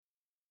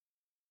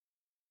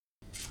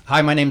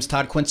Hi, my name's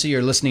Todd Quincy.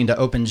 You're listening to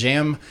Open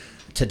Jam.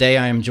 Today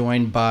I am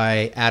joined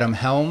by Adam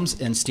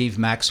Helms and Steve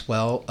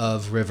Maxwell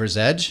of River's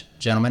Edge.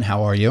 Gentlemen,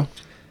 how are you?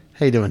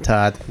 How you doing,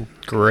 Todd?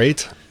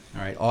 Great.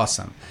 All right,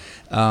 awesome.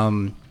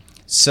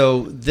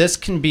 So this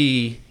can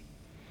be,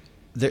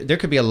 there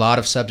could be a lot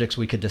of subjects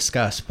we could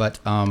discuss, but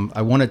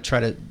I want to try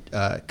to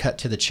cut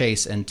to the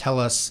chase and tell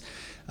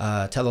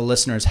the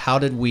listeners, how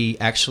did we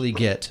actually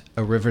get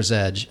a River's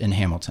Edge in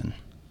Hamilton?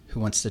 Who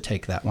wants to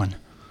take that one?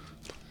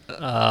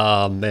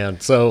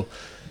 Man. So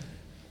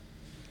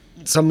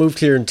I moved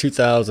here in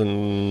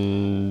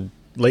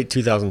late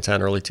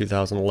 2010, early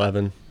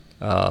 2011.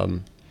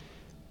 And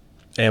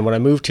when I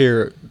moved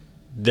here,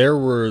 there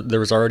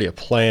was already a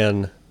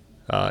plan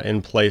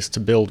in place to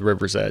build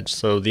River's Edge.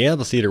 So the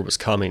amphitheater was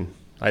coming.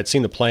 I had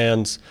seen the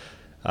plans.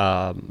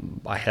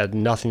 I had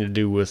nothing to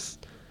do with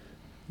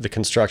the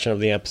construction of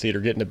the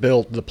amphitheater, getting it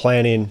built, the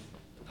planning.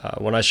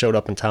 When I showed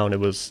up in town, it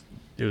was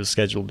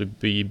scheduled to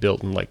be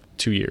built in like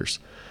 2 years.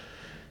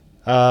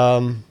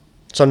 So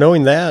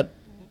knowing that,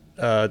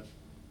 I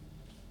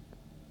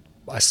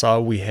saw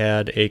we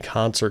had a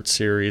concert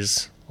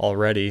series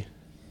already,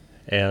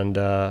 and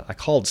I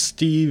called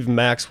Steve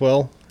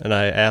Maxwell and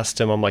I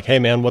asked him, I'm like, hey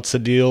man, what's the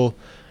deal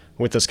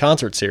with this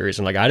concert series?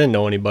 And like, I didn't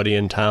know anybody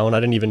in town. I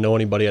didn't even know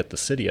anybody at the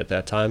city at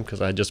that time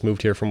because I had just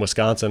moved here from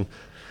Wisconsin.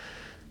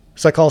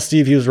 So I called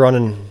Steve. He was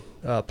running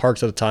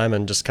parks at the time,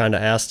 and just kind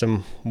of asked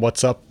him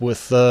what's up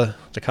with the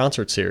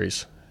concert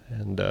series.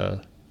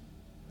 And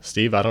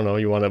Steve, I don't know,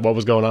 what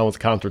was going on with the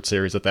concert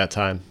series at that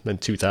time in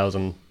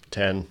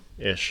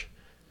 2010-ish?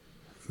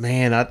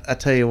 Man, I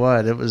tell you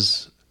what, it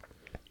was,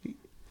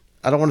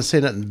 I don't want to say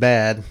nothing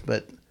bad,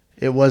 but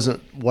it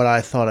wasn't what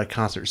I thought a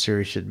concert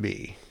series should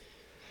be.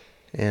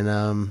 And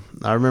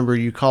I remember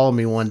you calling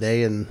me one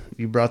day and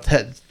you brought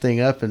that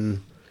thing up,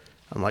 and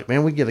I'm like,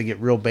 man, we got to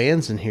get real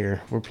bands in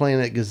here. We're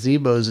playing at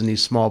gazebos in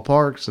these small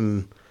parks,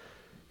 and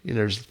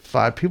there's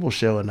 5 people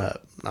showing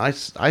up. I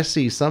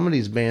see some of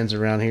these bands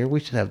around here.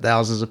 We should have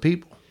thousands of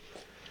people.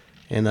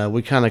 And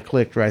we kind of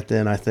clicked right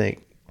then, I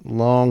think,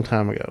 long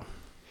time ago.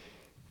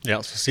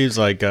 Yeah, so Steve's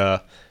like,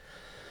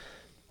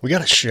 we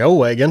got a show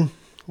wagon.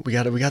 We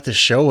got this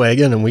show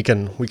wagon, and we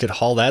could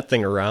haul that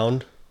thing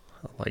around.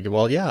 I'm like,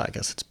 well, yeah, I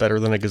guess it's better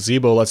than a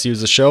gazebo. Let's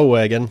use the show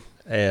wagon.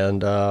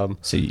 And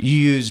So you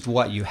used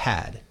what you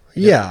had.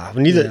 Yeah,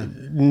 we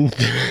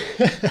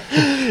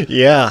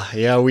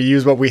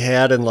used what we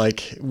had, and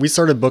like we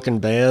started booking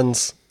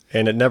bands,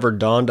 and it never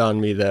dawned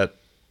on me that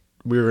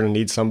we were going to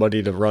need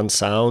somebody to run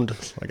sound.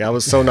 Like, I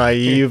was so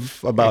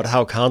naive about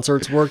how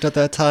concerts worked at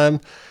that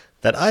time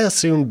that I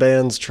assumed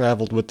bands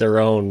traveled with their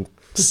own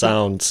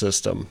sound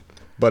system.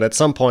 But at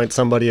some point,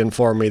 somebody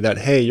informed me that,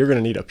 hey, you're going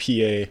to need a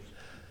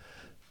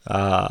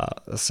PA.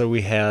 So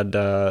we had,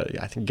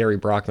 I think Gary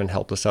Brockman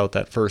helped us out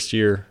that first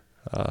year,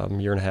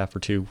 year and a half or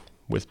two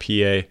with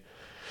PA.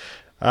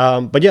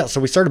 But yeah,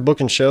 so we started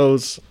booking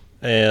shows,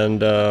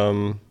 and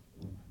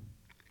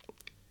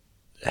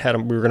we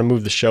were going to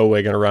move the show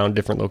wagon around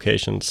different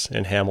locations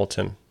in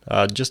Hamilton,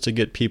 just to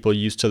get people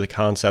used to the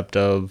concept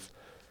of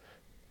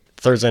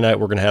Thursday night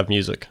we're going to have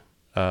music.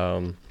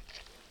 And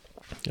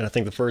I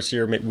think the first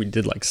year we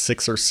did like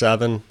 6 or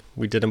 7.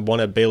 We did one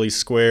at Bailey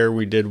Square.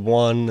 We did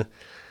one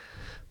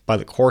by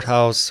the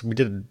courthouse. We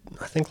did,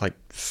 I think, like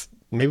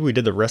maybe we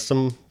did the rest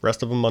of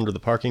them under the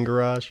parking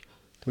garage.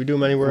 Did we do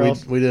them anywhere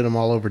else? We did them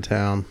all over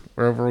town.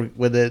 Wherever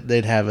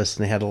they'd have us,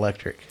 and they had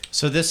electric.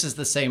 So this is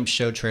the same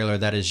show trailer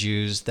that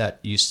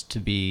used to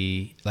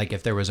be, like,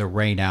 if there was a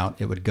rain out,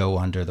 it would go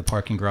under the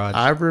parking garage.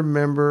 I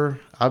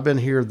remember, I've been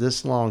here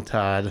this long,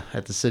 Todd,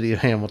 at the city of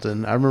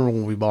Hamilton. I remember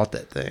when we bought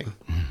that thing.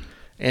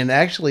 And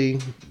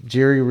actually,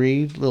 Jerry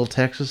Reed, Little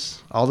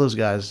Texas, all those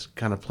guys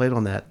kind of played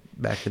on that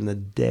back in the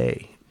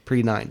day,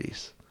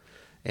 pre-90s.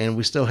 And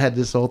we still had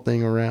this old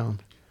thing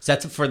around. Is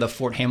that for the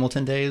Fort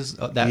Hamilton days,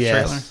 that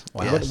Yes. trailer?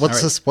 Wow. Yes.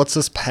 What's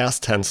this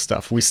past tense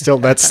stuff?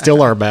 That's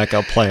still our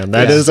backup plan.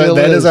 That Yeah, is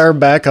our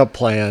backup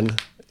plan.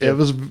 It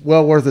was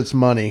well worth its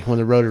money when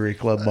the Rotary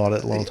Club bought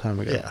it a long time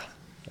ago. Yeah.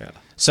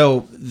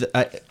 So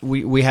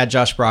we had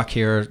Josh Brock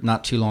here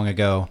not too long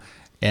ago,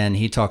 and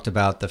he talked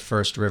about the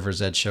first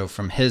River's Edge show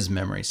from his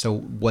memory. So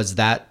was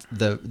that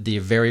the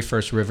very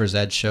first River's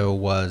Edge show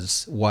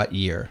was what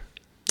year?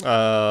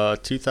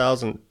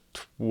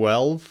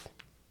 2012.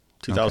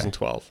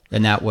 2012. Okay.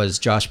 And that was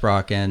Josh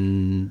Brock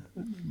and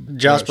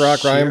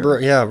Ryan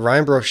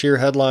Broshear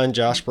headline.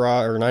 Josh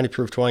Brock or 90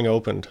 Proof Twang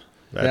opened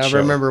that show. I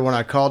remember when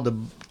I called to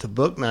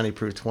book 90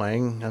 Proof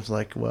Twang, I was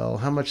like, well,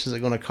 how much is it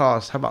going to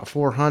cost? How about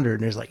 $400?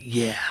 And he's like,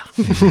 yeah.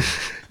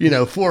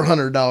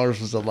 $400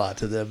 was a lot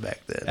to them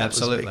back then.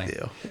 Absolutely. That was a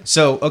big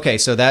deal.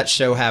 So that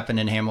show happened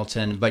in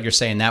Hamilton, but you're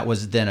saying that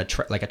was then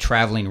like a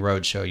traveling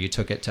road show. You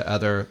took it to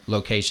other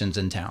locations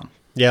in town.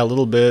 Yeah, a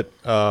little bit.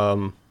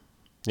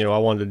 I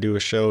wanted to do a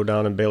show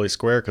down in Bailey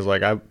Square because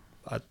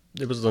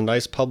it was a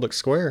nice public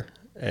square,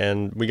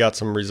 and we got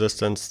some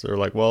resistance. They're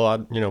like,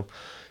 well, you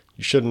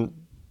shouldn't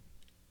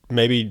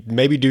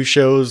maybe do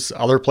shows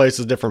other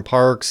places, different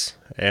parks.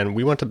 And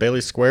we went to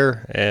Bailey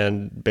Square,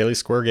 and Bailey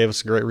Square gave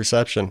us a great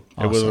reception.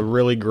 Awesome. It was a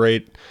really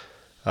great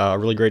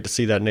Really great to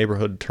see that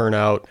neighborhood turn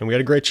out, and we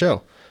had a great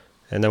show.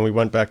 And then we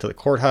went back to the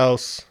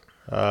courthouse.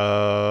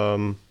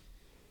 Man,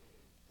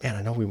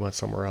 I know we went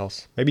somewhere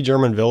else. Maybe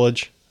German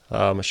Village,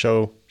 a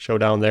show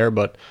down there.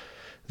 But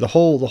the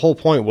whole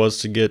point was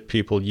to get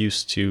people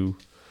used to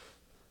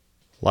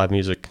live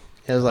music.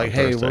 It was like, on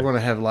hey, Thursday. we're going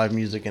to have live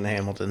music in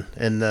Hamilton,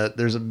 and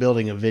there's a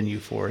venue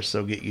for us,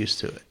 so get used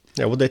to it.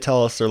 Yeah, what they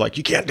tell us, they're like,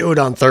 you can't do it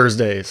on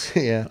Thursdays.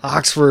 Yeah.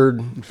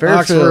 Oxford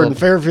Fairfield. and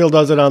Fairfield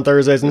does it on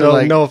Thursdays. No,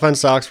 like- no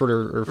offense to Oxford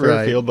or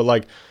Fairfield, but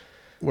like,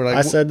 We're like,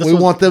 I said this we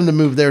was- want them to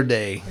move their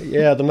day.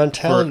 yeah, the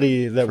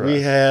mentality that for we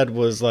us. had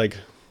was like,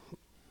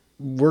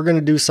 we're going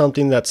to do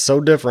something that's so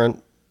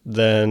different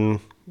than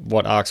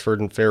what Oxford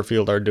and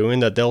Fairfield are doing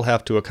that they'll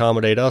have to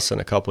accommodate us in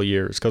a couple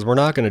years because we're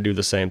not going to do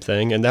the same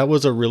thing. And that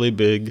was a really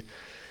big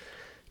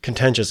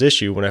contentious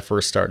issue when I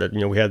first started.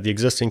 We had the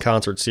existing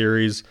concert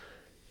series,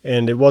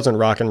 and it wasn't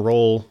rock and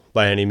roll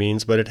by any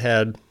means, but it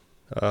had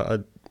a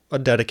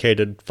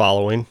dedicated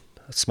following,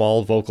 a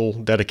small vocal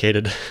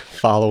dedicated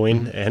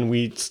following, and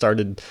we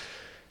started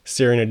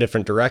steering a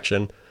different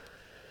direction.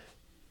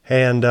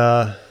 And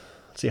let's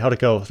see how'd it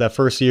go. That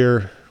first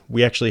year,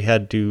 we actually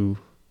had to.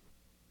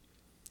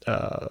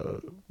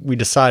 We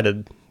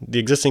decided the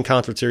existing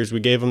concert series. We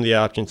gave them the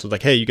option. So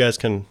like, hey, you guys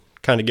can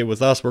kind of get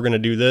with us. We're going to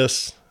do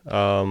this,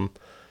 and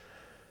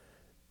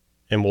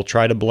we'll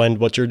try to blend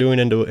what you're doing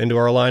into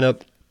our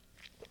lineup.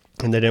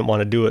 And they didn't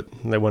want to do it.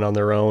 They went on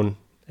their own,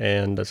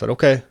 and I said,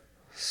 okay.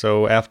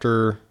 So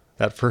after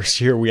that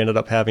first year, we ended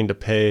up having to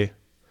pay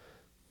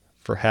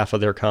for half of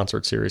their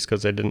concert series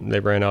because they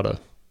ran out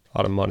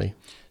of money.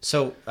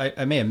 So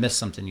I may have missed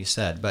something you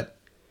said, but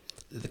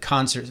the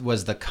concert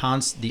was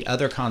the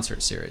other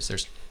concert series.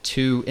 There's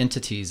two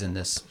entities in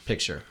this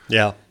picture.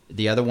 Yeah.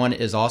 The other one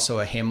is also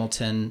a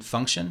Hamilton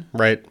function.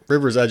 Right.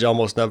 River's Edge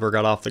almost never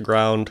got off the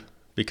ground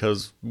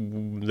because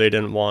they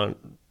didn't want,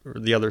 or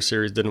the other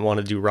series didn't want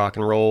to do rock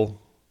and roll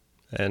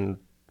and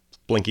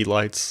blinky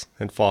lights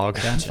and fog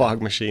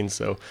fog machines.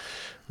 So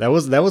that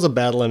was a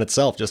battle in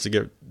itself just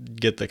to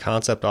get the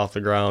concept off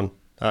the ground.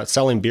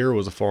 Selling beer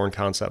was a foreign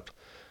concept.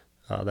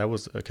 That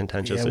was a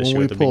contentious issue when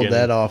we at the pulled beginning.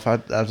 that off, I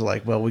was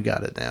like, well, we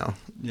got it now.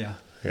 Yeah.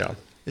 Yeah.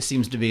 It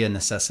seems to be a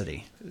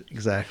necessity.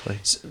 Exactly.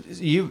 So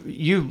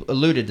you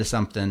alluded to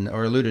something,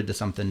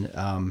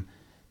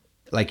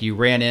 like you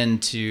ran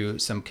into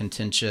some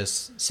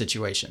contentious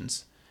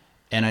situations,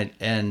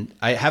 and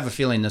I have a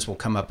feeling this will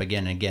come up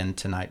again and again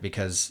tonight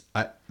because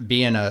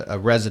being a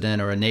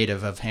resident or a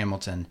native of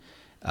Hamilton,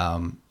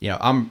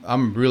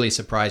 I'm really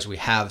surprised we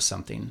have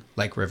something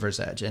like River's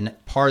Edge, and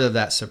part of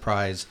that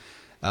surprise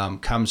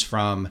comes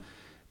from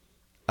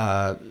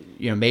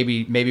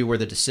maybe where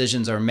the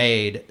decisions are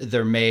made,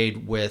 they're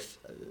made with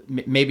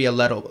maybe a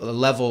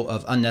level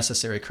of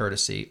unnecessary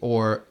courtesy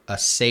or a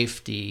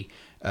safety,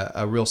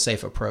 a real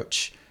safe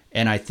approach.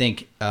 And I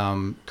think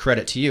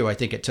credit to you. I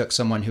think it took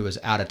someone who was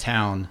out of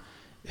town,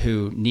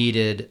 who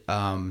needed,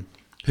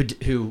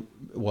 you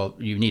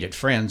needed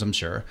friends. I'm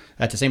sure.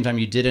 At the same time,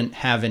 you didn't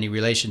have any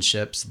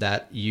relationships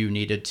that you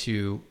needed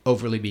to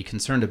overly be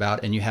concerned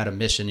about, and you had a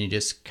mission. You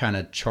just kind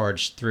of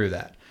charged through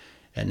that.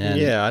 And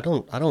then I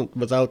don't,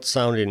 without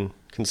sounding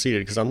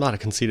conceited, because I'm not a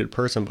conceited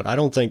person, but I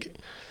don't think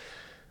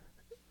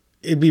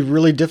it'd be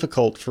really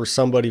difficult for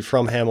somebody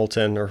from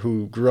Hamilton or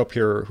who grew up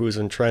here, who's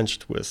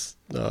entrenched with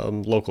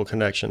local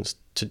connections,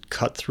 to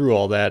cut through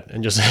all that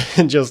and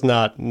just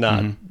not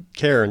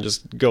care and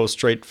just go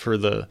straight for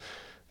the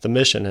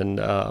mission. And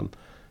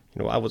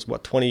I was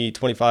 20,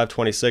 25,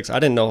 26. I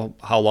didn't know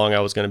how long I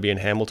was going to be in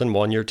Hamilton,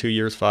 1 year, 2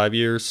 years, 5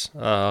 years.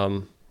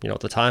 At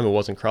the time, it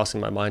wasn't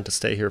crossing my mind to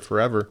stay here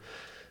forever.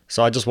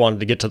 So I just wanted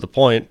to get to the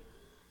point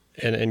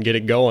and get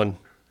it going.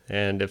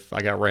 And if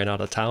I got ran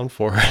out of town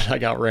for it, I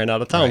got ran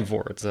out of town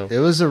for it. So it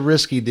was a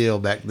risky deal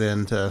back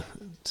then to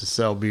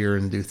sell beer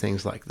and do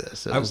things like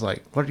this. It was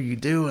like, what are you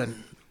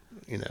doing?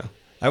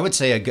 I would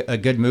say a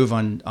good move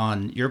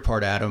on your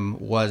part, Adam,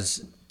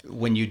 was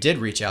when you did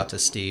reach out to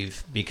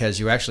Steve, because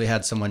you actually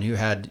had someone who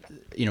had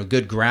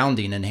good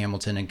grounding in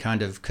Hamilton and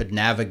kind of could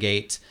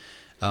navigate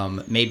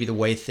maybe the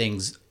way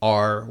things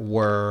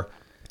were.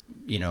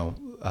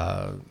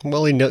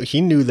 Well, he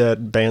knew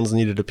that bands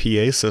needed a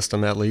PA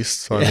system at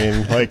least. So I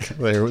mean,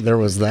 there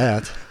was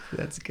that.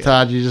 That's good.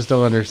 Todd, you just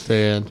don't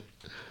understand.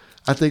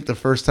 I think the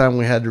first time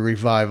we had the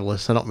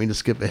Revivalists, I don't mean to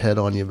skip ahead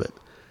on you, but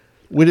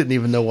we didn't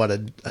even know what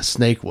a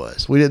snake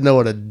was. We didn't know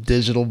what a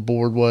digital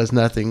board was,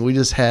 nothing. We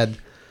just had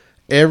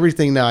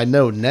everything. Now I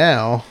know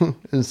now,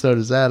 and so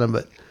does Adam,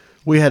 but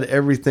we had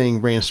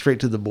everything ran straight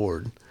to the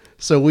board.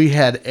 So we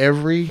had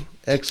every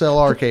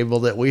XLR cable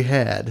that we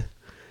had.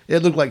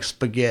 It looked like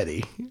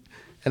spaghetti.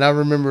 And I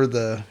remember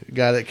the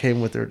guy that came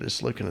with her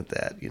just looking at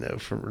that,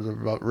 from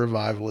the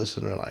Revivalists,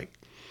 and they're like,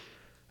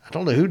 I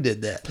don't know who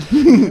did that.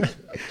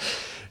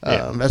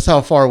 That's how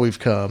far we've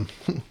come.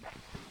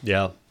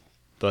 Yeah.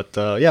 But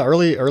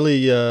early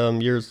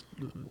years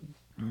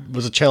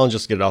was a challenge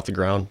just to get it off the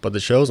ground. But the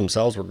shows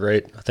themselves were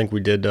great. I think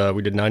we did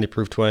 90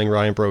 Proof Twang,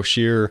 Ryan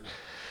Broshear.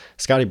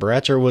 Scotty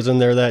Bratcher was in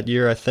there that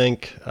year, I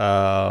think.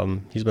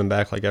 He's been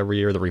back like every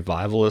year. The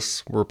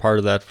Revivalists were part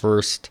of that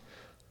first.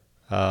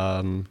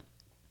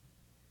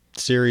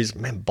 series.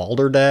 Man,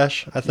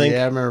 Balderdash, I think.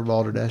 Yeah, I remember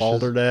Balderdash.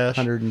 Balderdash.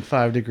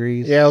 105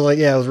 degrees. Yeah, I was like,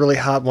 yeah, it was really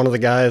hot. One of the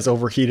guys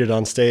overheated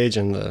on stage,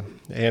 and the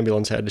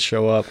ambulance had to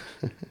show up.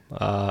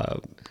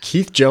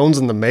 Keith Jones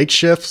and the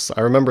Makeshifts,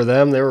 I remember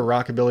them. They were a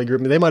rockabilly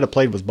group. They might have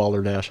played with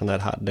Balderdash on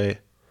that hot day.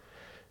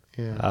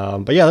 Yeah.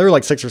 But yeah, there were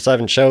like 6 or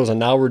 7 shows, and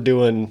now we're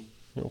doing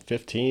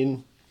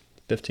 15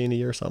 a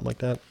year, something like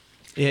that.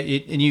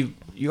 And you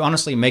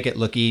honestly make it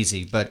look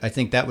easy, but I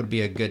think that would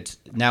be a good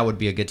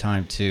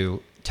time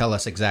to tell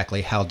us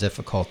exactly how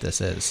difficult this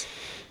is.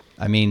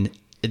 I mean,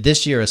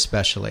 this year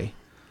especially.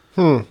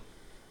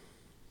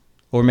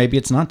 Or maybe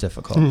it's not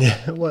difficult.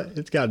 Yeah, well,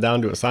 it's got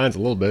down to a science a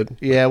little bit.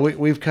 Yeah,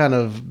 we've kind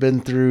of been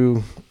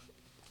through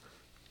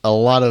a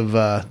lot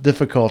of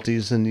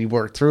difficulties, and you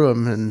work through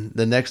them, and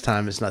the next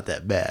time it's not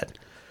that bad.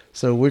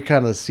 So we're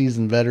kind of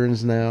seasoned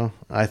veterans now,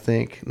 I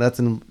think.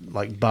 Nothing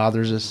like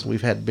bothers us.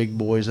 We've had big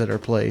boys at our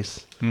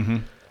place.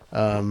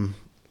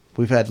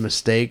 We've had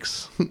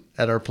mistakes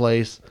at our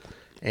place,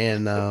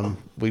 and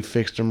we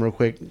fixed them real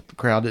quick. The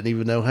crowd didn't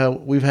even know how.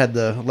 We've had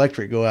the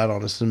electric go out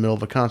on us in the middle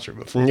of a concert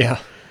before. Yeah.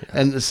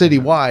 And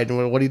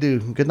citywide, what do you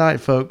do? Good night,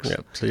 folks.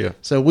 Yep. See ya.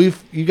 So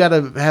you got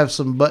to have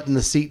some butt in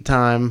the seat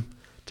time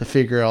to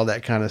figure all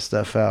that kind of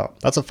stuff out.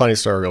 That's a funny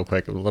story real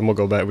quick. Then we'll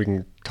go back. We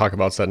can talk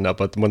about setting up.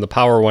 But when the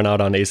power went out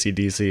on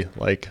AC/DC,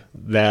 like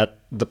that,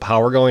 the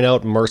power going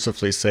out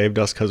mercifully saved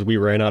us because we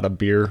ran out of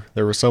beer.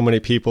 There were so many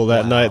people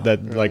that night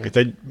that like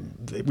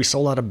we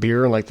sold out of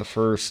beer in like the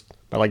first,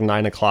 by like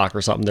 9 o'clock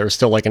or something. There was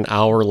still like an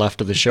hour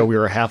left of the show. We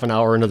were half an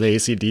hour into the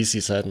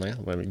AC/DC set,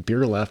 and like,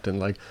 beer left, and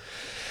like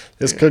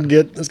this could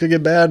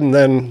get bad. And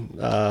then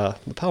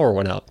the power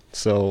went out,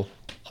 so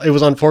it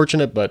was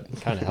unfortunate,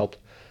 but kind of helped.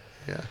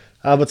 Yeah.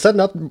 But setting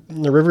up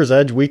the River's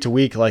Edge week to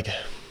week, like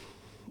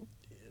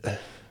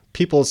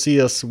people see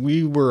us.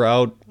 We were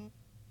out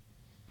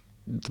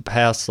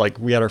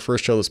we had our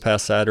first show this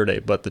past Saturday,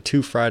 but the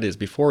 2 Fridays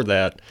before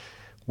that,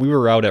 we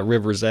were out at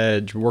River's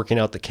Edge working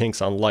out the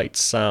kinks on lights,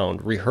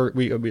 sound.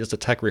 It was a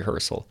tech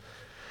rehearsal,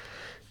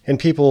 and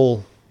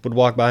people would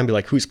walk by and be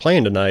like, "Who's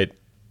playing tonight?"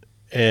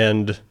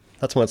 And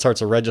that's when it starts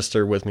to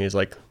register with me. Is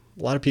like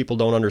a lot of people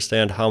don't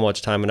understand how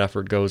much time and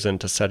effort goes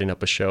into setting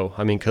up a show.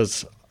 I mean,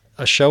 because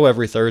a show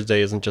every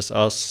Thursday isn't just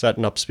us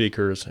setting up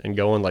speakers and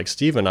going. Like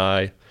Steve and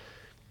I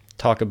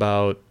talk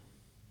about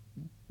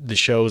the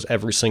shows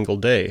every single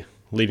day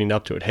leading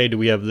up to it. Hey, do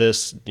we have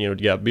this? Do you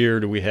got beer?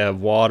 Do we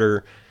have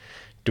water?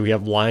 Do we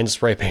have lines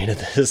spray painted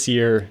this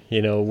year?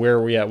 Where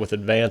are we at with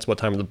advance? What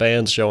time are the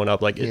bands showing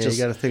up? Like, you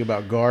got to think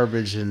about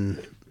garbage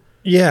and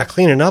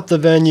cleaning up the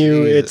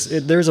venue.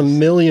 Jesus. There's a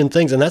million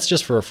things, and that's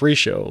just for a free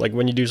show. Like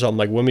when you do something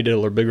like Wimmie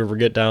Diddle or Big River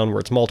Get Down, where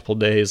it's multiple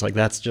days, like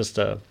that's just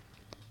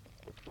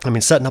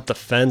setting up the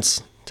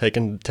fence,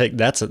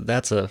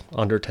 that's a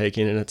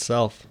undertaking in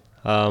itself.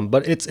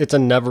 But it's a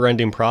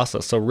never-ending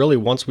process. So really,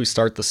 once we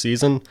start the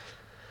season,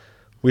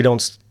 we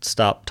don't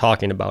stop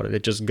talking about it.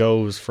 It just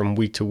goes from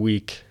week to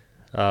week.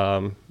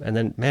 And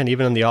then, man,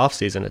 even in the off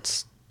season,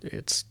 it's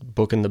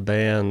booking the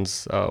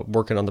bands,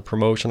 working on the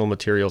promotional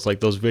materials, like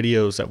those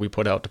videos that we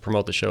put out to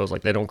promote the shows.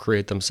 Like they don't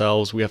create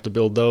themselves. We have to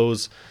build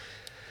those.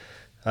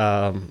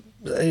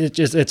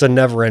 It's a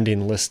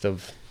never-ending list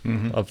of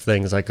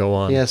things that go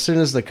on. Yeah, as soon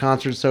as the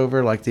concert's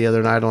over, like the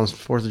other night on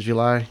 4th of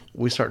July,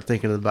 we start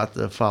thinking about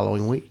the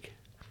following week.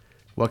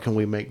 What can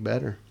we make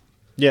better?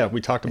 Yeah,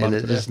 we talked about it.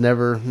 And it just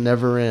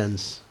never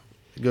ends.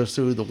 It goes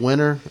through the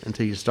winter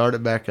until you start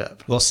it back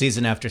up. Well,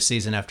 season after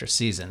season after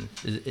season,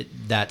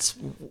 that's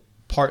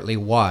partly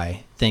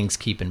why things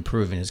keep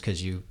improving, is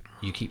because you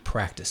keep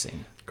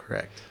practicing.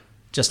 Correct.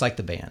 Just like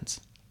the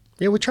bands.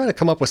 Yeah, we try to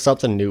come up with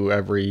something new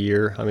every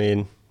year. I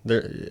mean,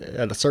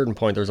 at a certain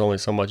point, there's only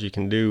so much you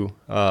can do.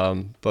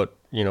 But,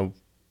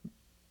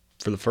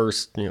 for the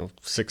first,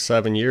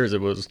 6-7 years,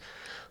 it was,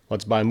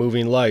 let's buy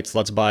moving lights,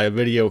 let's buy a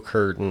video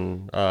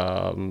curtain,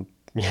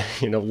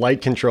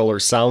 light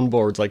controllers,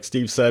 soundboards. Like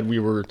Steve said, we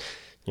were,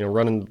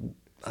 running,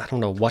 I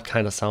don't know what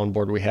kind of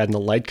soundboard we had in the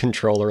light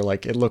controller.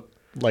 Like it looked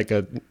like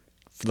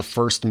the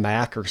first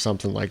Mac or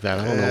something like that.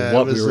 I don't know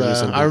what we were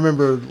using. I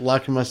remember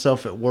locking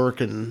myself at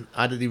work, and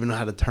I didn't even know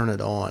how to turn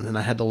it on, and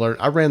I had to learn.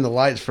 I ran the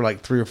lights for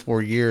like 3 or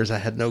 4 years. I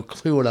had no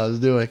clue what I was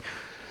doing,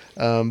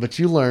 but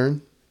you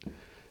learn,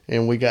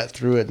 and we got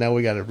through it. Now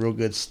we got a real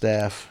good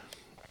staff.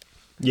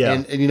 Yeah,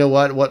 and you know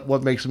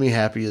what makes me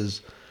happy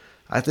is,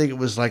 I think it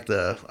was like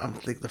the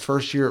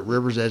first year at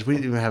River's Edge, we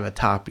didn't even have a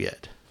top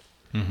yet.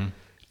 Mm-hmm.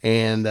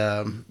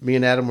 And me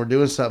and Adam were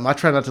doing something. I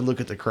try not to look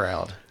at the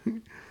crowd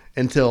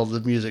until the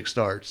music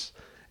starts.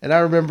 And I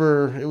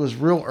remember it was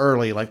real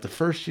early, like the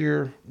first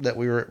year that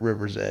we were at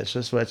River's Edge.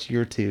 That's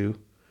year 2.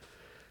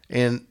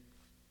 And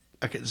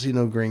I couldn't see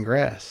no green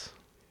grass.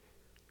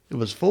 It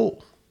was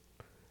full.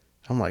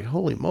 I'm like,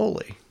 holy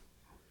moly.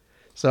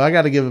 So I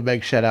got to give a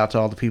big shout out to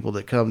all the people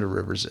that come to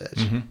River's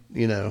Edge.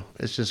 Mm-hmm.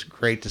 It's just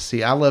great to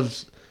see. I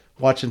love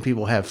watching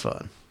people have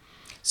fun.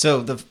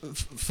 So the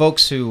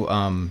folks who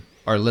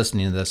are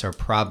listening to this are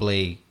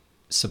probably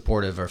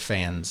supportive or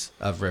fans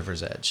of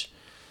River's Edge.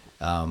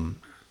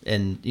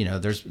 and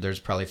there's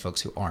probably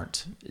folks who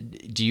aren't.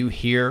 Do you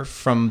hear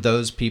from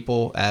those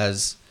people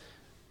as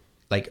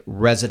like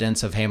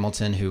residents of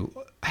Hamilton who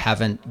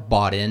haven't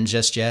bought in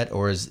just yet,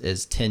 or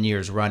is 10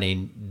 years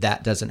running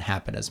that doesn't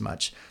happen as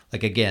much?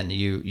 Like, again,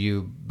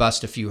 you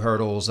bust a few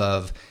hurdles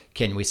of,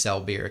 can we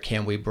sell beer?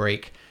 Can we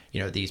break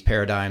these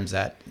paradigms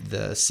that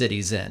the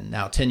city's in?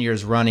 Now 10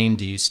 years running,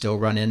 do you still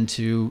run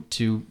into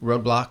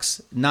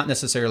roadblocks? Not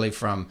necessarily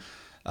from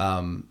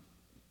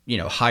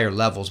higher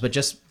levels, but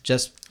just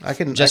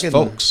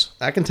folks.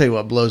 I can tell you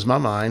what blows my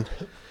mind.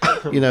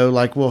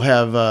 Like we'll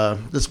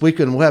have this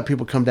weekend, we'll have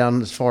people come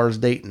down as far as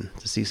Dayton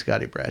to see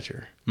Scotty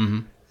Bratcher.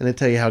 Mm-hmm. And they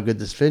tell you how good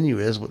this venue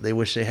is. What they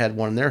wish they had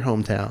one in their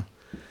hometown.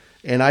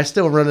 And I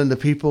still run into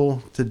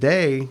people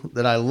today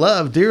that I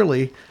love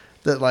dearly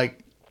that like,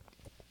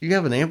 you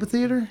have an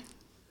amphitheater?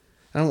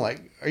 And I'm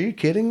like, are you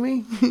kidding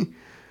me?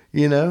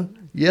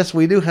 Yes,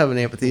 we do have an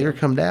amphitheater.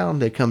 Come down.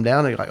 They come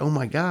down. They're like, oh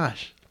my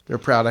gosh, they're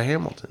proud of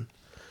Hamilton.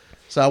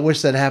 So I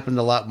wish that happened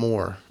a lot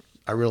more.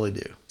 I really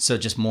do. So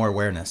just more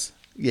awareness.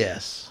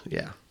 Yes.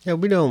 Yeah. Yeah,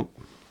 we don't.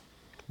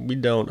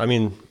 I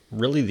mean,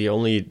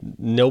 really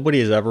nobody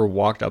has ever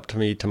walked up to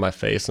me to my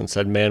face and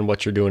said, man,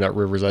 what you're doing at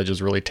River's Edge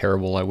is really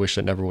terrible. I wish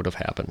it never would have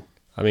happened.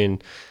 I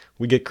mean,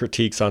 we get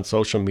critiques on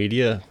social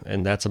media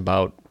and that's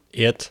about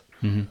it.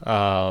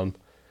 Mm-hmm.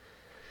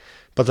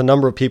 But the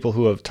number of people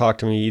who have talked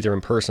to me either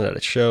in person at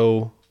a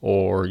show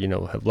or,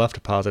 have left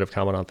a positive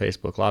comment on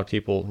Facebook, a lot of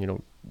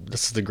people,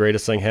 this is the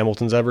greatest thing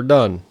Hamilton's ever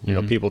done.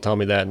 Mm-hmm. People tell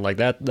me that, and like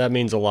that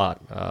means a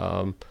lot.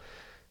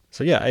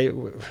 So yeah,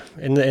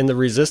 in the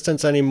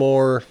resistance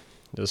anymore,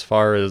 as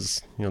far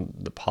as,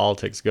 the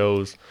politics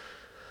goes,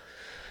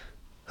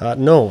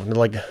 no,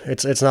 like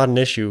it's not an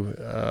issue,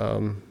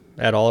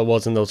 at all. It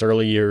was in those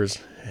early years.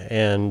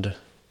 And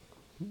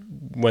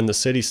when the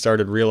city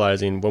started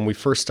realizing, when we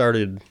first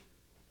started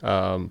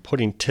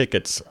putting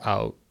tickets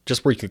out,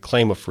 just where you could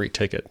claim a free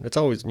ticket, it's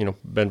always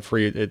been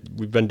free.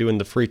 We've been doing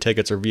the free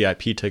tickets or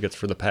VIP tickets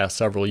for the past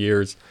several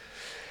years,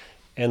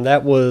 and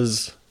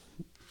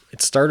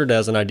it started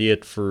as an idea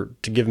to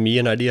give me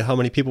an idea how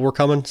many people were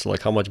coming, so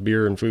like how much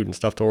beer and food and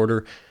stuff to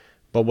order.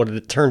 But what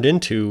it turned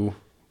into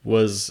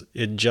was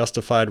it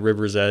justified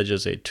River's Edge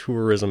as a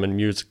tourism and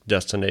music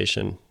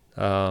destination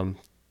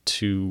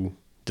to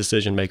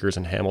decision makers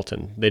in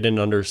Hamilton. They didn't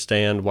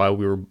understand why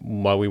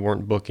we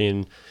weren't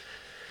booking,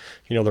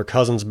 their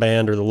cousin's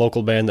band or the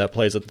local band that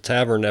plays at the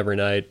tavern every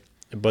night.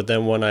 But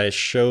then when I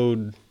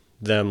showed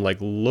them, like,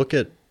 look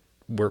at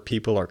where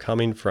people are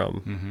coming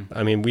from. Mm-hmm.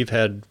 I mean, we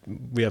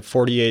have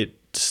 48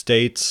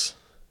 states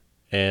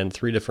and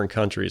 3 different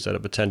countries that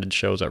have attended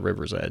shows at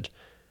River's Edge.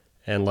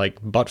 And like,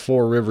 but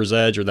for River's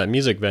Edge or that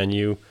music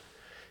venue,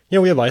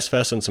 we have Ice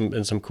Fest and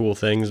some cool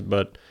things,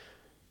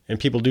 and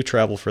people do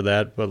travel for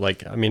that. But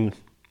like, I mean,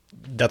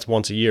 that's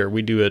once a year.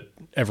 We do it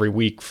every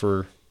week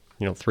for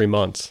 3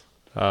 months.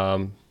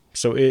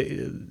 So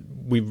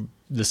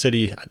the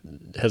city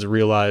has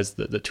realized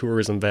that the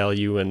tourism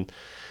value and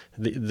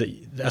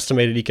the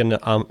estimated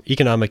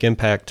economic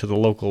impact to the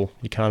local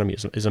economy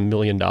is $1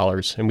 million,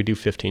 and we do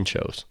 15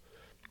 shows.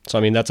 So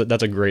I mean, that's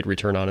a great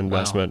return on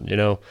investment.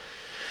 Wow.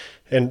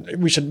 And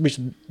we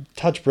should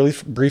touch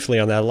briefly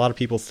on that. A lot of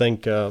people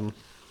think that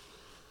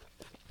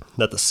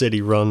the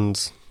city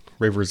runs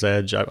River's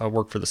Edge. I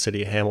work for the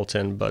city of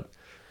Hamilton, but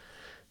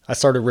I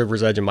started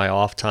River's Edge in my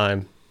off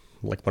time.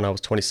 Like when I was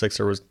 26,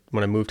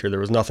 when I moved here, there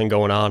was nothing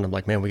going on. I'm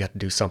like, man, we got to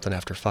do something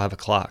after 5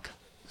 o'clock.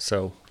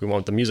 So we went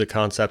with the music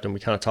concept, and we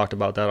kind of talked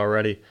about that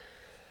already.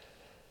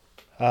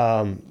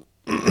 I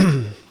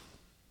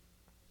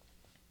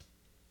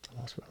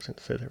lost what I was going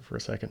to say there for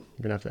a second.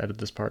 You're going to have to edit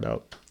this part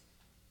out.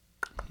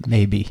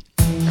 Maybe.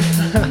 Yeah,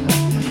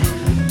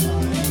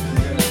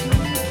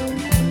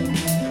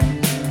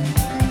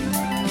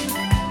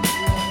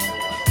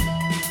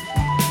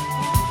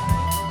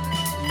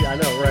 I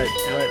know, right.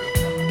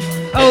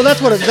 Oh,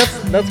 that's what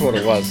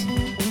it was.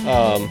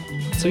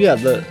 So yeah,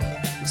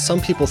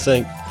 some people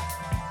think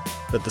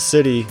that the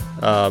city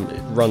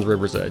runs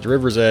River's Edge.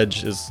 River's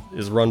Edge is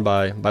run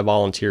by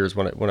volunteers.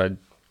 When I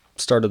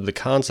started the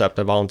concept,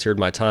 I volunteered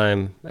my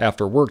time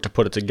after work to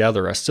put it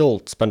together. I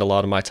still spend a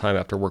lot of my time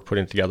after work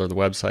putting together the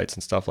websites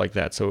and stuff like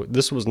that. So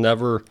this was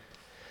never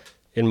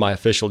in my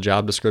official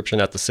job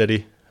description at the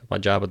city. My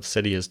job at the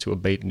city is to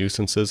abate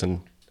nuisances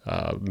and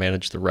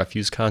manage the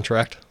refuse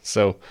contract.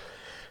 So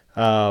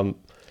the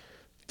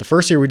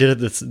first year we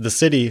did it, the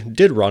city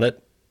did run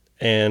it,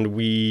 and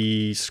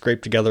we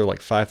scraped together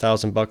like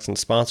 $5,000 in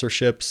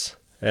sponsorships.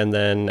 And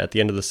then at the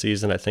end of the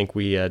season, I think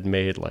we had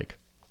made like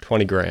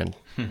 $20,000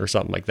 or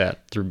something like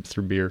that through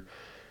beer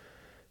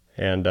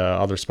and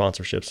other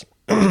sponsorships.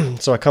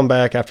 So I come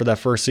back after that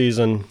first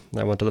season.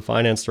 I went to the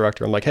finance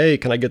director. I'm like, hey,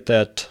 can I get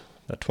that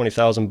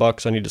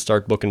 $20,000? I need to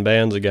start booking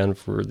bands again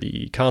for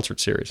the concert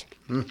series.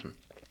 Mm-hmm.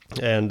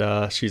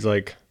 And she's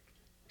like,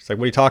 what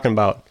are you talking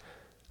about?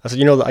 I said,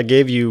 I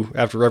gave you,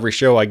 after every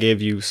show, I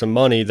gave you some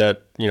money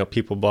that,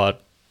 people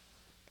bought,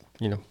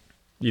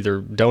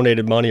 either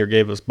donated money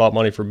or bought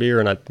money for beer,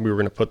 and we were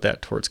going to put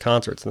that towards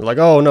concerts. And they're like,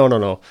 oh,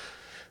 no.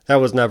 That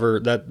was never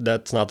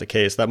that's not the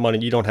case. That money,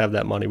 you don't have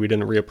that money. We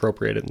didn't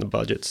reappropriate it in the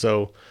budget.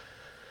 So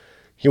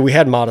we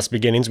had modest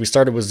beginnings. We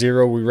started with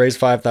 0. We raised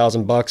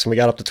 $5,000 and we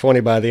got up to 20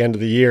 by the end of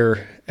the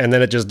year, and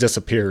then it just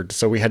disappeared.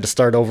 So we had to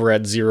start over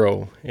at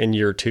 0 in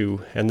year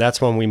 2, and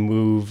that's when we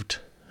moved.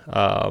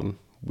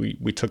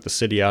 We took the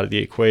city out of the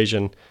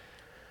equation,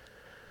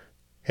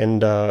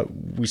 and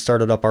we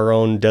started up our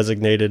own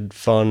designated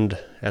fund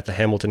at the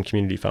Hamilton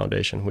Community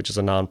Foundation, which is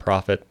a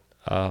nonprofit,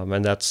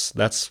 and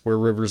that's where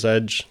River's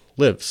Edge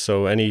lives.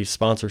 So any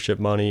sponsorship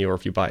money, or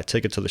if you buy a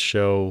ticket to the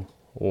show,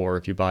 or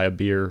if you buy a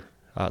beer,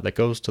 that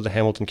goes to the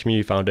Hamilton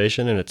Community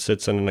Foundation, and it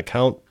sits in an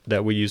account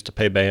that we use to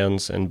pay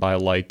bands and buy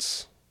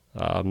lights.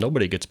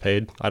 Nobody gets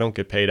paid. I don't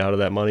get paid out of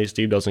that money.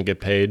 Steve doesn't get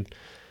paid.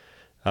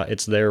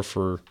 It's there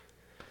for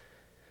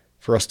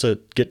us to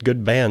get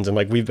good bands, and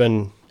like we've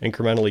been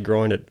incrementally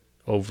growing it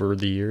over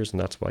the years, and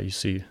that's why you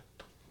see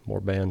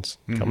more bands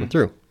coming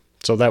through.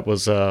 So that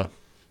was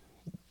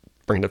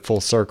bringing it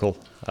full circle.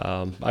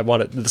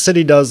 The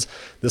city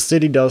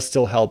does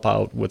still help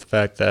out with the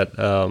fact that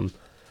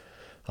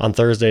on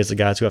Thursdays, the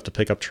guys who have to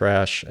pick up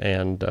trash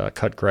and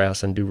cut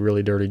grass and do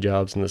really dirty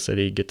jobs in the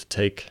city get to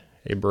take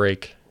a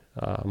break,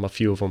 a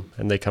few of them,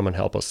 and they come and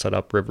help us set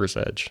up River's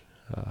Edge.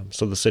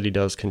 So the city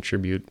does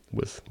contribute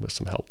with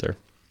some help there.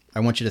 I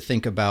want you to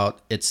think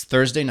about, it's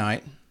Thursday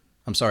night.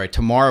 I'm sorry,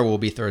 tomorrow will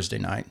be Thursday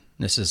night.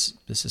 This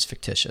is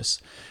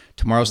fictitious.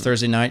 Tomorrow's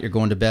Thursday night. You're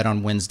going to bed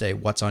on Wednesday.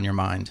 What's on your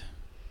mind?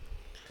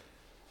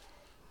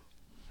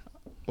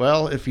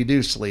 Well, if you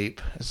do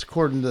sleep, it's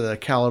according to the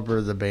caliber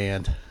of the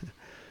band.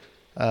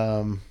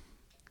 The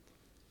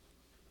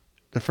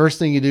first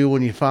thing you do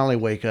when you finally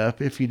wake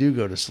up, if you do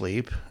go to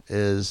sleep,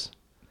 is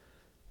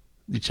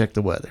you check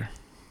the weather.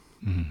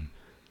 Mm-hmm.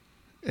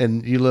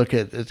 And you look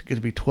at, it's going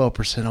to be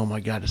 12%. Oh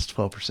my God, it's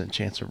 12%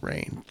 chance of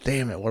rain.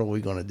 Damn it, what are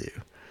we going to do?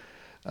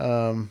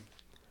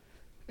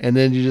 And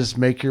then you just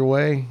make your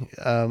way.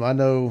 I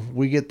know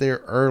we get there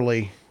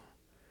early,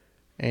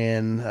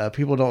 and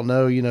people don't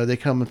know, they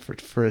come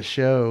for a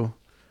show.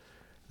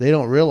 They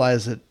don't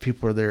realize that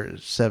people are there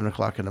at 7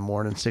 o'clock in the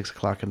morning, 6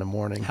 o'clock in the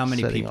morning. How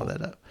many setting people? All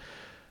that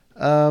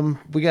up.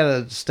 We got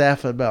a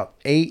staff of about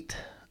eight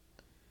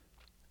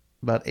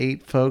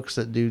folks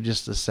that do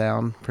just the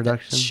sound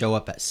production. Show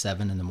up at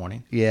 7 in the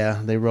morning.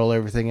 Yeah, they roll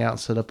everything out and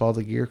set up all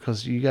the gear,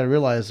 because you got to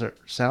realize that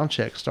sound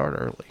checks start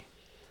early.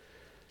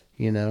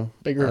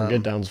 Bigger and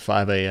get down's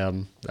 5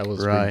 a.m. That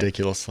was right.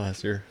 ridiculous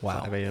last year. Wow.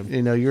 5 a.m.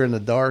 You're in the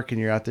dark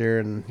and you're out there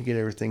and you get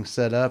everything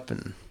set up,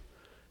 and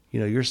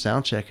you're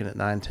sound checking at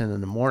 9, 10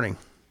 in the morning.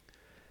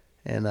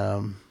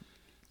 And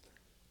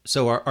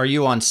so are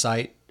you on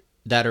site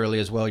that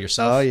early as well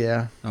yourself? Oh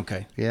yeah.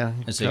 Okay. Yeah.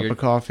 And so cup of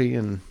coffee,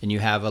 and you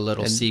have a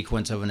little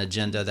sequence of an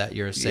agenda that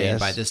you're saying, Yes.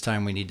 by this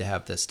time we need to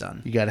have this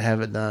done. you got to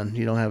have it done.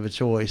 You don't have a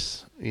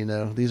choice.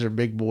 These are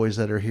big boys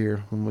that are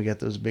here when we get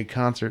those big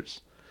concerts.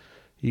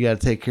 You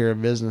got to take care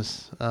of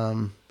business.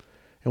 And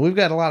we've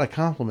got a lot of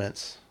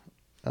compliments.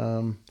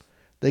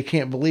 They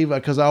can't believe it,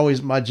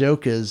 because my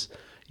joke is,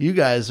 you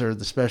guys are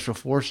the special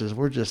forces.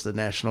 We're just the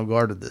National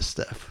Guard of this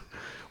stuff.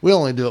 We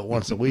only do it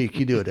once a week.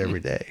 You do it every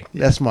day.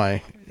 That's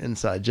my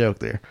inside joke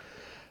there.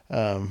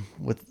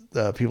 With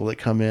people that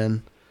come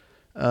in,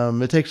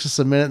 it takes us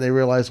a minute. They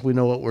realize we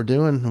know what we're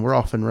doing, and we're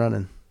off and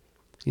running.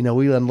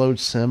 We unload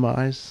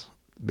semis,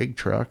 big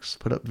trucks,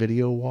 put up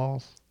video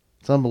walls.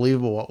 It's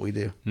unbelievable what we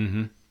do.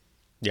 Mm-hmm.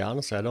 Yeah,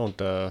 honestly, I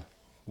don't.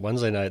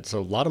 Wednesday night, so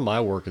a lot of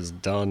my work is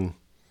done.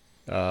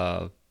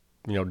 Day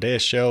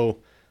of show.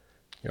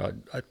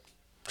 I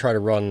try to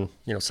run.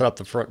 Set up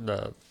the front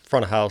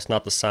of house,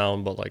 not the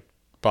sound, but like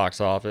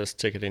box office,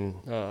 ticketing,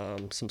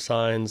 some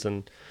signs,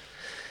 and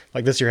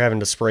like this year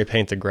having to spray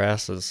paint the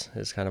grass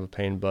is kind of a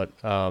pain. But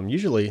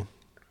usually,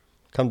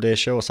 come day of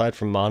show, aside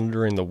from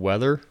monitoring the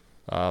weather,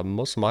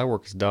 most of my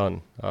work is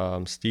done.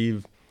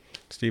 Steve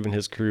and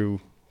his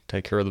crew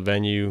take care of the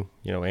venue.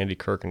 Andy,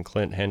 Kirk, and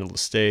Clint handle the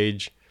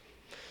stage.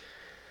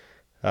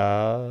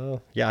 I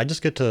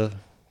just get to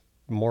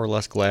more or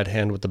less glad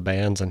hand with the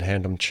bands and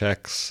hand them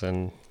checks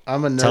and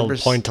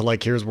point to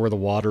like, here's where the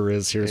water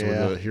is, here's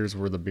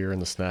where the beer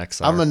and the snacks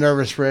are. I'm a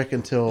nervous wreck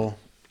until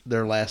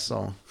their last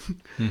song.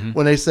 Mm-hmm.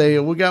 When they say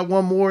we got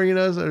one more,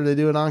 or they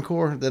do an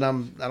encore, then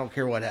I don't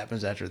care what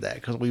happens after that,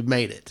 because we've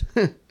made it.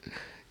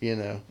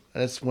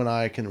 That's when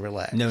I can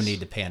relax. No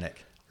need to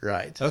panic.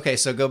 Right. Okay,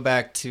 so go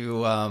back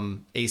to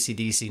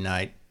AC/DC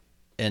night,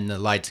 and the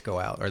lights go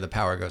out or the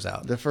power goes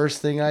out. The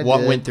first thing I did.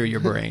 What went through your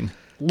brain?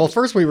 Well,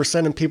 first we were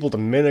sending people to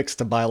Minix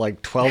to buy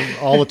like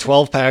all the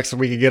 12 packs so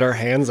we could get our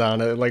hands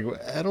on it. Like,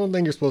 I don't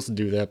think you're supposed to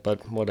do that,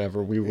 but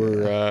whatever. We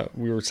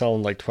were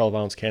selling like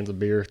 12-ounce cans of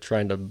beer,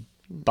 trying to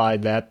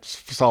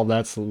solve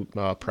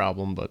that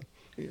problem. But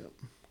yeah.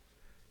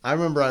 I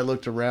remember I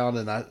looked around,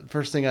 and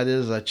first thing I did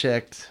is I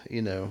checked,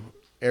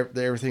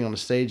 everything on the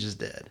stage is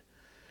dead.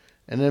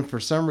 And then for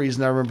some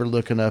reason, I remember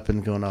looking up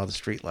and going, oh, the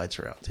street lights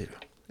are out too.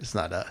 It's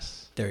not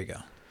us. There you go.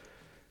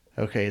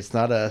 Okay, it's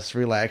not us.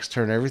 Relax.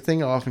 Turn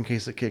everything off in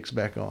case it kicks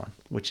back on,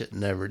 which it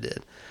never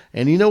did.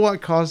 And you know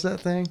what caused that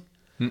thing?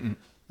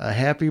 a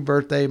happy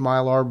birthday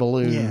Mylar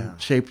balloon Yeah.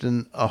 shaped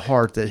in a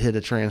heart that hit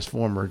a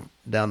transformer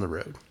down the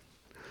road.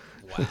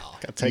 Wow.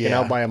 Got taken Yeah.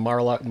 out by a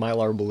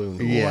Mylar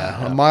balloon.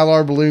 Yeah, a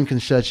Mylar balloon can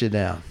shut you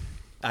down.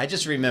 I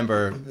just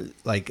remember,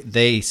 like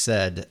they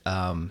said,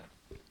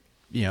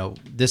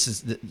 this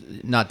is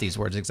not these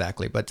words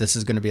exactly, but this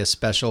is going to be a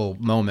special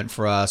moment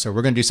for us, or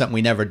we're going to do something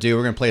we never do.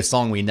 We're going to play a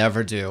song we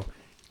never do,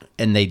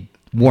 and they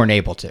weren't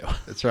able to.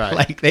 That's right.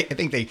 Like I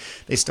think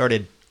they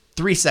started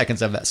 3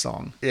 seconds of that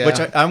song, Yeah. which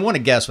I want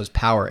to guess was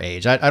Power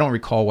Age. I don't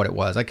recall what it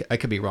was. I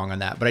could be wrong on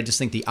that, but I just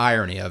think the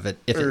irony of it,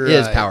 if it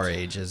is Right. Power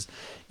Age, is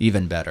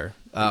even better.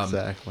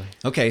 Exactly.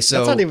 Okay, so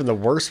That's not even the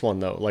worst one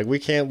though. Like we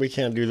can't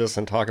do this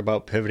and talk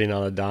about pivoting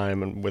on a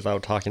dime and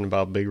without talking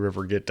about Big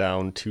River Get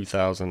Down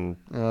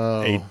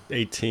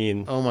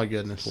 2018. Oh my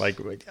goodness. Like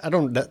I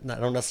don't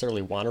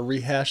necessarily want to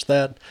rehash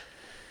that,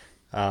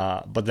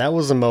 but that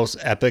was the most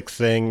epic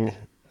thing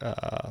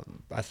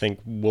I think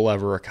we'll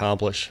ever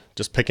accomplish.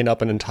 Just picking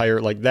up an entire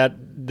like that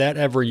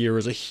every year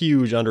is a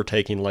huge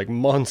undertaking, like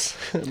months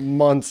and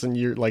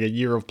like a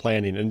year of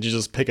planning, and you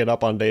just pick it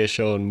up on day of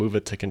show and move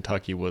it to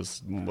Kentucky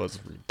was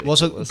ridiculous. Well,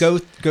 so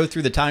go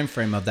through the time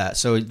frame of that.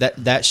 So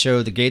that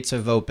show, the gates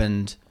have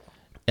opened.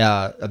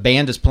 A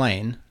band is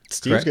playing.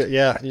 Steve's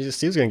correct?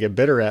 Steve's gonna get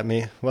bitter at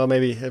me. Well,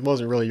 maybe it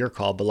wasn't really your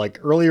call, but like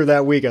earlier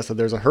that week, I said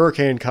there's a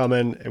hurricane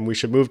coming and we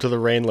should move to the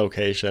rain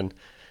location.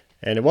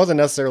 And it wasn't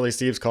necessarily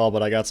Steve's call,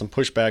 but I got some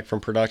pushback from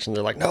production.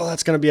 They're like, no,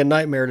 that's going to be a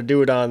nightmare to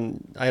do it on.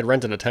 I had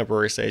rented a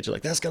temporary stage. They're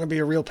like, that's going to be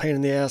a real pain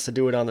in the ass to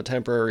do it on the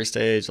temporary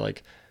stage.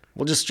 Like,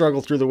 we'll just struggle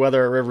through the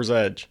weather at River's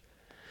Edge.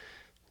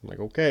 I'm like,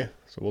 okay,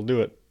 so we'll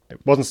do it. It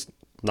wasn't,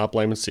 not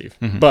blaming Steve.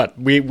 But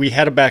we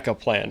had a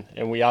backup plan,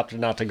 and we opted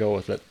not to go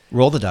with it.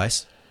 Roll the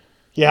dice.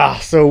 Yeah,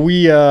 so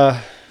we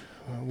had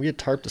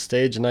tarped the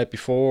stage the night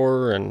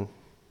before and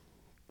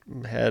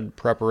had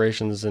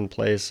preparations in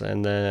place,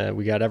 and then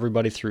we got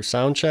everybody through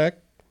sound check,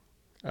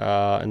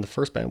 and the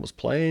first band was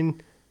playing,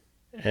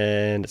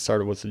 and it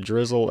started with a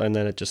drizzle, and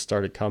then it just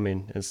started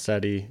coming and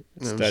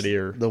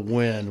steadier. The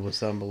wind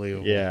was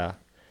unbelievable. Yeah.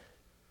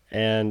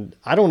 And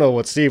I don't know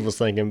what Steve was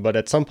thinking, but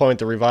at some point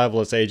the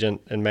Revivalist agent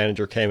and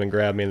manager came and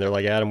grabbed me, and they're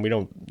like, Adam,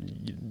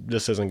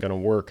 this isn't going to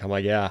work. I'm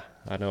like, yeah,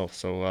 I know.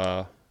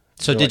 So,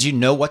 So did you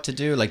know what to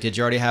do? Like, did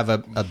you already have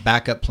a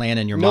backup plan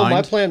in your no,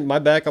 mind? my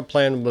backup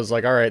plan was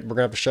like, all right, we're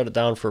gonna have to shut it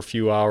down for a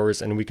few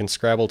hours, and we can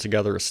scrabble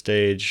together a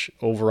stage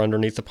over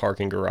underneath the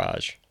parking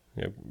garage.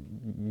 You know,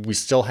 we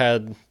still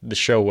had the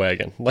show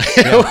wagon.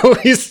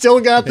 We still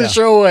got the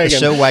show wagon. The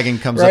show wagon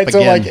comes right? up So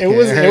again. like it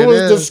was There it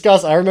is.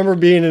 discussed. I remember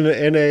being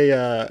in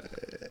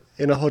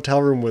a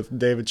hotel room with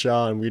David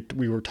Shaw, and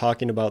we were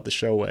talking about the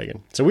show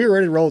wagon. So we were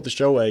ready to roll with the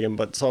show wagon,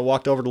 but so I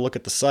walked over to look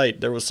at the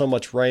site. There was so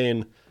much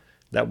rain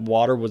that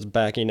water was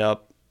backing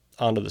up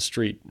onto the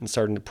street and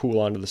starting to pool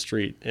onto the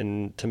street.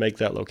 And to make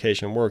that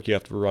location work, you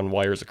have to run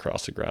wires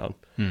across the ground.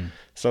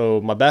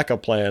 So my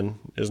backup plan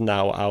is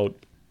now out.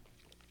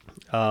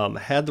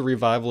 Had the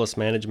Revivalist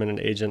management and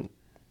agent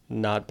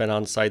not been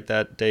on site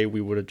that day,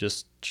 we would have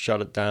just shut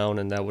it down,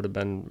 and that would have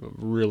been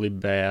really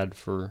bad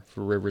for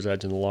River's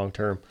Edge in the long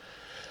term.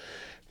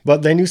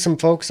 But they knew some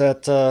folks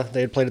that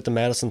they had played at the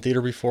Madison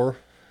Theater before,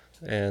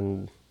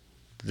 and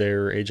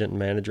their agent and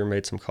manager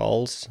made some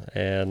calls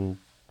and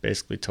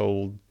basically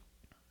told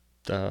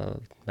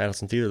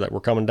Madison Theater that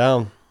we're coming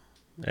down.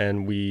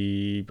 And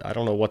I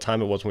don't know what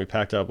time it was when we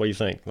packed up. What do you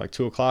think? Like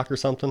 2 o'clock or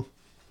something?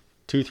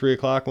 2, 3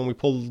 o'clock when we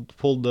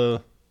pulled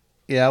the...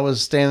 Yeah, I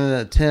was standing in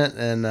a tent,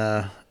 and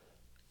I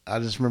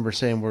just remember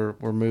saying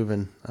we're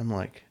moving. I'm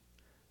like,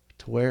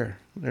 to where?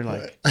 They're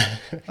like,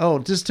 oh,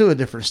 just to a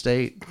different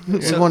state. We're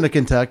going to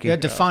Kentucky. You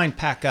had to define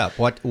pack up.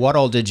 What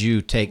all did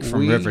you take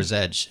from River's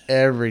Edge?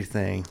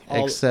 Everything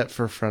except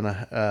for front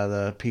of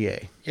the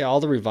PA. Yeah, all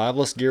the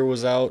Revivalist gear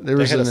was out. There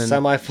They was had a an-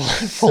 semi full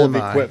of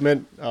semi.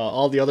 equipment.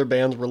 All the other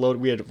bands were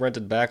loaded. We had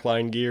rented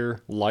backline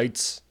gear,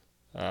 lights.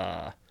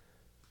 Yeah,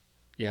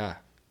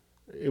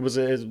 it was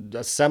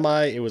a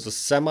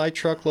semi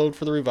truckload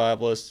for the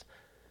Revivalists.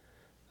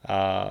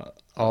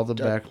 All the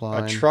back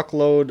line. A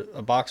truckload,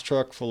 a box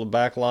truck full of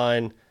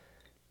backline,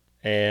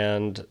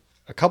 and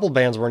a couple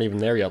bands weren't even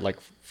there yet. Like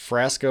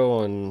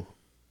Frasco and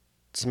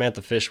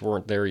Samantha Fish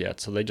weren't there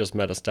yet, so they just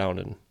met us down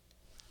in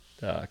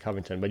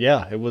Covington. But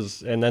yeah, it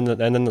was, and then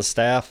the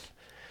staff.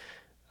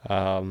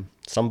 Some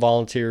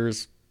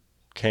volunteers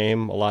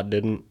came, a lot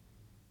didn't.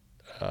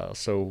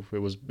 So it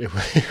was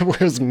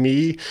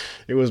me.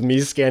 It was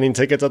me scanning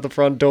tickets at the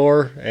front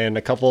door, and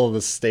a couple of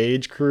the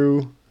stage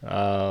crew.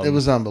 It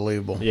was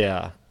unbelievable.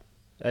 Yeah.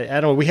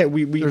 I don't know.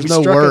 We There's we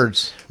no struck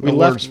words. It. We No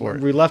left words for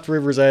it. We left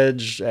River's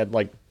Edge at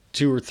like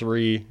 2 or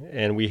 3,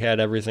 and we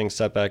had everything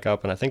set back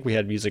up. And I think we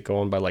had music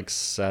going by like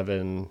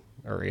 7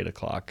 or 8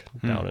 o'clock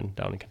down in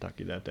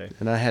Kentucky that day.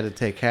 And I had to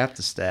take half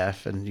the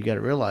staff, and you got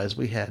to realize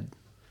we had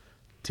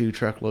 2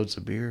 truckloads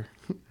of beer.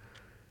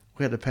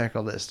 We had to pack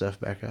all that stuff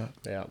back up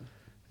Yeah.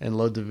 and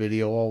load the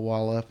video all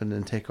while up, and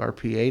then take our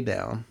PA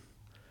down.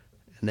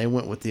 And they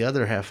went with the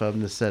other half of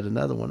them to set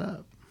another one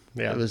up.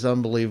 Yeah. It was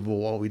unbelievable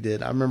what we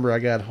did. I remember I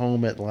got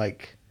home at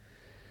like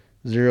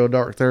 0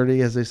 dark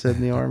 30, as they said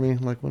in the Army.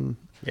 Like when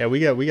Yeah,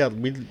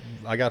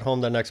 I got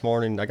home that next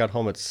morning. I got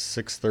home at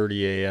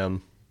 6:30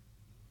 a.m.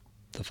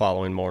 the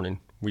following morning.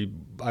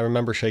 I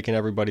remember shaking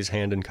everybody's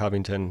hand in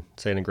Covington,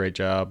 saying a great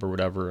job or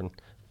whatever, and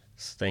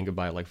saying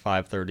goodbye at like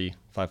 5:30,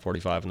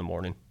 5:45 in the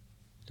morning.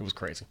 It was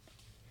crazy.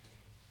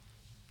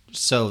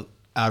 So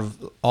out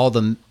of all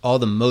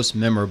the most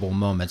memorable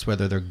moments,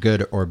 whether they're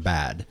good or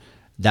bad,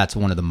 that's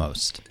one of the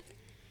most.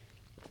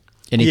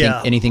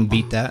 Anything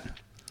beat that?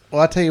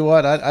 Well, I tell you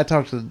what, I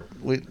talked to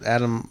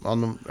Adam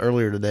on the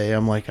earlier today.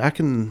 I'm like,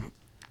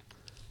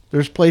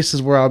 there's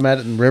places where I'm at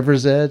in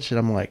River's Edge, and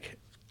I'm like,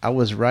 I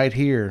was right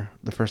here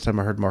the first time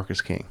I heard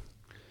Marcus King.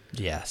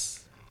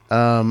 Yes.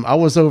 I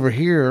was over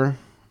here,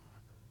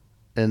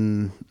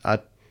 and I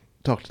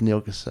talked to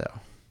Neil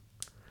Cassell,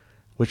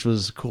 which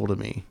was cool to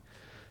me.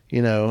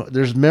 You know,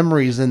 there's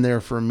memories in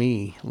there for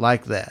me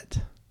like that.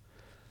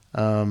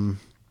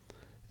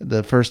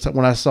 The first time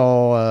when I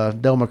saw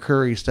Del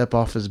McCurry step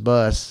off his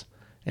bus,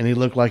 and he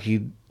looked like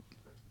he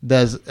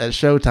does at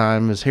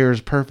Showtime, his hair is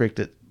perfect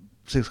at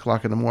 6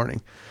 o'clock in the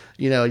morning.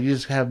 You know, you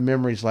just have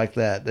memories like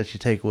that you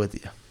take with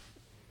you.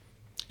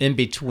 In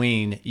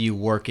between you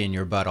working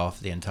your butt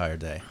off the entire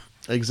day.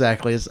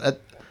 Exactly.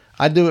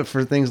 I do it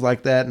for things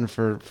like that, and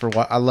for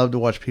what I love to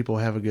watch people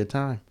have a good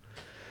time.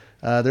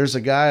 There's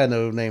a guy I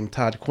know named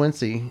Todd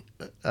Quincy.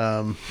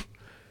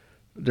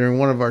 During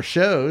one of our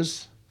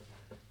shows,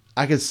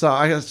 I just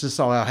saw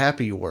how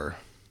happy you were,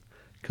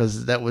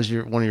 because that was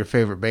one of your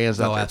favorite bands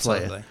out there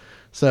absolutely. playing.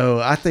 So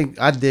I think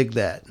I dig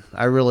that.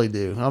 I really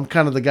do. I'm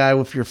kind of the guy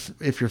if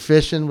you're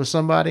fishing with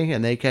somebody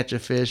and they catch a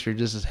fish, you're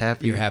just as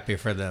happy. You're happier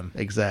for them.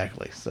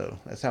 Exactly. So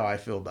that's how I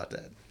feel about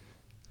that.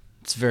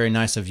 It's very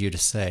nice of you to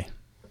say.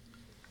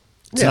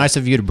 It's nice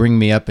of you to bring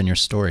me up in your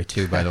story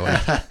too, by the way.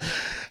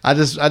 I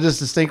just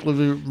distinctly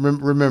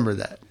remember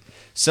that.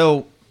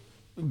 So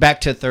back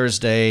to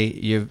Thursday,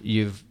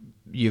 you've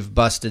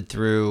busted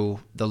through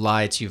the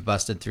lights, you've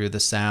busted through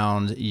the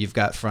sound, you've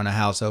got front of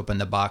house open,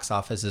 the box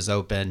office is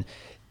open.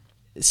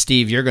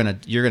 Steve, you're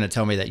gonna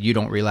tell me that you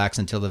don't relax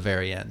until the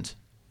very end.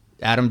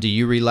 Adam, do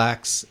you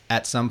relax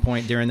at some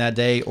point during that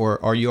day,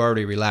 or are you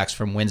already relaxed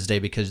from Wednesday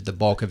because the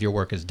bulk of your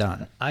work is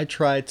done? I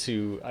try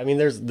to. I mean,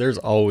 there's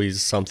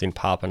always something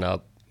popping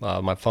up.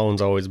 My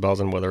phone's always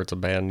buzzing, whether it's a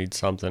band needs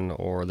something,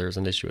 or there's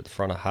an issue at the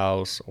front of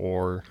house,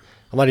 or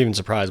I'm not even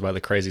surprised by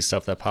the crazy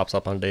stuff that pops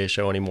up on Day's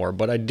show anymore.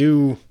 But I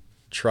do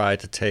try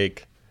to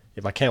take,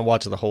 if I can't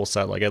watch the whole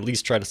set, like at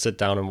least try to sit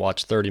down and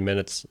watch 30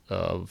 minutes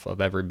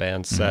of every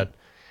band set.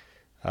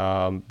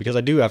 Because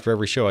I do, after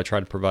every show, I try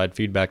to provide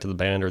feedback to the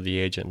band or the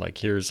agent, like,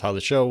 here's how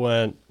the show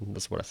went,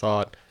 this is what I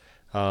thought.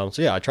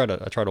 So yeah, I try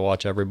to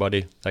watch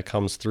everybody that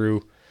comes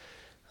through.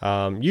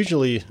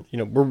 Usually, you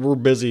know, we're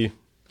busy.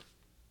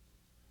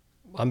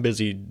 I'm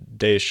busy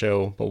Day's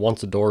show, but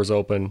once the doors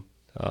open,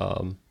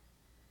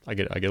 I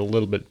get a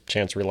little bit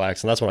chance to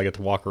relax, and that's when I get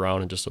to walk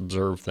around and just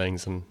observe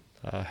things, and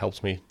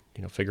helps me,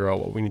 you know, figure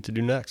out what we need to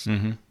do next.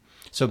 Mm-hmm.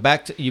 So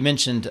back to, you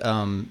mentioned,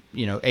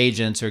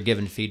 agents are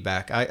giving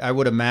feedback. I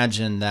would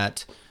imagine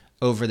that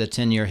over the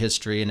 10-year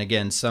history, and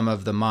again, some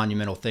of the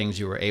monumental things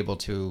you were able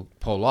to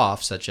pull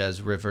off, such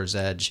as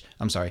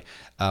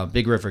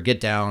Big River Get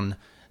Down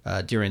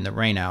during the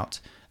rainout,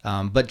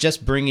 but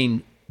just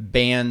bringing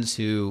bands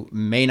who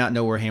may not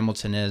know where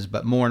Hamilton is,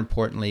 but more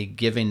importantly,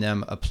 giving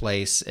them a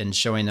place and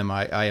showing them,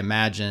 I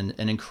imagine,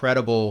 an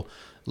incredible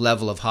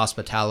level of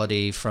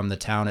hospitality from the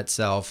town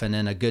itself, and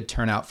then a good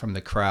turnout from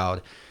the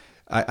crowd.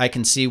 I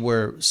can see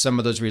where some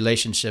of those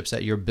relationships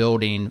that you're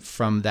building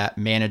from that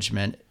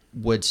management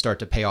would start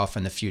to pay off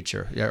in the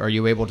future. Are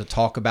you able to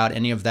talk about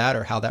any of that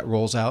or how that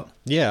rolls out?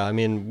 Yeah, I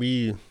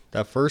mean,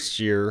 that first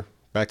year,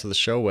 back to the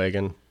show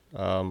wagon,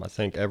 I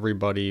think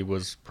everybody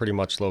was pretty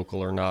much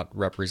local or not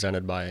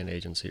represented by an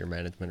agency or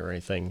management or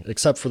anything,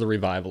 except for the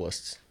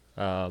Revivalists.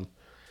 And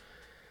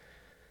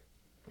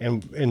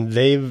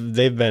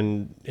they've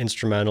been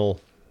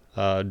instrumental.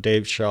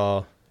 Dave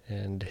Shaw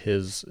and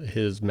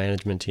his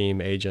management team,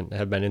 agent,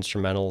 have been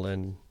instrumental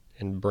in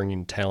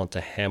bringing talent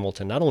to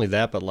Hamilton. Not only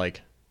that, but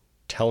like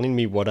telling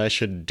me what I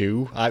should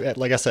do.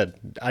 Like I said,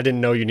 I didn't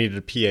know you needed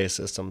a PA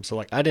system, so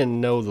like I didn't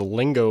know the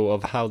lingo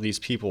of how these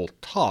people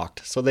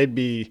talked. So they'd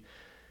be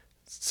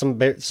some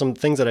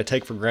things that I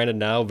take for granted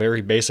now,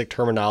 very basic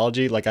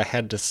terminology. Like I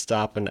had to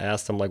stop and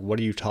ask them, like, what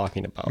are you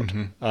talking about?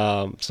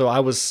 Mm-hmm. So I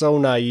was so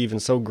naive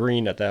and so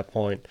green at that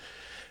point.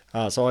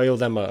 So I owe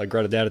them a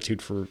great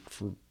attitude for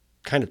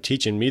kind of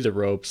teaching me the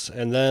ropes,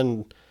 and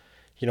then,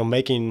 you know,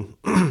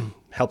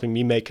 helping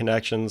me make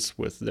connections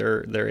with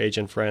their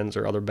agent friends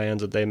or other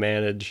bands that they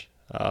manage.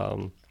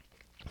 You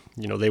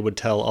know, they would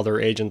tell other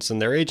agents in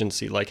their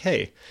agency, like,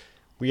 hey,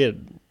 we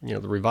had, you know,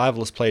 the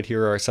Revivalists played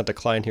here, or I sent a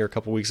client here a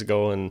couple weeks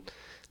ago, and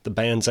the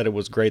band said it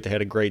was great. They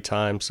had a great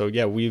time. So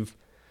yeah, we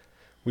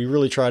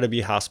really try to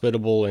be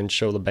hospitable and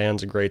show the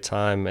bands a great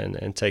time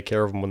and take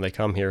care of them when they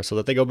come here, so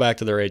that they go back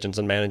to their agents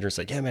and managers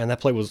and say, yeah, man,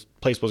 that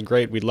place was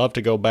great. We'd love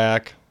to go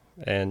back.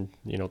 And,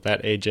 you know,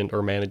 that agent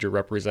or manager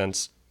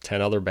represents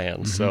 10 other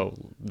bands, mm-hmm. so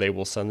they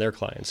will send their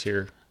clients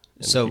here.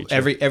 So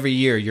every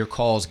year your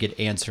calls get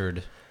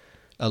answered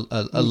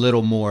a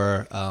little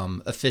more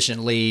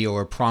efficiently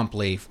or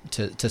promptly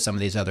to some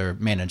of these other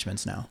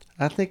managements now?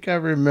 I think I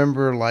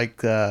remember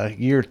like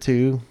year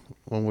two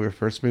when we were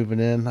first moving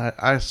in.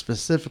 I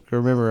specifically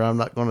remember, I'm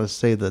not going to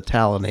say the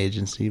talent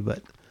agency,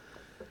 but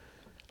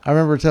I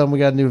remember telling them we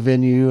got a new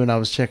venue, and I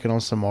was checking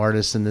on some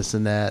artists and this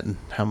and that and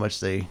how much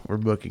they were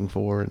booking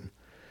for. And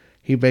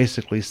he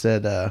basically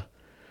said,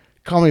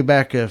 call me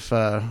back if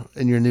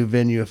in your new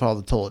venue if all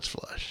the toilets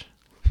flush.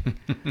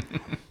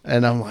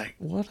 And I'm like,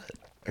 what?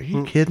 Are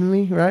you kidding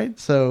me? Right?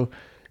 So,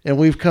 and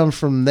we've come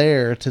from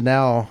there to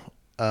now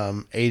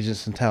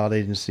agents and talent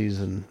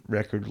agencies and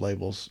record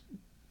labels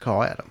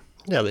call at them.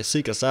 Yeah, they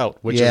seek us out,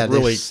 which Yeah, is they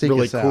really seek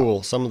really us out.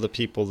 cool. Some of the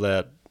people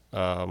that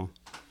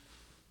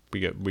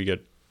we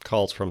get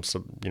calls from,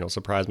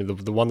 surprise me.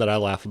 The one that I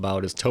laugh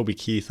about is Toby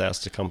Keith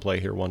asked to come play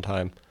here one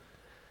time,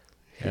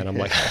 and I'm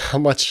like, how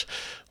much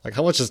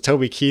does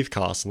Toby Keith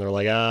cost? And they're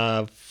like,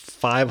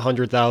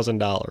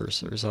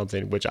 $500,000 or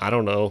something, which I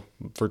don't know.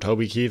 For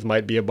Toby Keith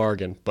might be a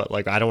bargain, but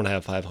like I don't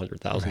have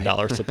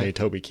 $500,000 to pay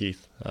Toby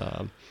Keith.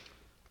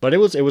 But it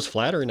was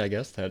flattering, I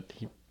guess, that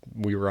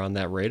we were on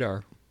that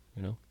radar,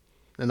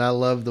 And I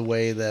love the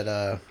way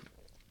that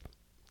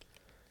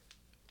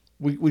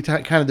we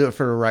kind of do it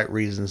for the right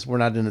reasons. We're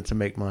not in it to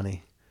make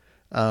money,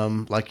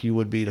 like you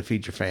would be to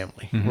feed your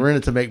family. Mm-hmm. We're in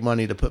it to make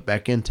money to put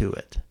back into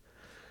it.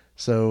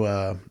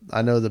 So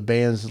I know the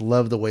bands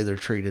love the way they're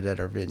treated at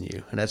our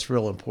venue, and that's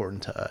real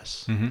important to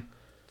us. Mm-hmm.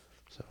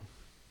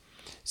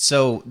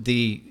 So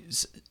the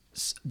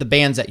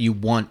bands that you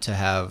want to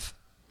have,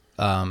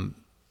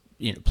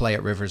 play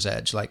at River's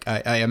Edge, like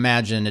I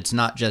imagine it's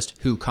not just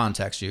who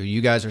contacts you.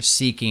 You guys are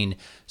seeking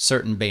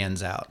certain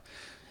bands out,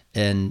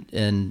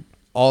 and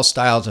all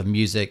styles of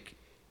music,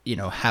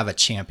 have a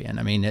champion.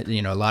 I mean,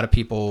 a lot of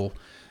people,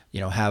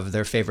 have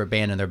their favorite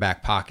band in their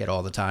back pocket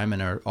all the time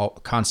and are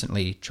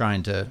constantly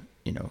trying to,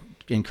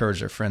 encourage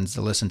their friends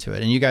to listen to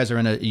it. And you guys are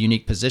in a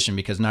unique position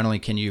because not only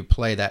can you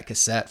play that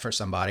cassette for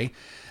somebody,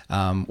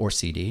 or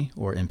CD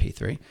or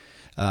MP3,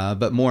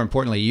 but more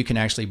importantly, you can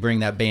actually bring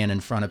that band in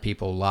front of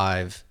people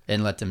live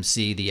and let them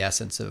see the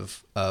essence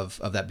of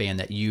that band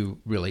that you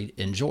really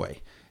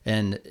enjoy.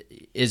 And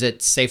is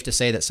it safe to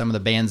say that some of the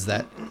bands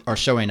that are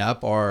showing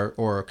up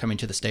or coming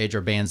to the stage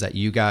are bands that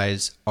you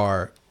guys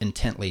are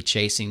intently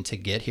chasing to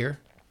get here?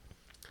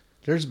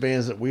 There's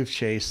bands that we've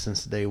chased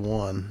since day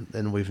one,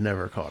 and we've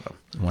never caught them.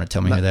 You want to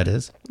tell me who that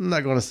is? I'm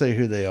not going to say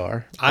who they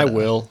are. I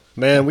will.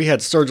 Man, we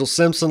had Sturgill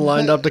Simpson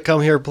lined up to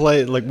come here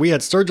play. Like, we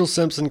had Sturgill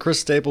Simpson, Chris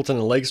Stapleton,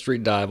 and Lake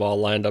Street Dive all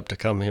lined up to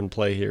come here and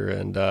play here.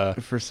 And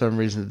for some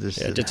reason,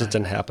 it just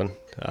didn't happen.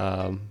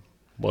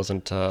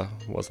 Wasn't a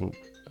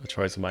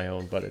choice of my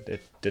own, but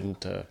it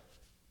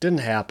didn't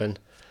happen.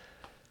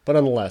 But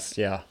nonetheless,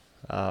 yeah.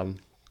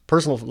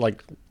 Personal,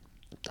 like,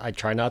 I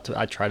try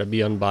to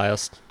be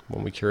unbiased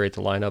when we curate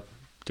the lineup.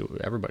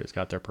 Everybody's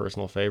got their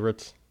personal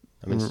favorites.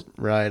 I mean,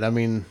 right. I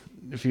mean,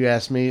 if you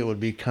ask me, it would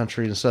be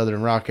country and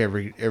southern rock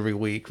every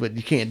week, but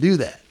you can't do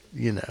that,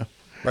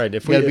 Right.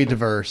 If we got to be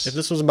diverse. If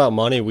this was about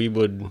money, we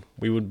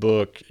would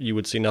book. You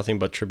would see nothing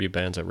but tribute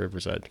bands at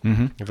River's Edge.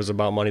 Mm-hmm. If it was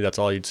about money, that's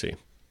all you'd see.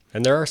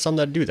 And there are some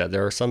that do that.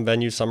 There are some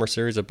venues, summer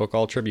series that book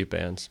all tribute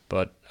bands.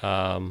 But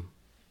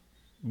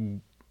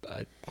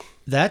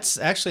that's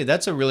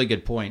a really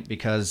good point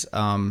because,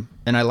 and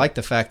I like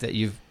the fact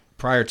that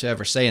prior to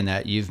ever saying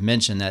that, you've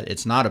mentioned that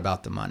it's not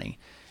about the money.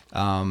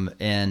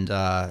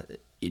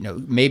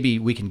 Maybe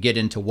we can get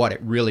into what it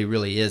really,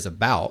 really is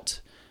about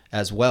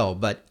as well.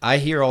 But I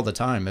hear all the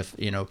time if,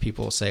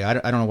 people say, I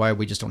don't know why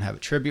we just don't have a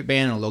tribute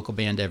band and a local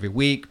band every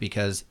week,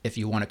 because if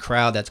you want a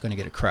crowd, that's going to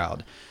get a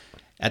crowd.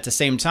 At the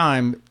same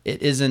time,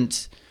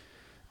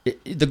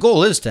 the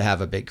goal is to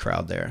have a big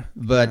crowd there,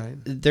 but right.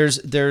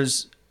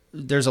 there's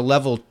a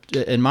level,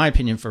 in my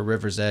opinion, for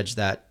River's Edge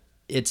that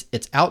it's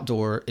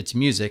outdoor, it's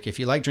music. If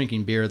you like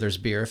drinking beer, there's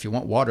beer. If you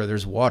want water,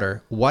 there's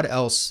water. What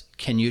else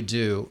can you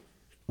do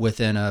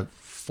within a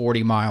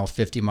 40-mile,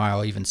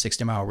 50-mile, even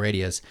 60-mile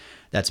radius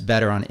that's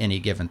better on any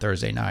given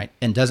Thursday night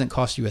and doesn't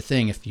cost you a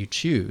thing if you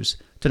choose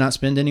to not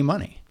spend any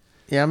money?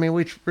 Yeah, I mean,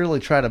 we really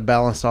try to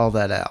balance all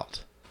that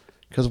out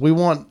because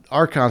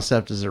our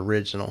concept is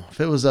original. If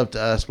it was up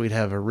to us, we'd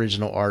have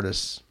original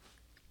artists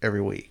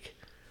every week.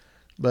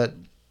 But,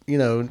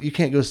 you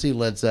can't go see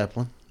Led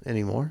Zeppelin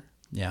anymore.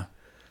 Yeah.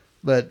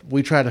 But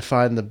we try to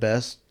find the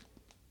best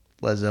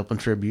Led Zeppelin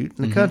tribute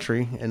in the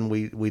country, and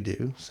we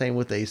do. Same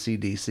with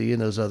AC/DC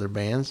and those other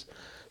bands.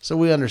 So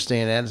we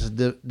understand that. It's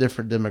a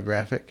different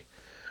demographic.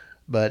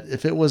 But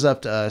if it was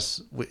up to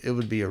us, it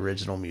would be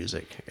original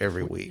music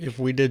every week. If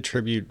we did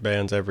tribute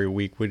bands every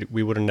week,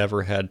 we would have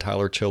never had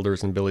Tyler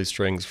Childers and Billy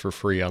Strings for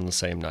free on the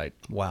same night.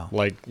 Wow.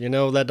 Like,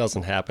 that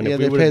doesn't happen. Yeah,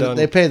 If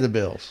they pay the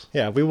bills.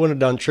 Yeah, if we would have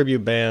done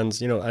tribute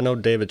bands, I know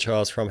David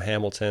Shaw's from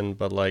Hamilton,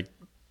 but like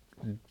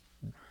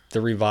the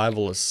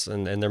Revivalists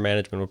and their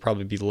management would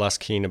probably be less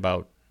keen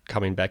about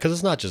coming back. Because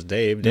it's not just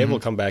Dave. Dave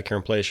will come back here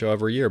and play a show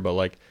every year, but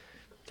like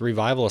the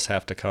Revivalists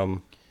have to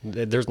come.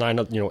 There's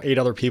 8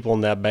 other people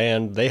in that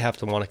band. They have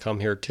to want to come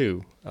here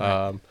too.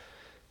 Right.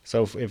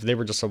 So if they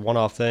were just a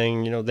one-off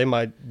thing,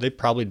 they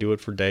probably do it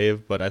for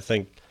Dave. But I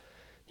think,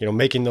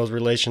 making those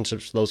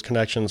relationships, those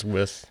connections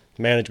with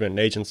management and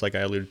agents, like I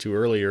alluded to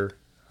earlier,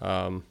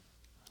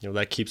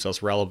 that keeps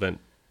us relevant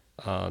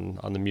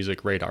on the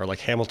music radar. Like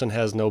Hamilton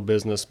has no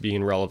business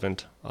being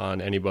relevant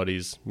on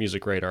anybody's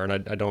music radar, and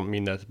I don't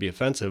mean that to be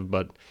offensive,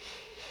 but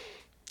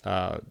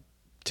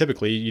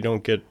typically you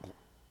don't get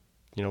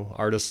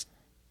artists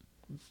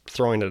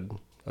throwing a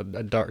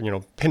dart,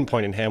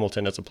 pinpointing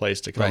Hamilton as a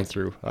place to come Right.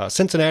 through.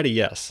 Cincinnati,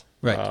 yes,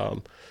 Right.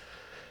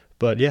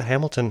 but yeah,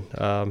 Hamilton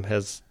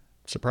has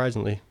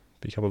surprisingly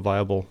become a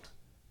viable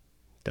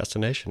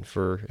destination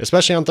for,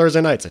 especially on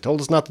Thursday nights. They told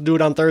us not to do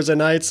it on Thursday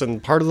nights,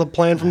 and part of the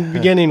plan from the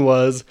beginning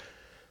was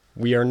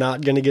we are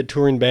not going to get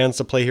touring bands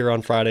to play here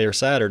on Friday or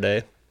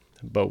Saturday,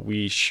 but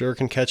we sure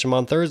can catch them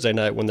on Thursday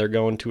night when they're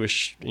going to a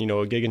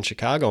gig in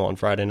Chicago on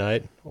Friday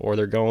night, or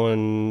they're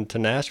going to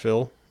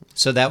Nashville.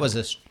 So that was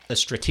a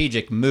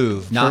strategic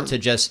move, not to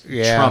just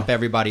Yeah. trump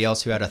everybody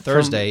else who had a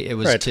Thursday. It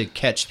was Right. to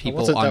catch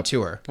people on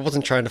tour. I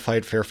wasn't trying to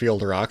fight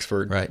Fairfield or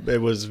Oxford. Right.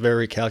 It was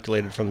very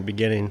calculated from the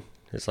beginning.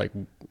 It's like,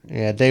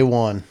 Yeah, day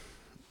one.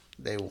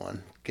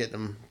 Getting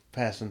them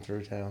passing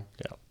through town.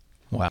 yeah.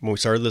 Wow. When we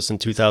started this in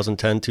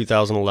 2010,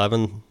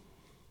 2011,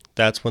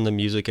 that's when the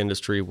music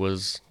industry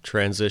was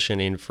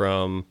transitioning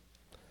from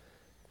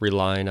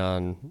relying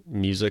on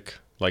music,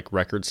 like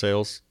record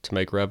sales, to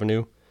make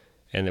revenue.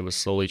 And it was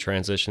slowly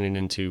transitioning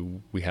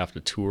into we have to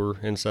tour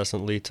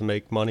incessantly to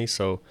make money.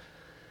 So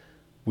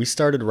we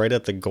started right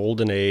at the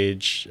golden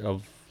age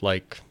of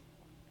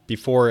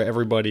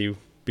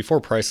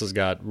before prices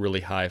got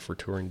really high for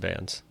touring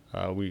bands.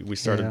 We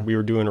started, Yeah. we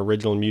were doing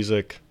original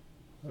music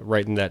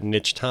right in that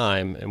niche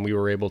time, and we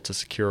were able to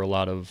secure a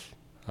lot of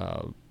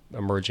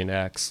emerging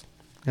acts.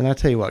 And I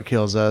tell you what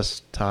kills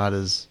us, Todd,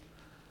 is,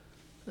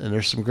 and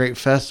there's some great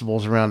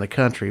festivals around the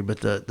country, but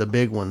the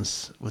big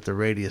ones with the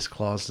radius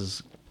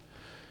clauses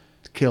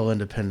kill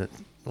independent,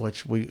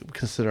 which we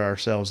consider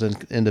ourselves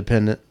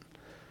independent.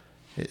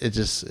 It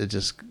just,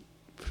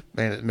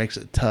 man, it makes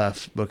it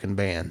tough booking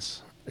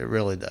bands. It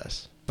really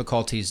does.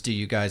 Difficulties do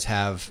you guys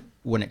have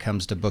when it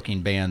comes to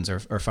booking bands or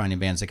finding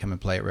bands that come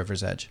and play at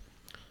River's Edge?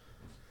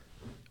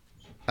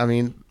 I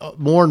mean,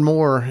 more and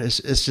more,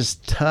 it's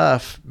just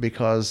tough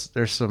because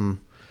there's some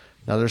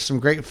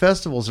great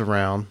festivals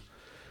around,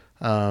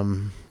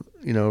 around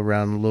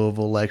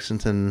Louisville,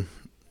 Lexington,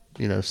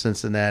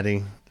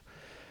 Cincinnati,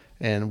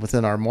 and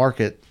within our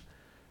market.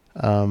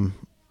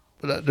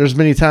 But there's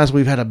many times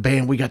we've had a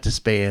band, we got this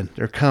band,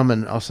 they're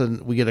coming, all of a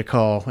sudden we get a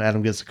call,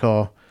 Adam gets a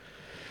call.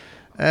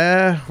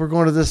 We're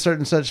going to this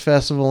certain such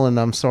festival, and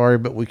I'm sorry,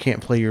 but we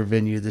can't play your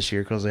venue this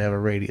year because they have a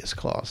radius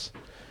clause.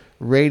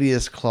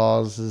 Radius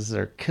clauses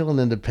are killing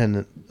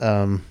independent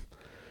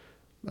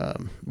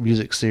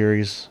music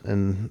series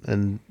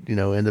and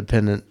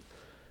independent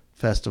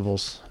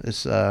festivals.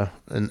 It's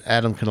and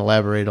Adam can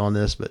elaborate on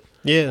this, but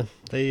Yeah,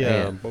 they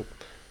Man.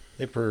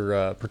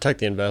 protect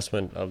the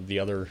investment of the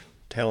other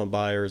talent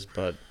buyers,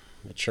 but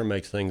it sure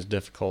makes things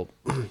difficult.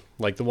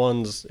 Like the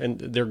ones, and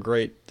they're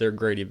great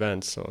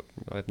events, so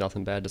I have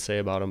nothing bad to say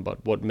about them.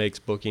 But what makes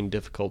booking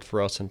difficult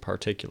for us in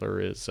particular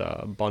is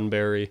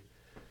Bunbury,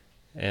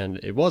 and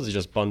it was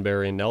just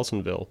Bunbury and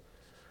Nelsonville.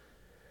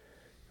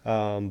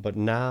 But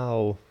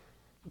now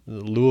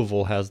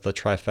Louisville has the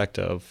trifecta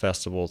of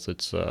festivals.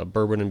 It's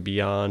Bourbon and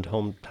Beyond,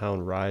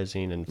 Hometown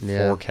Rising, and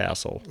Yeah.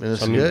 Forecastle. And it's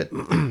So, I mean,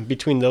 good.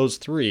 between those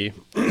three,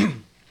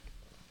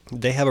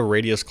 they have a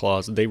radius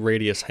clause. They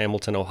radius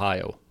Hamilton,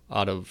 Ohio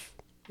out of,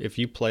 if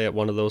you play at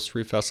one of those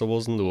three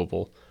festivals in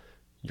Louisville,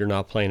 you're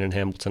not playing in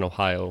Hamilton,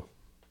 Ohio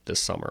this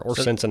summer, or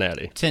So-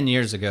 Cincinnati. 10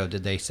 years ago,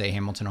 did they say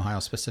Hamilton, Ohio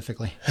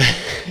specifically?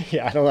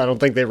 Yeah, I don't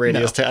think they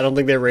radius. I don't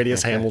think they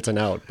radius Hamilton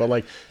out.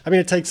 But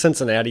it takes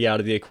Cincinnati out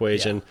of the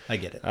equation. I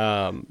get it.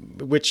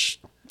 Which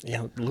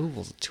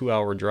Louisville's a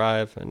 2-hour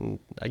drive, and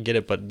I get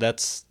it, but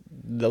those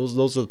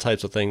are the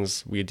types of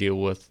things we deal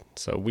with.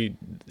 So we'd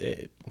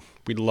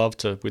love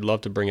to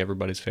bring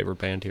everybody's favorite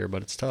band here,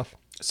 but it's tough.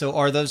 So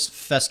are those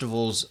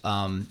festivals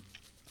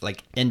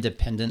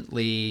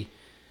independently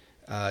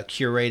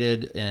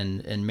curated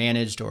and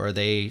managed, or are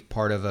they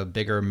part of a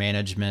bigger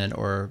management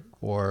or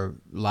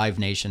Live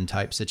Nation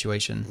type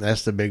situation?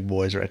 that's the big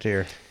boys right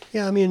there.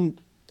 Yeah, I mean,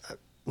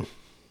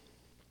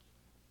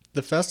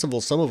 the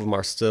festivals, some of them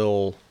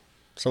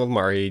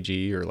are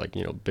AG or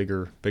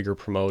bigger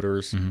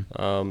promoters.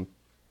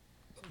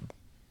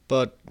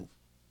 But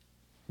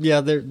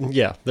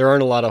there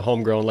aren't a lot of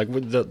homegrown. Like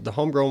with the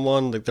homegrown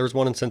one, like there's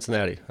one in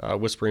Cincinnati,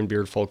 Whispering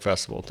Beard Folk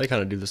Festival. They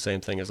kind of do the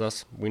same thing as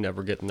us. We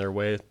never get in their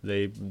way.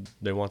 They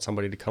want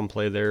somebody to come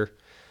play their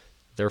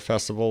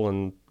festival,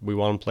 and we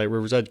want them to play at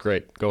River's Edge.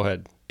 Great, go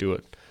ahead, do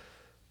it.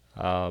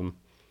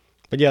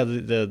 But yeah,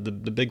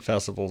 the big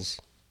festivals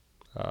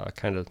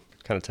kind of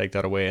take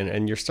that away,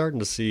 and you're starting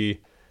to see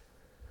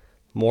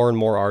more and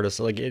more artists.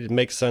 Like, it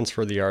makes sense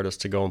for the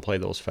artist to go and play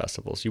those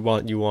festivals. You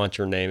want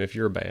your name. If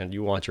you're a band,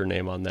 you want your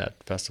name on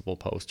that festival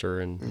poster,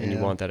 and you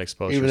Yeah. want that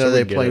exposure. Even So though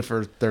we they get play it.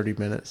 for 30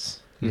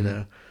 minutes,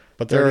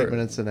 But 30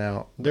 minutes and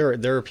out. there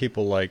are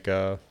people like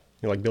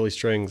Billy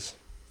Strings,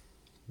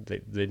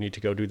 they need to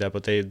go do that.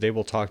 But they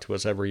will talk to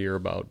us every year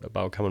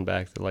about coming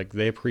back. Like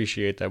they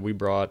appreciate that we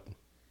brought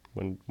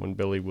when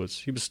Billy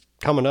was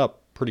coming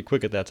up pretty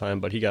quick at that time,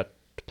 but he got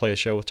to play a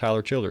show with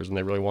Tyler Childers, and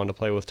they really wanted to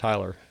play with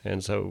Tyler.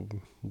 And so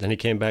then he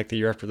came back the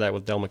year after that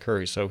with Del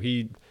McCurry. So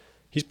he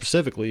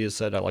specifically has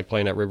said, I like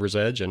playing at River's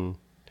Edge, and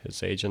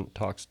his agent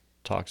talks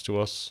to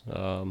us.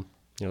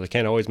 They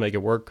can't always make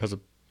it work because of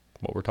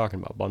what we're talking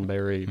about,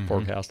 Bunbury,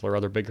 Forecastle,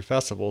 other bigger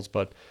festivals,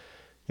 but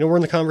we're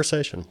in the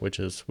conversation, which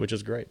is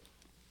great.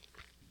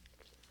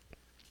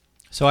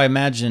 So I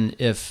imagine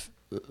if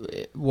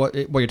what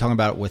you're talking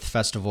about with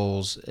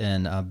festivals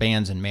and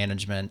bands and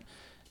management,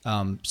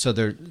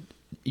 so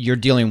you're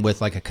dealing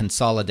with like a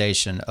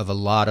consolidation of a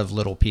lot of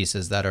little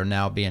pieces that are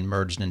now being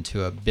merged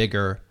into a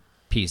bigger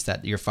piece,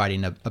 that you're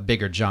fighting a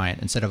bigger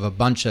giant instead of a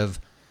bunch of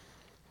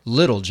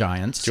little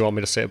giants. Do you want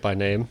me to say it by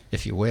name?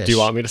 If you wish. Do you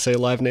want me to say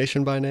Live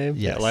Nation by name?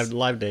 Yes. Yeah,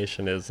 Live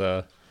Nation is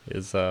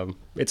it's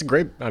a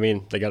great. I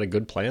mean, they got a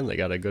good plan, they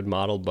got a good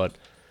model, but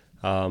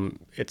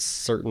it's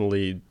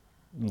certainly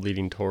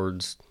leading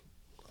towards,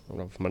 I don't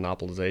know if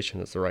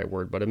monopolization is the right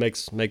word, but it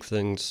makes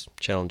things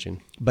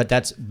challenging.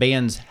 But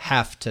bands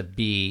have to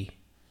be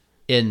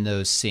in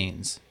those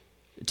scenes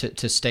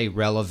to stay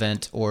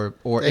relevant, or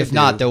if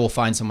not, they will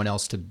find someone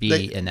else to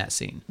be in that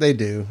scene. They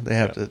do. They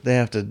have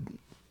to.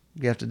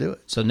 You have to do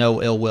it. So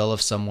no ill will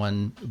if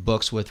someone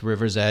books with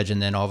River's Edge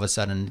and then all of a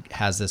sudden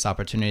has this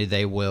opportunity,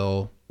 they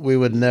will. We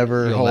would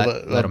never hold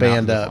let a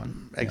band up.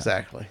 Yeah.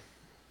 Exactly.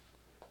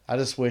 I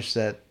just wish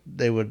that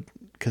they would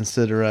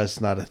consider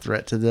us not a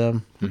threat to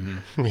them.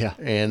 Mm-hmm. Yeah.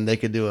 And they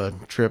could do a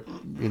trip,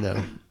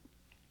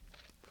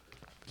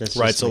 That's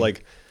right. just So me.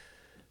 like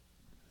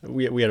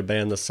we had a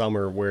band this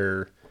summer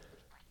where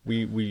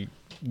we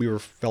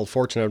felt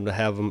fortunate to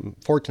have them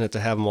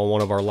on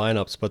one of our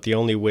lineups, but the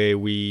only way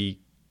we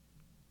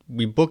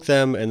booked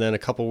them, and then a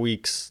couple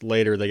weeks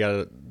later they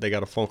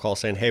got a phone call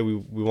saying, hey, we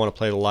want to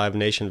play the Live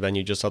Nation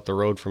venue just up the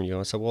road from you. And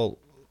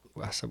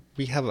I said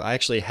I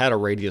actually had a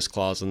radius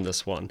clause in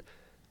this one,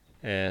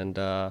 and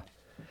they're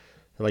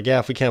like, yeah,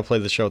 if we can't play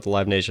the show at the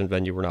Live Nation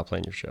venue, we're not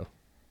playing your show.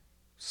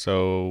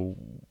 So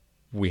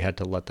we had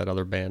to let that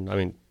other band. I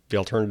mean, the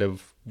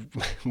alternative,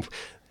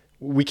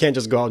 we can't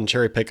just go out and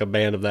cherry pick a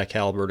band of that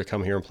caliber to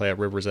come here and play at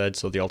River's Edge.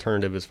 So the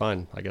alternative is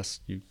fine. I guess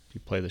you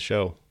play the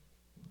show.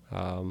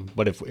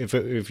 But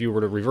if you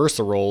were to reverse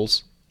the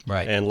roles,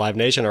 right, and Live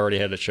Nation already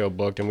had a show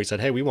booked, and we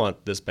said, hey, we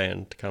want this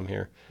band to come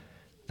here,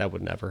 that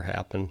would never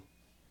happen.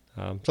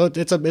 So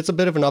it's a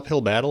bit of an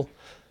uphill battle.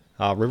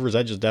 River's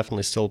Edge is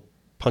definitely still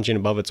punching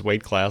above its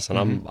weight class, and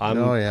I'm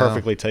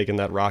perfectly taking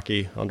that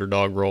rocky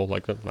underdog role.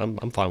 Like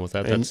I'm fine with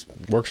that.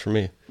 That works for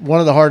me. One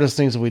of the hardest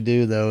things that we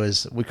do though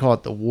is we call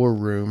it the war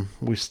room.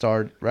 We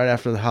start right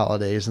after the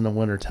holidays in the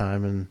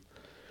wintertime, and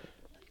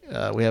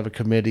we have a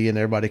committee, and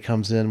everybody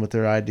comes in with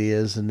their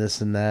ideas and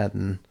this and that,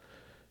 and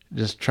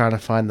just trying to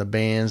find the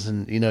bands.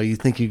 And you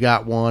think you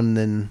got one,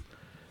 then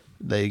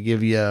they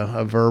give you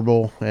a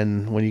verbal,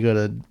 and when you go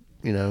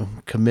to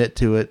commit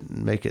to it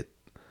and make it,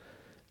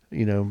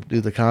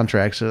 do the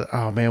contract. So,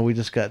 oh man, we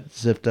just got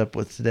zipped up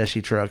with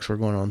Tedeschi Trucks. We're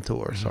going on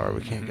tour. Sorry,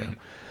 we can't go.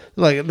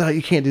 Like, no,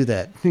 you can't do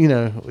that.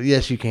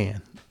 Yes, you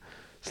can.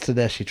 It's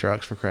Tedeschi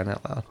Trucks, for crying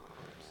out loud.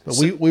 But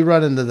we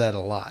run into that a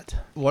lot.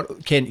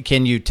 What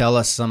can you tell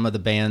us some of the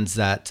bands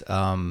that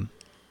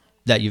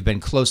that you've been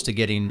close to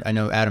getting? I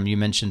know, Adam, you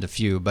mentioned a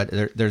few, but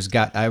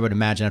I would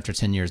imagine after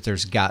 10 years,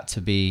 there's got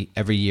to be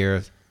every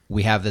year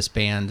we have this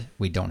band,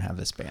 we don't have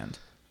this band.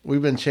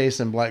 We've been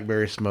chasing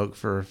Blackberry Smoke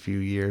for a few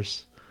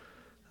years.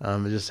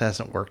 It just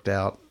hasn't worked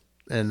out,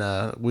 and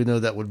we know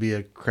that would be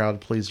a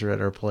crowd pleaser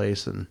at our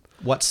place. And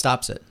what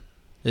stops it?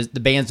 Is the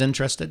band's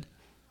interested?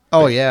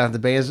 Oh yeah, the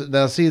bands.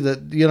 Now see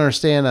that you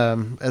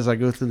understand. As I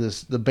go through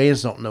this, the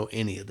bands don't know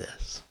any of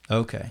this.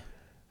 Okay.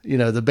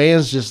 The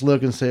bands just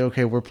look and say,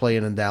 okay, we're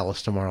playing in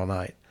Dallas tomorrow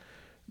night.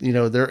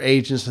 Their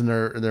agents and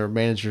their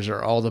managers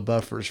are all the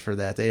buffers for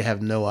that. They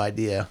have no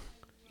idea.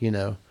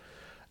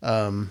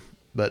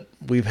 But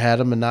we've had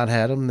them and not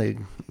had them. They,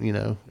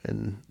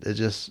 and it's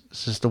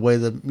just the way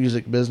the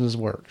music business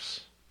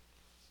works.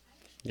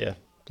 Yeah,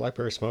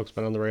 Blackberry Smoke's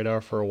been on the radar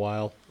for a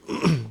while.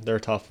 They're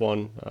a tough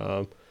one.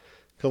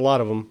 'Cause a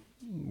lot of them,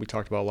 we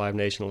talked about Live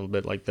Nation a little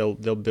bit. Like they'll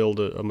build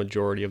a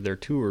majority of their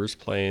tours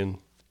playing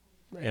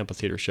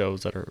amphitheater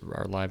shows that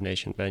are Live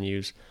Nation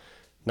venues.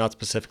 Not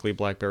specifically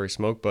Blackberry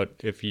Smoke, but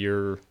if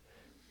you're,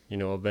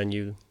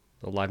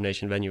 a Live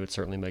Nation venue, it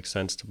certainly makes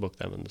sense to book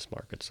them in this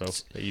market. So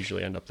they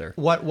usually end up there.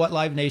 What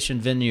Live Nation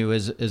venue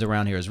is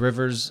around here? Is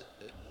River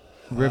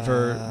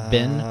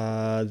Bend?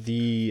 I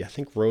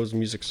think Rose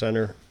Music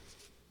Center.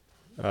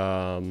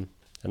 And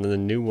then the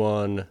new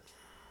one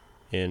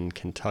in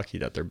Kentucky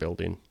that they're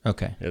building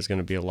is going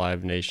to be a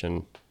Live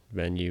Nation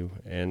venue.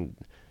 And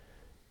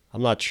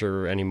I'm not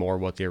sure anymore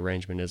what the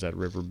arrangement is at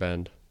River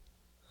Bend.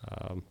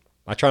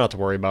 I try not to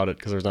worry about it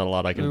because there's not a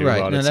lot I can do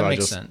about it. That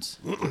makes sense.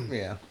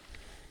 Yeah.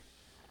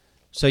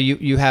 So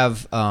you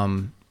have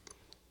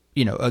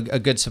a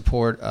good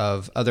support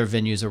of other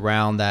venues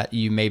around that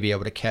you may be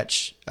able to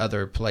catch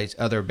other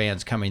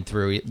bands coming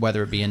through,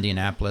 whether it be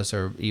Indianapolis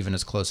or even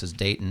as close as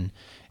Dayton,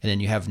 and then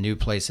you have new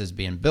places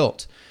being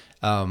built.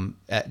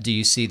 Do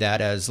you see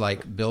that as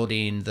like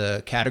building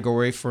the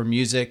category for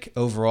music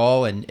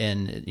overall, and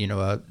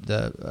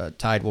the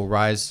tide will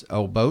rise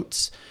all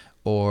boats,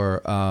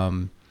 or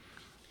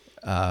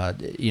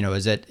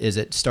is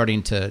it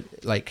starting to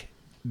like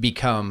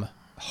become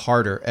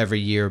harder every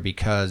year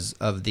because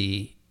of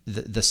the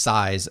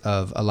size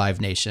of a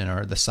Live Nation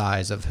or the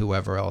size of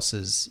whoever else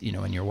is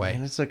in your way?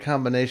 And it's a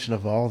combination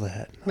of all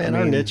that. Man,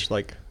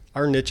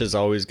 our niche is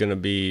always going to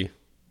be,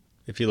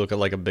 if you look at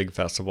like a big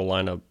festival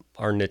lineup,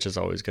 our niche is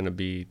always going to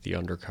be the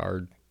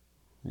undercard.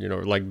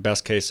 Like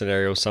best case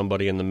scenario,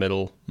 somebody in the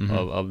middle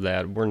of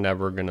that. We're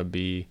never going to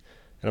be,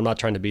 and I'm not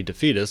trying to be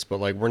defeatist, but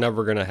like we're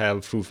never going to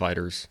have Foo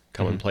Fighters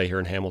come and play here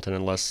in Hamilton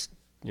unless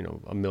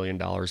 $1 million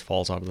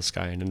falls out of the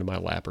sky and into my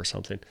lap or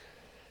something.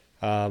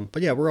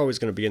 But yeah, we're always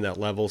going to be in that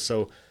level.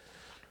 So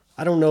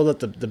I don't know that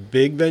the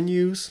big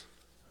venues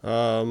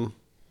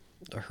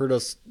hurt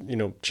us,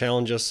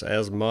 challenge us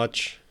as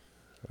much.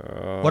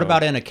 What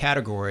about in a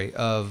category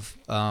of,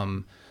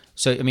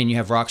 so I mean, you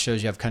have rock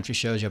shows, you have country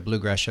shows, you have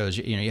bluegrass shows.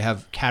 You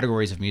have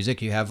categories of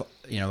music. You have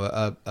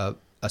a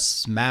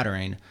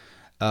smattering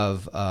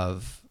of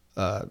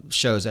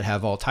shows that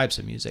have all types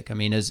of music. I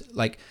mean,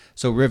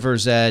 so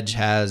River's Edge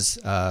has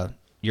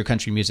your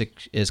country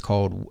music is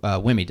called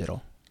Wimmy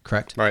Diddle,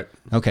 correct? Right.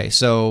 Okay,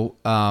 so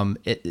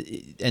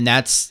and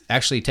that's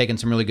actually taken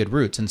some really good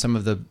roots, and some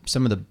of the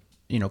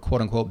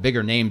quote unquote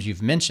bigger names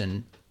you've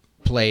mentioned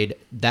played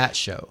that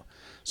show.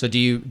 So do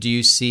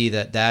you see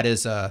that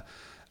is a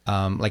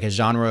like a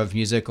genre of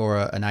music or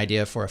an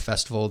idea for a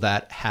festival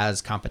that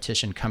has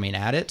competition coming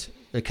at it?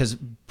 Because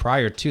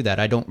prior to that,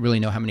 I don't really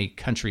know how many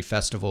country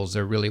festivals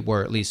there really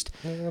were, at least.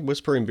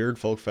 Whispering Beard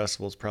Folk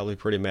Festival is probably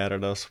pretty mad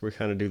at us. We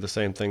kind of do the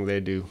same thing they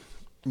do.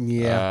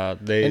 Yeah.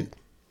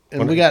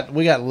 And we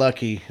got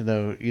lucky,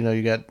 though.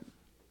 You got,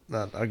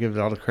 I'll give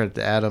all the credit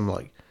to Adam,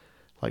 like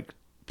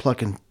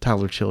plucking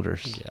Tyler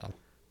Childers. Yeah.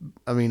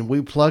 I mean,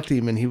 we plucked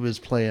him and he was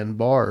playing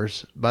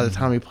bars. By the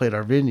time he played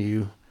our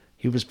venue,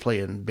 he was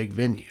playing big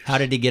venues. How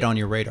did he get on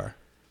your radar?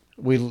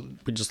 We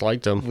just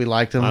liked him. We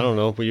liked him. I don't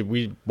know.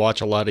 We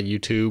watch a lot of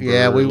YouTube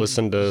we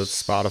listen to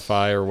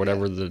Spotify or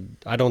whatever.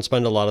 I don't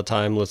spend a lot of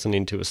time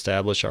listening to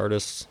established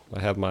artists.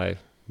 I have my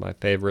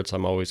favorites.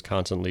 I'm always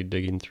constantly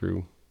digging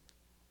through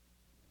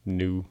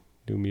new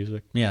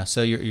music. Yeah,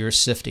 so you're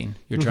sifting.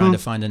 You're trying to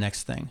find the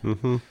next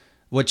thing.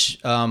 Which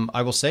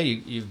I will say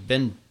you've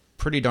been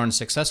pretty darn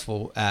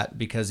successful at,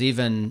 because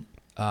even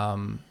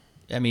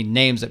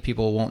names that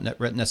people won't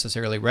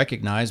necessarily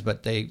recognize,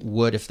 but they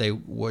would if they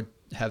would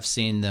have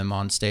seen them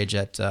on stage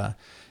at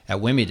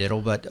Wimmy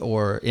Diddle,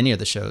 or any of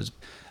the shows.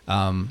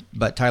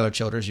 But Tyler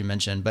Childers you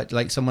mentioned, but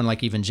like someone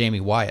like even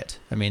Jamie Wyatt.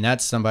 I mean,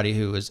 that's somebody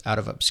who is out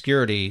of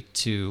obscurity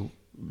to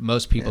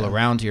most people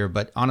around here.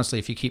 But honestly,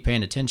 if you keep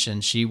paying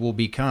attention, she will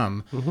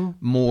become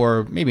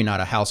more, maybe not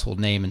a household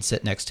name and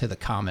sit next to the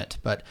Comet,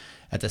 but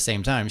at the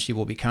same time, she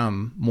will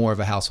become more of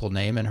a household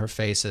name, and her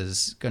face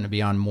is going to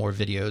be on more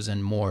videos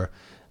and more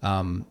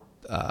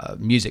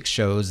music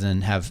shows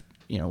than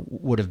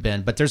would have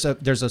been. But there's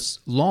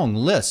a long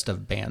list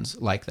of bands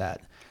like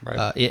that.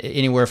 Right.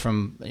 Anywhere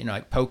from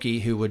like Pokey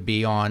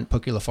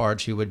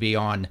Lafarge, who would be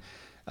on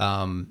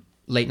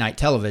late night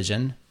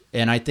television,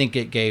 and I think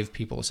it gave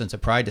people a sense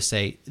of pride to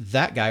say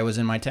that guy was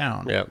in my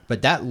town. Yeah.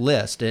 But that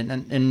list,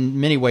 and in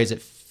many ways,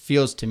 it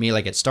feels to me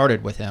like it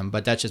started with him,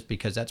 but that's just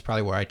because that's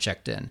probably where I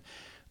checked in.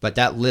 But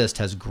that list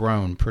has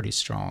grown pretty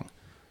strong.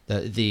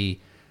 The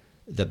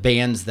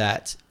bands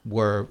that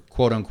were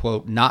quote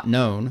unquote not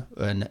known,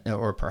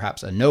 or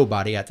perhaps a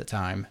nobody at the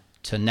time,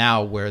 to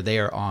now where they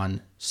are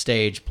on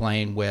stage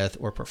playing with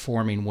or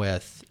performing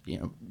with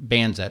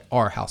bands that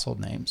are household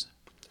names.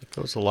 It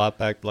goes a lot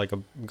back,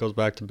 goes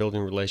back to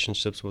building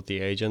relationships with the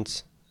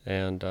agents,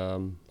 and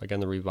again,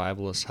 the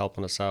revivalists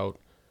helping us out.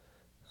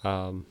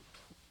 For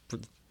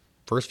the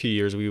first few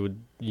years, we would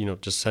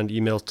just send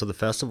emails to the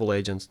festival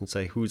agents and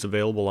say who's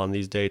available on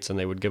these dates, and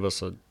they would give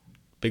us a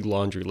big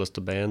laundry list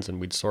of bands, and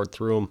we'd sort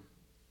through them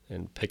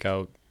and pick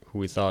out who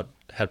we thought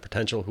had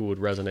potential, who would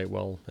resonate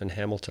well in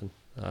Hamilton.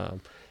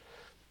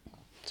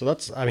 So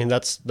that's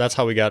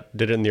how we did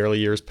it in the early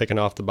years, picking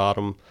off the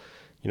bottom,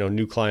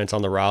 new clients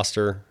on the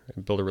roster,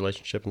 and build a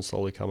relationship and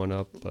slowly coming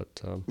up.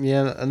 But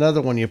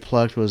another one you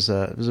plucked was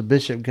it was a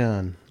Bishop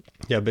Gunn.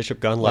 Yeah, Bishop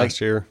Gunn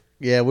last year.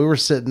 Yeah, we were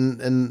sitting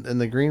in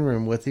the green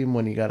room with him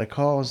when he got a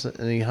call,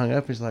 and he hung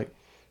up. He's like,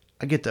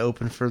 I get to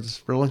open for the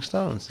Rolling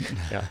Stones.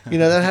 Yeah.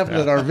 That happened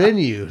at our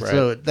venue. Right.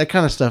 So that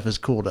kind of stuff is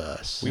cool to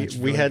us.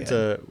 We had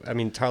to,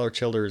 Tyler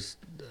Childers,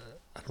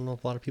 I don't know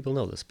if a lot of people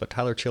know this, but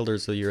Tyler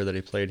Childers, the year that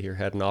he played here,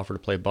 had an offer to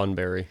play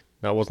Bunbury.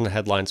 Now, it wasn't a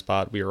headline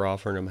spot. We were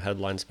offering him a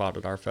headline spot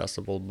at our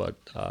festival, but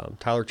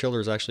Tyler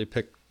Childers actually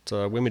picked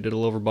Wimmy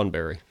Diddle over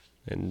Bunbury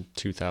in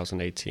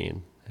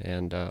 2018.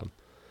 And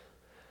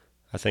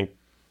I think,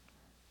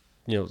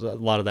 a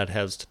lot of that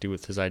has to do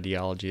with his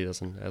ideology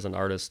as an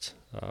artist.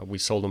 We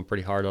sold him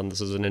pretty hard on this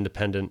as an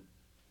independent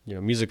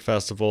music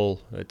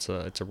festival. It's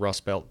a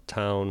Rust Belt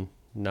town,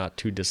 not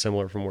too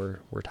dissimilar from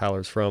where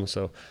Tyler's from.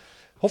 So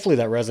hopefully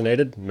that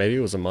resonated. Maybe it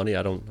was the money.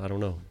 I don't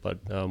know. But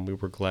we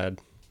were glad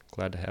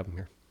to have him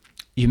here.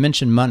 You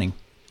mentioned money.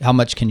 How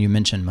much can you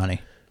mention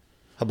money?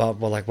 About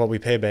what we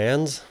pay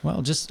bands?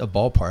 Well, just a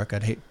ballpark.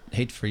 I'd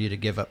hate for you to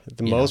give up.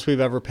 The most we've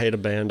ever paid a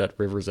band at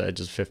River's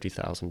Edge is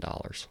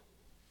 $50,000.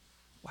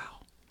 Wow.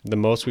 The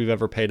most we've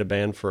ever paid a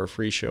band for a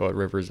free show at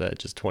River's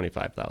Edge is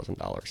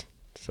 $25,000.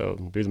 So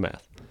do the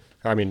math.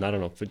 I mean, I don't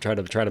know. Try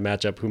to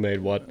match up who made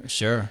what.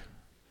 Sure.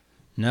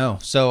 No.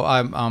 So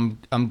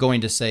I'm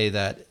going to say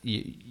that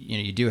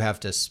you do have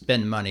to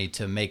spend money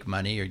to make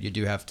money, or you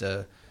do have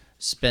to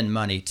spend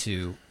money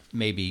to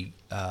maybe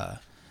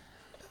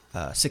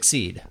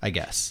succeed, I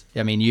guess.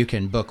 I mean, you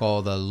can book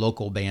all the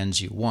local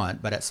bands you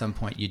want, but at some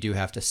point you do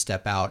have to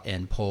step out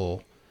and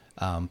put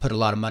a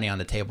lot of money on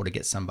the table to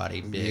get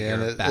somebody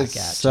bigger back it's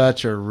at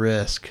such a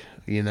risk,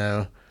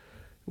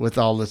 with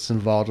all that's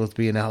involved with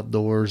being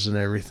outdoors and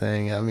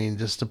everything. I mean,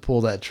 just to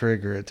pull that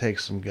trigger, it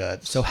takes some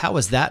guts. So how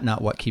is that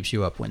not what keeps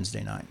you up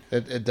Wednesday night?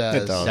 It does.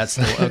 It does. That's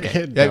the,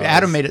 okay. It does.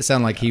 Adam made it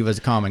sound like he was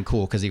calm and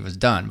cool because he was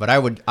done, but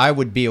I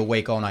would be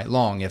awake all night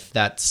long if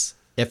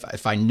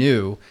I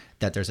knew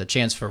that there's a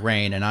chance for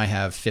rain and I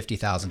have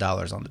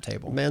 $50,000 on the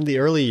table. Man, the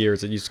early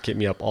years, it used to keep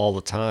me up all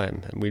the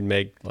time. And we'd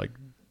make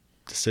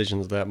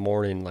decisions that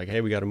morning, like, hey,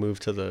 we got to move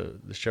to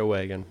the show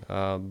wagon.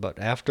 But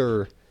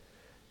after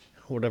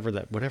whatever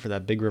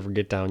that Big River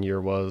Get Down year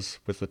was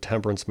with the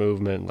temperance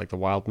movement, like the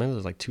wild, man, it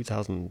was like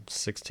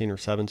 2016 or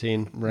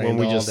 17 Rained when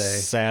we all just day.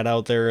 sat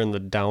out there in the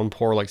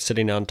downpour, like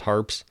sitting on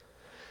tarps.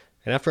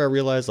 And after I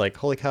realized, like,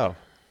 holy cow,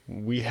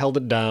 we held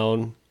it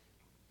down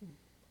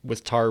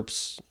with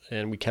tarps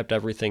and we kept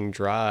everything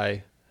dry.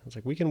 I was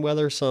like, we can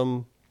weather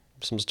some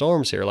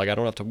storms here. Like, I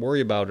don't have to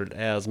worry about it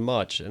as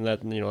much. And that,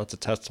 that's a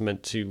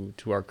testament to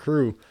our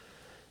crew.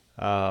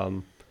 But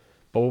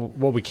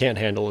what we can't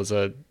handle is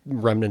a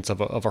remnants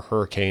of a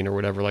hurricane or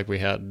whatever, like we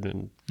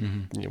had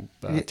in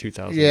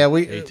 2000. Yeah,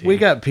 we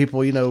got people,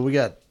 we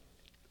got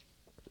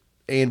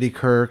Andy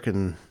Kirk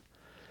and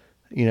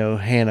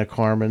Hannah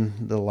Carmen,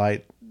 the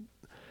light.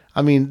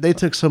 I mean, they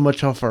took so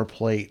much off our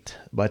plate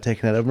by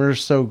taking that over. They're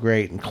so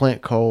great. And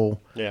Clint Cole.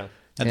 Yeah.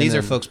 Now, these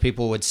are folks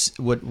people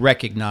would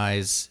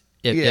recognize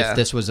if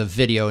this was a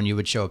video and you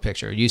would show a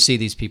picture. You see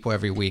these people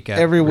every week.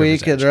 Every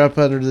week, and they're up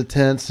under the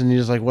tents, and you're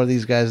just like, what are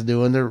these guys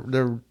doing?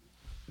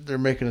 They're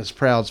making us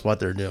proud of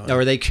what they're doing. Now,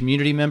 are they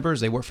community members?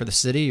 They work for the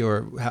city,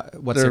 or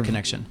what's their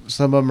connection?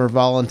 Some of them are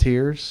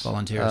volunteers.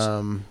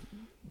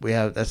 We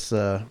have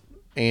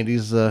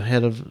Andy's the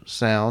head of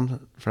sound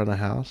in front of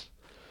the house.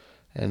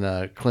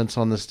 And Clint's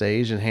on the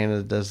stage, and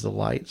Hannah does the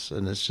lights,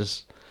 and it's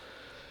just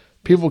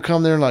people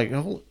come there and like,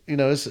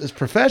 it's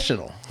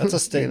professional. That's a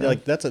stage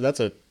that's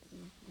a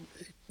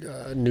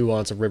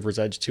nuance of River's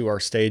Edge too. Our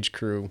stage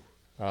crew,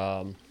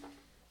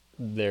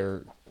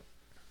 they're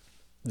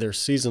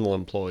seasonal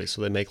employees,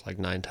 so they make like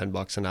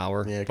 $9-10 an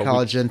hour. Yeah,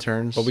 college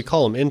interns. But we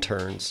call them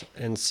interns,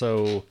 and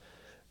so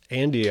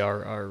Andy,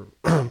 our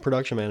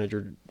production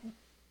manager,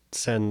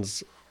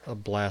 sends a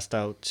blast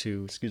out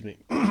to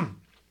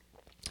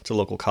to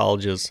local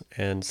colleges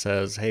and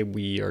says, hey,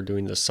 we are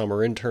doing this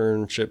summer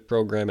internship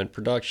program in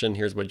production.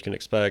 Here's what you can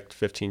expect,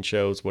 15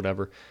 shows,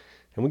 whatever.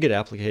 And we get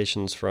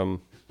applications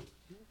from,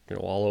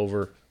 all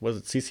over. Was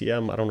it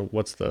CCM? I don't know.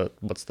 What's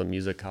the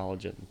music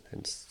college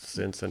in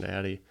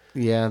Cincinnati?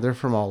 Yeah, they're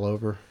from all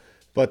over.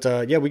 But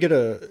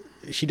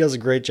she does a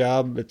great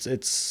job.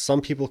 It's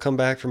some people come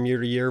back from year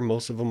to year.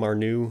 Most of them are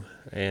new.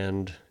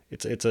 And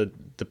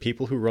the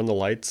people who run the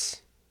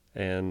lights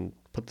and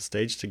put the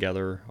stage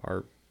together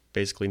are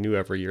basically new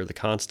every year. The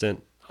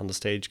constant on the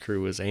stage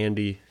crew is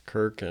Andy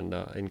Kirk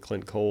and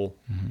Clint Cole.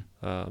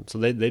 Mm-hmm. So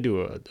they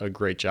do a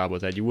great job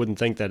with that. You wouldn't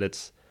think that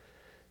it's,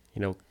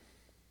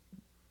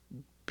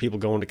 people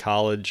going to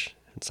college,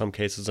 in some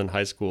cases in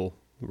high school,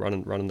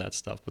 running that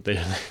stuff, but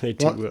they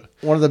do.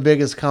 One of the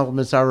biggest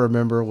compliments I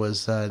remember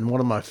was in one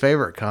of my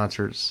favorite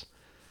concerts.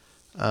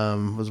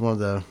 Was one of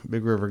the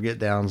Big River Get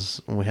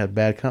Downs when we had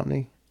Bad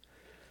Company.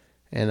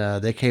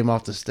 And they came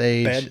off the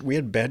stage. We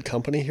had Bad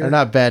Company here. Or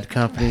not Bad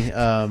Company.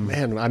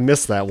 Man, I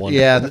missed that one.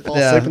 Yeah,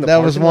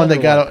 that was one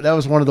that got. That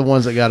was one of the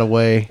ones that got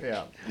away.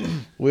 Yeah,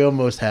 we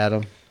almost had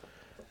them.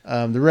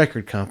 The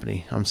record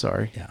company. I'm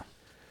sorry. Yeah.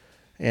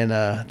 And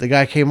the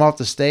guy came off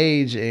the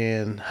stage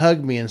and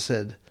hugged me and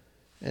said,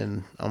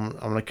 and I'm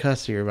going to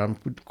cuss here, but I'm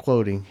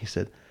quoting. He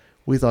said,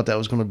 "We thought that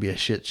was going to be a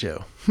shit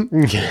show."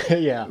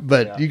 Yeah.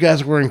 But you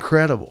guys were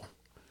incredible.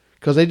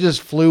 Because they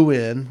just flew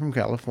in from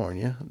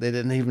California. They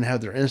didn't even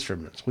have their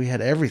instruments. We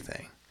had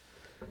everything,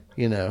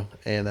 and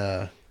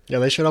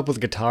they showed up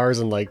with guitars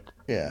and had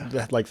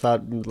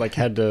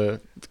to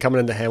coming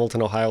into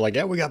Hamilton, Ohio. Like,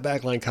 yeah, we got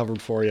backline covered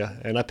for you.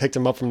 And I picked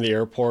them up from the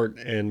airport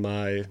in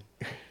my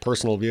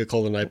personal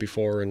vehicle the night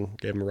before and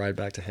gave them a ride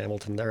back to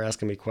Hamilton. They're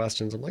asking me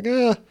questions. I'm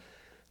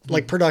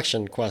like,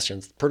 production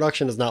questions.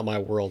 Production is not my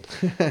world.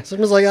 So I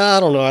was like, I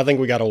don't know. I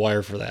think we got a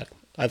wire for that.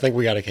 I think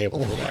we got a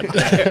cable for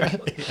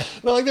that.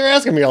 They're they're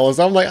asking me all this.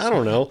 I'm like, I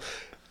don't know.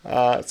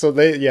 So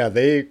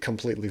they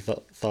completely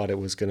thought it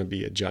was going to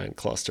be a giant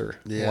cluster.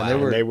 Yeah,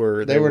 Wow. they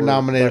were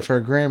nominated for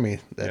a Grammy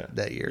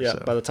that year. Yeah,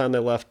 So. by the time they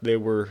left, they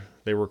were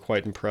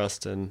quite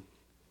impressed, and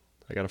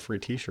I got a free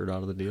T-shirt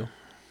out of the deal.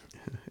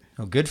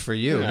 Oh, good for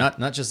you. Yeah.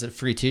 Not just a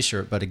free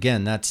T-shirt, but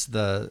again, that's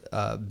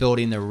the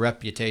building the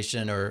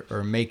reputation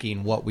or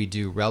making what we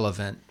do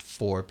relevant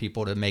for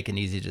people to make an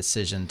easy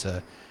decision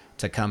to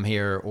come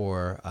here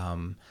or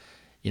I'm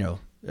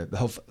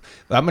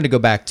going to go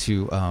back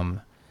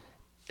to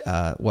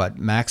what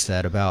Max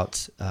said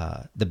about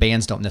the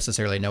bands don't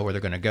necessarily know where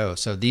they're going to go.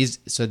 So these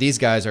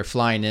guys are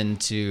flying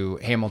into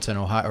Hamilton,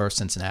 Ohio, or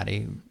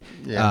Cincinnati,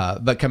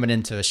 but coming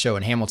into a show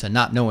in Hamilton,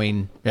 not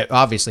knowing,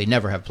 obviously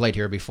never have played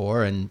here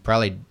before, and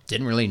probably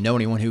didn't really know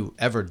anyone who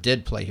ever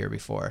did play here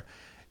before,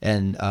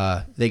 and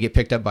they get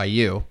picked up by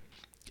you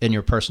in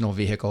your personal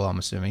vehicle, I'm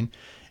assuming.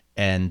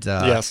 And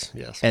Yes.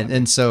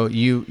 and so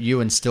you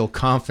instill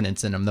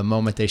confidence in them the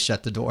moment they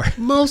shut the door.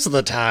 Most of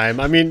the time,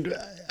 I mean,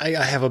 I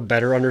have a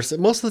better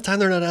understanding. Most of the time,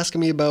 they're not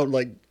asking me about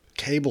like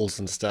cables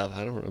and stuff.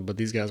 I don't know, but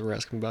these guys were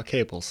asking me about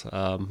cables.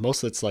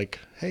 Most of it's like,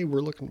 hey,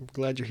 we're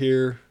glad you're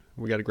here.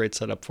 We got a great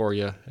setup for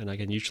you, and I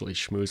can usually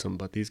schmooze them.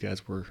 But these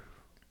guys were,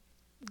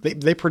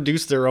 they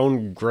produced their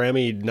own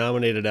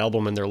Grammy-nominated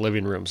album in their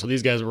living room. So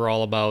these guys were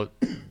all about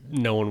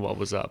knowing what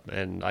was up,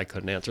 and I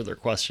couldn't answer their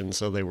questions,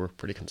 so they were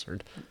pretty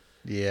concerned.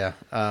 Yeah.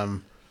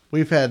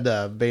 We've had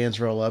bands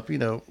roll up.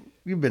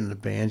 You've been in the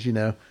bands,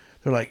 they're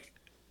like,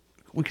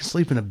 we can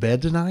sleep in a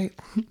bed tonight.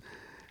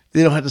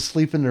 They don't have to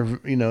sleep in their,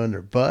 in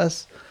their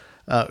bus.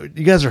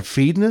 You guys are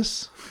feeding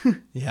us.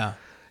 Yeah.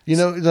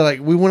 They're like,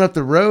 we went up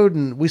the road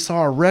and we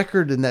saw a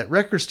record in that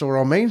record store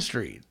on Main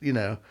Street,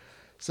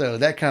 So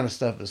that kind of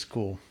stuff is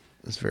cool.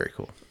 It's very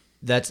cool.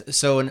 That's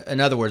so. In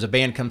other words, a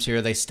band comes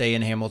here. They stay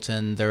in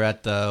Hamilton. They're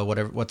at the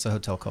what's the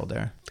hotel called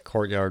there? The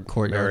Courtyard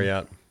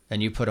Marriott.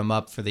 And you put them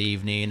up for the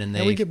evening, and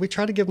we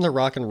try to give them the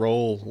rock and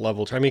roll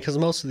level. I mean, because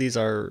most of these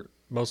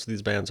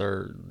bands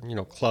are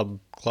club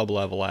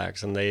level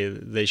acts, and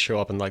they show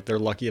up and like they're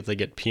lucky if they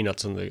get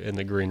peanuts in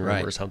the green room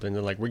Right. or something.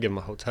 Then like we give them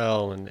a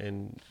hotel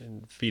and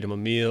feed them a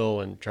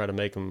meal and try to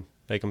make them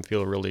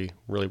feel really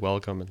really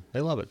welcome, and they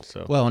love it.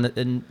 So well,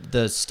 and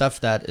the stuff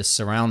that is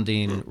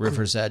surrounding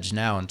River's Edge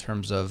now in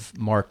terms of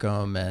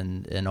Markham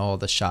and all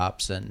the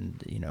shops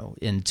and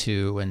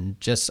Into and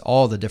just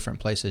all the different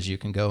places you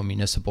can go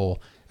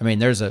municipal. I mean,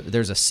 there's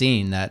a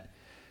scene that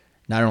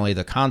not only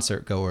the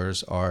concert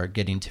goers are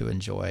getting to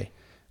enjoy,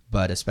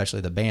 but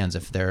especially the bands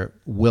if they're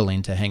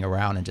willing to hang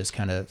around and just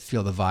kind of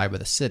feel the vibe of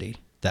the city.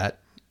 That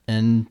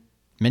in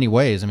many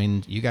ways, I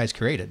mean, you guys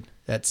created.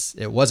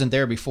 It wasn't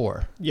there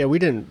before. Yeah, we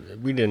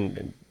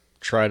didn't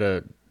try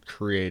to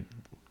create.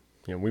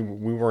 We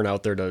weren't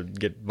out there to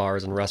get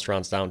bars and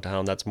restaurants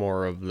downtown. That's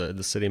more of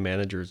the city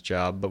manager's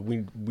job. But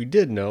we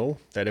did know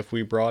that if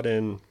we brought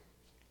in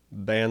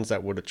bands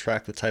that would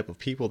attract the type of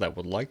people that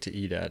would like to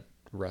eat at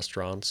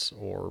restaurants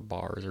or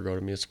bars or go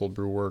to Municipal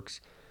Brew Works,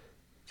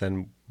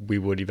 then we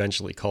would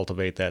eventually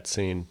cultivate that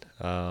scene.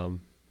 And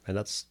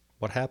that's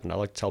what happened. I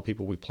like to tell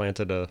people we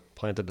planted a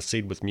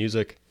seed with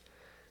music,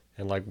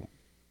 and like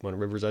when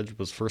River's Edge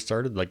was first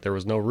started, like there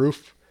was no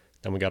roof.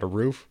 Then we got a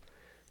roof.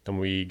 Then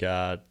we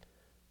got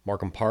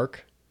Markham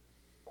Park,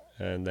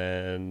 and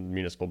then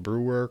Municipal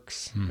Brew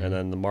Works, and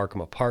then the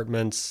Markham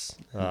Apartments.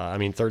 I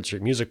mean, Third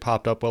Street Music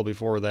popped up well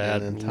before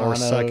that. And then North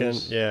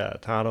Tano's. Second, yeah,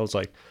 Tano's.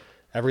 Like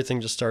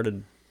everything just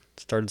started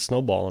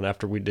snowballing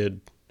after we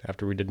did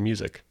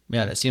music.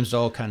 Yeah, it seems to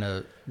all kind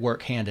of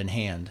work hand in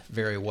hand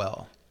very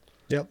well.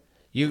 Yep.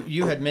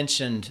 You had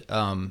mentioned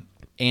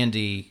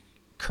Andy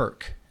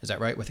Kirk. Is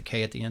that right, with a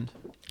K at the end?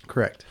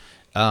 Correct.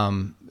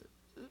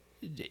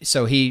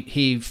 So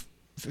he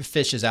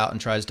fishes out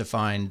and tries to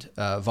find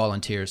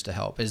volunteers to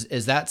help.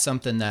 Is that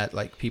something that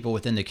like people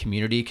within the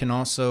community can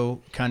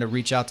also kind of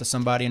reach out to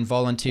somebody and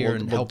volunteer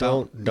and help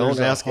out? Don't There's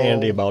a ask whole-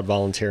 Andy about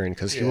volunteering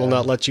because he will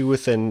not let you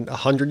within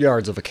 100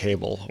 yards of a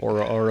cable or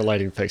a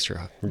lighting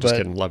fixture. I'm just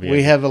kidding. Love you. We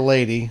Andy.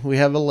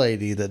 have a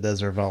lady that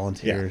does our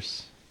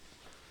volunteers.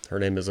 Her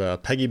name is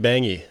Peggy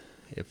Bangy.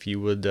 If you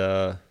would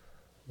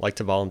like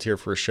to volunteer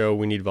for a show,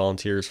 we need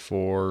volunteers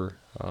for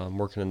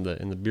working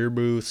in the beer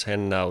booths,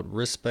 handing out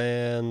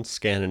wristbands,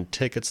 scanning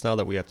tickets. Now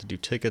that we have to do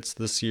tickets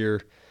this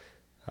year,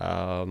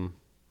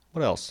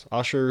 what else?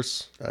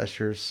 Ushers.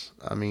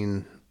 I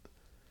mean,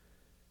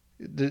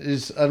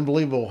 it's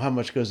unbelievable how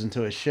much goes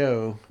into a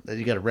show that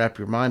you got to wrap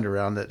your mind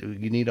around that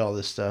you need all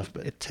this stuff.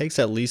 But It takes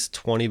at least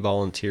 20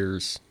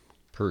 volunteers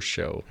per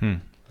show,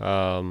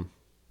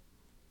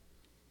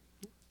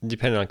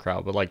 depending on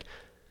crowd, but like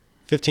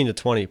 15 to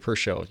 20 per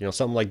show.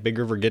 Something like Big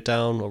River Get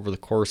Down over the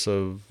course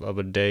of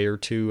a day or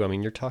two. I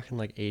mean, you're talking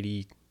like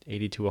 80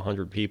 to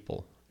 100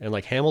 people. And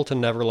like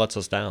Hamilton never lets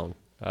us down.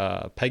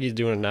 Peggy's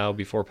doing it now.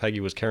 Before Peggy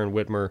was Karen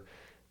Whitmer.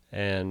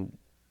 And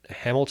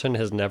Hamilton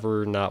has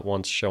never not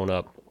once shown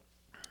up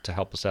to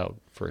help us out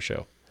for a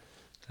show.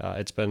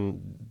 It's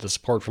been, the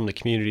support from the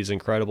community is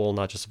incredible,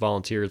 not just the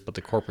volunteers, but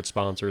the corporate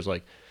sponsors.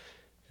 Like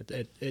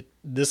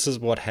this is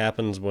what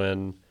happens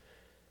when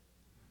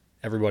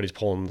everybody's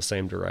pulling in the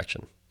same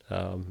direction.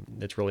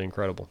 It's really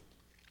incredible.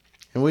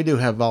 And we do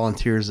have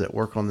volunteers that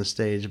work on the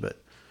stage,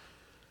 but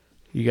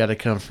you got to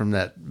come from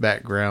that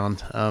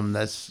background.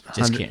 That's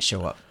Just can't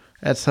show up.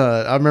 That's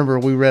I remember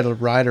we read a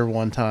rider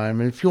one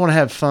time, and if you want to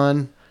have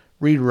fun,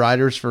 read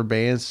riders for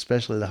bands,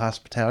 especially the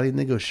hospitality, and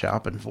then go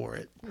shopping for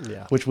it.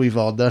 Yeah. Which we've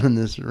all done in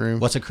this room.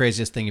 What's the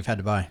craziest thing you've had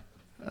to buy?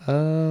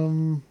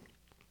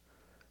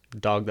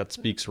 Dog that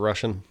speaks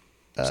Russian.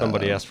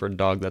 Somebody asked for a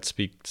dog that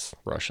speaks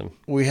Russian.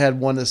 We had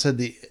one that said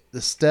the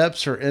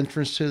steps or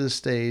entrance to the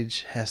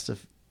stage has to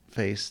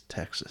face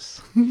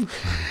Texas,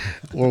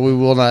 or we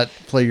will not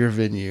play your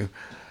venue.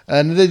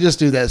 And they just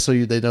do that so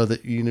they know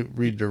that you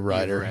read the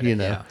rider, read it,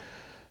 know. yeah.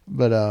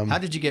 But How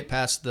did you get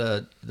past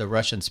the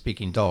Russian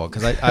speaking dog?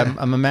 Because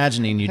I'm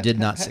imagining you did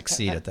not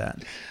succeed at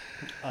that.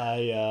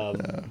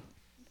 I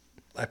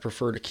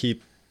prefer to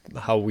keep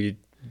how we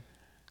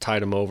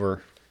tied him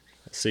over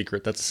a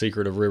secret. That's a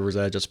secret of River's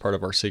Edge. It's part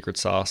of our secret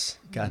sauce.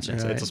 Gotcha.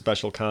 It's a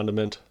special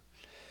condiment.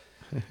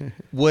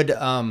 Would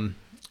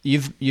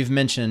you've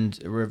mentioned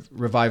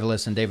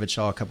Revivalist and David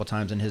Shaw a couple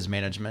times in his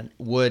management.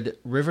 Would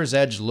River's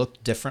Edge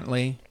look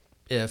differently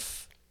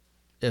if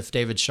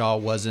David Shaw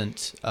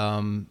wasn't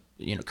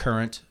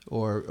current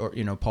or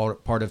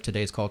part of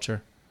today's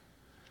culture?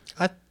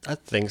 I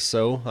think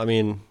so. I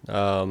mean,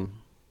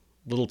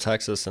 Little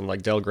Texas and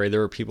like Del Gray,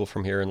 there were people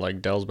from here, and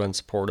like Del's been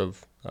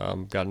supportive.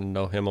 Gotten to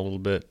know him a little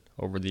bit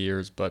over the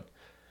years, but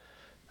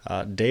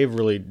Dave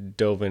really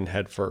dove in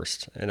head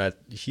first, and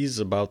he's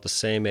about the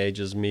same age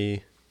as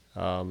me.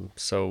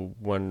 So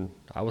when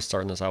I was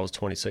starting this, I was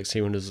 26.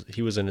 He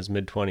was in his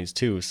mid-20s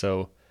too.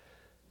 So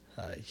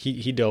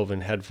he dove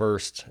in head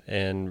first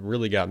and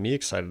really got me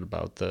excited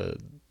about the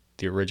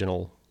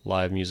original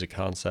live music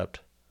concept.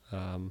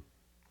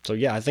 So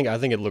yeah, I think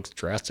it looks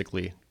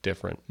drastically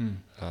different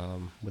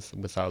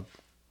without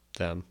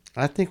them.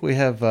 I think we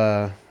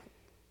have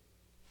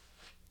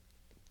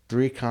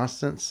 3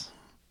 constants.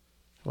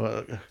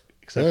 Well,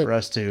 except for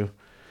us two.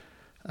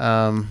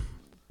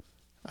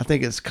 I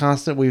think it's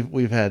constant.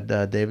 We've had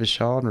David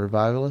Shaw and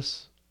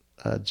Revivalists,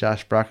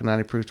 Josh Brock and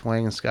 90 Proof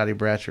Twang, and Scotty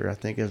Bratcher. I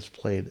think has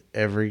played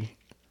every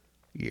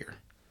year.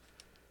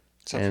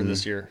 Except for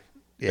this year.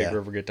 Yeah. Big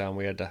River Get Down,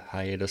 we had to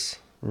hiatus.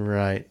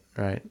 Right.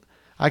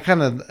 I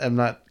kind of am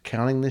not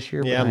counting this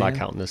year. Yeah, but I'm not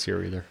counting this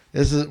year either.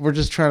 We're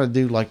just trying to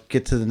do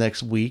get to the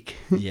next week.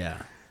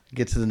 Yeah.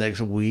 Get to the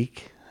next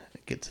week.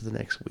 Get to the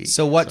next week.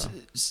 So what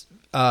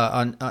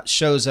on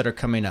shows that are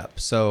coming up?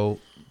 So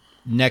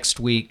next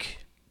week,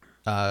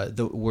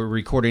 we're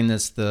recording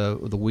this the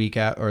week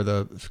or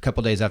the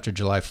couple days after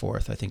July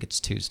 4th. I think it's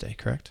Tuesday,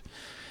 correct?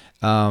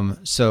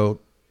 So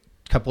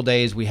a couple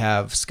days we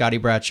have Scotty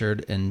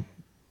Bratchard and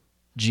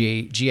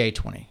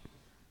GA20.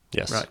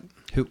 Yes. Right.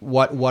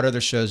 What other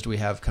shows do we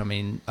have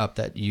coming up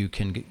that you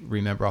can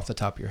remember off the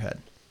top of your head?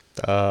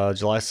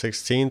 July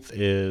 16th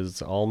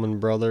is Allman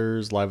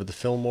Brothers Live at the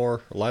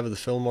Fillmore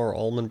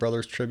Allman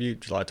Brothers tribute.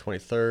 July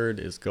 23rd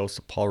is Ghost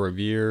of Paul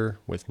Revere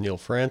with Neil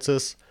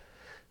Francis.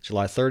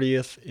 July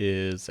 30th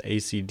is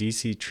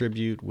AC/DC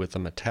tribute with a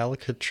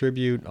Metallica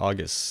tribute.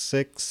 August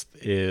 6th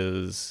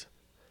is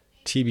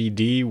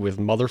TBD with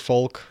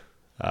Motherfolk.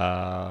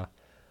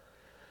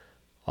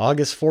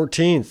 August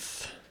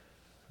 14th,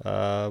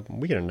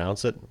 we can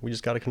announce it. We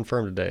just got it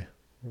confirmed today.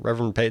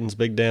 Reverend Peyton's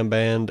Big Damn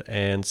Band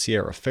and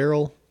Sierra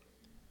Farrell.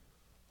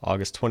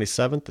 August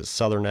 27th is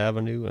Southern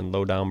Avenue and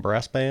Lowdown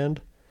Brass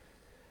Band.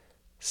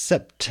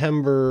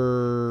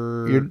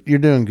 September... You're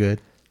doing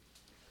good.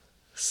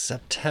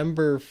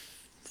 September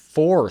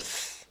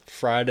 4th,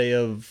 Friday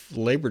of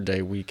Labor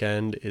Day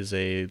weekend, is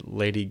a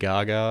Lady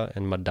Gaga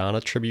and Madonna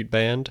tribute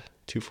band.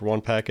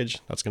 2-for-1 package.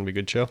 That's going to be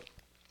a good show.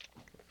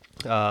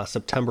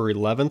 September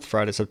 11th,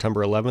 Friday,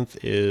 September 11th,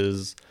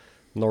 is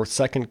North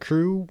Second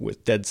Crew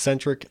with Dead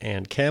Centric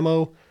and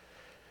Camo.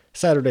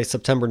 Saturday,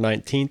 September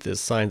 19th,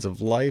 is Signs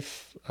of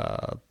Life,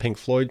 Pink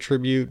Floyd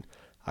tribute.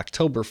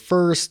 October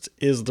 1st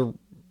is the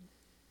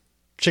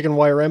Chicken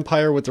Wire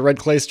Empire with the Red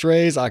Clay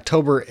Strays.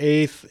 October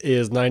 8th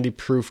is 90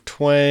 Proof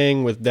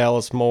Twang with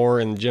Dallas Moore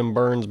and Jim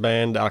Burns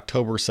Band.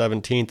 October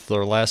 17th,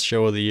 their last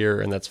show of the year,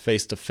 and that's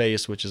Face to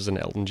Face, which is an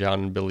Elton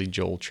John and Billy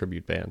Joel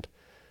tribute band.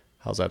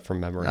 How's that from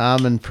memory?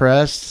 I'm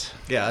impressed.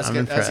 Yeah, I'm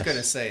impressed. going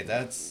to say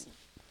that's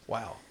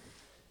wow.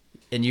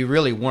 And you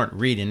really weren't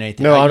reading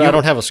anything. No, I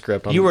don't have a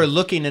script. You were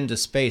looking into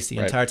space the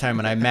Right. entire time,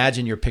 and I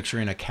imagine you're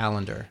picturing a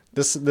calendar.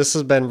 This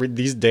has been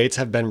these dates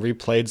have been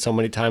replayed so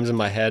many times in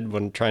my head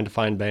when trying to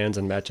find bands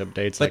and match up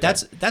dates. But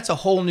that's a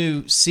whole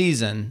new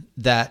season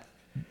that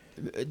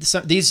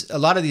a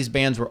lot of these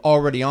bands were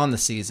already on the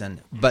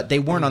season, but they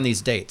weren't on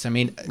these dates. I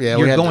mean, Yeah,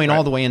 we you're had going to-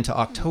 all the way into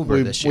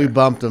October this year. We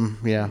bumped them,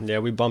 yeah. Yeah,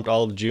 we bumped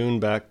all of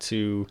June back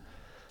to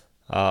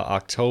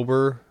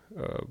October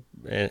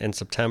and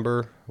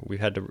September. We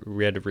had to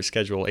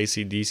reschedule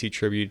AC/DC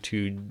tribute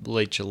to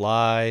late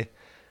July.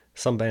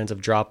 Some bands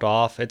have dropped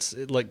off. It's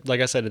like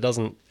I said, it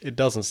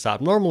doesn't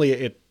stop. Normally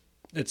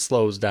it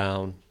slows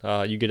down.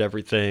 You get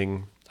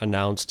everything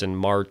announced in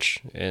March,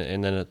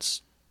 and then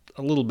it's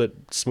a little bit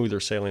smoother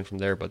sailing from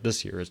there. But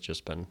this year it's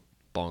just been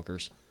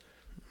bonkers.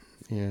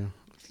 Yeah.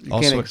 You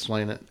All can't sort-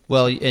 explain it.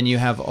 Well, and you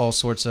have all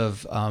sorts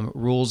of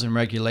rules and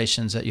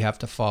regulations that you have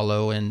to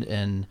follow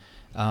and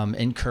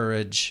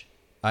encourage.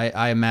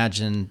 I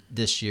imagine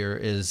this year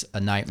is a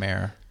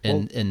nightmare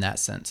in that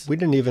sense. We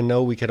didn't even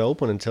know we could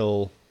open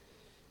until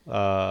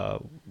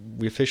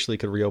we officially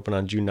could reopen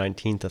on June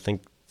 19th. I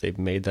think they've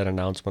made that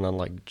announcement on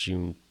like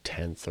June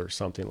 10th or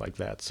something like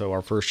that. So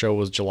our first show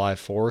was July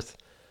 4th.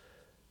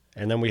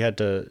 And then we had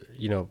to,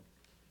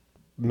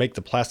 make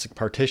the plastic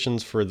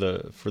partitions for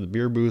the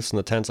beer booths and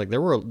the tents. Like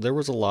there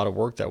was a lot of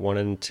work that went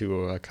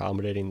into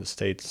accommodating the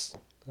state's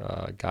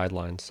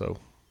guidelines. So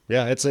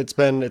yeah, it's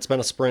been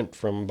a sprint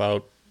from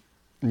about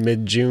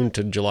mid-June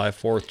to July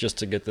 4th just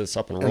to get this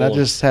up and rolling. And I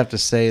just have to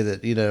say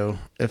that,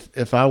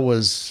 if I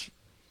was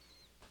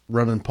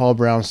running Paul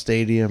Brown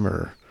Stadium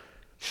or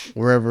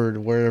wherever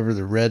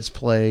the Reds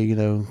play,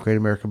 Great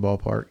American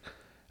Ballpark,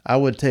 I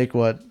would take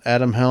what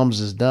Adam Helms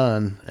has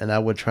done and I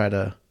would try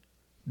to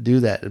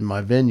do that in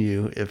my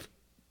venue if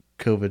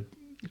COVID,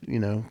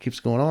 keeps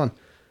going on.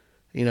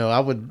 I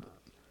would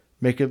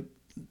make it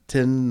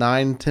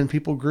 10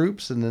 people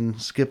groups and then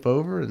skip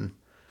over and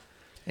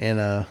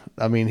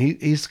I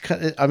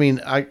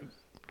mean,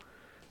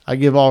 I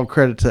give all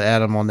credit to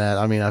Adam on that.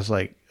 I mean, I was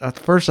like, at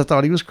first I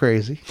thought he was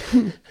crazy.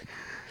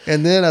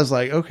 And then I was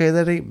like, okay,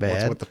 that ain't bad.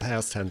 What's with the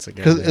past tense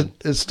again? Because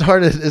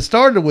it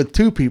started with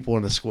 2 people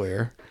in a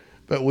square,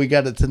 but we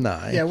got it to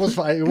 9. Yeah, it was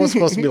fine. It was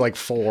supposed to be like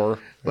 4.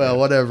 Well,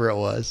 whatever it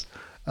was.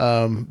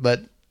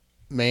 But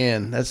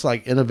man, that's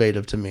like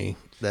innovative to me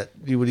that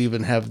you would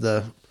even have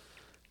the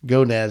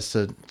gonads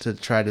to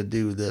try to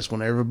do this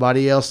when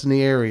everybody else in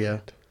the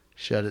area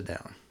shut it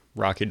down.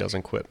 Rocky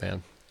doesn't quit,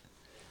 man.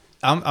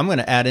 I'm going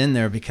to add in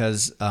there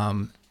because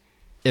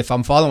if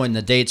I'm following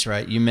the dates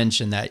right, you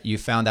mentioned that you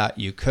found out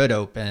you could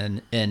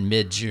open in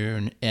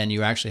mid-June and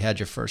you actually had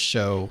your first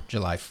show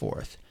July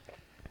 4th.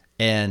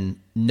 And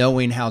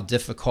knowing how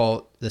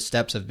difficult the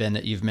steps have been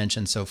that you've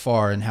mentioned so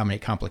far and how many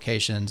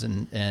complications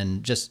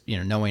and just,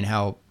 knowing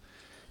how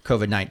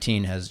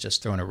COVID-19 has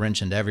just thrown a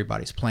wrench into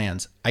everybody's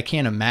plans, I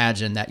can't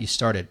imagine that you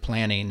started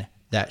planning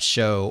that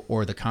show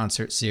or the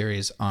concert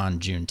series on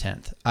June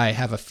 10th. I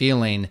have a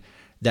feeling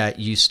that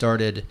you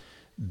started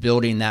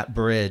building that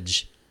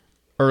bridge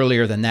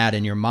earlier than that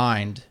in your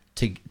mind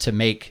to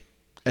make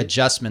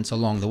adjustments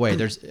along the way.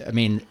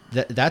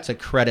 That's a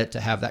credit to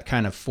have that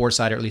kind of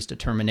foresight or at least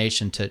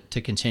determination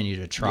to continue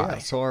to try. Yeah,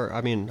 so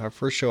our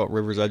first show at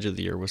River's Edge of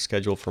the Year was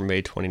scheduled for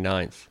May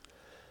 29th.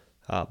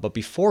 But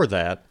before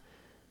that,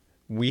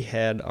 we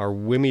had our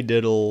Wimmy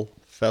Diddle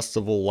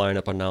Festival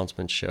lineup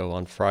announcement show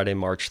on Friday,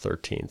 March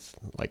 13th.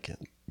 Like,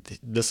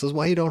 this is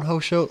why you don't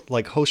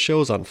host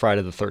shows on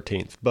Friday the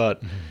 13th.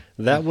 But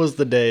that was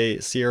the day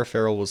Sierra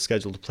Farrell was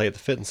scheduled to play at the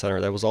Fitness Center.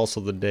 That was also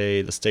the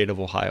day the state of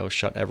Ohio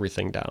shut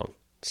everything down.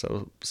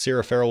 So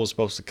Sierra Farrell was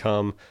supposed to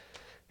come,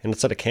 and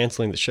instead of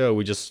canceling the show,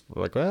 we just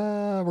were like,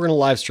 we're going to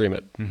live stream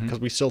it because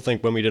we still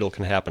think Wimmy Diddle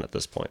can happen at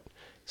this point.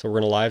 So we're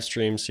going to live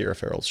stream Sierra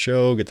Farrell's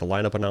show, get the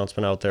lineup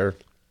announcement out there.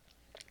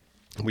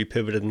 We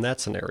pivoted in that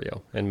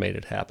scenario and made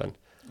it happen.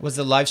 Was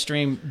the live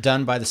stream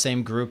done by the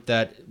same group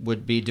that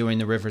would be doing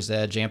the River's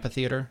Edge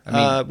Amphitheater?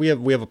 We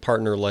have a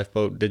partner,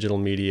 Lifeboat Digital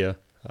Media.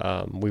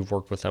 We've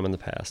worked with them in the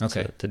past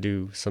to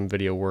do some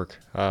video work.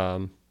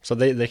 So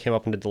they came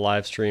up and did the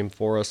live stream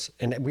for us,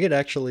 and we had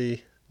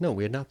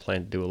not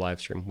planned to do a live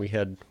stream. We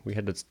had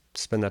to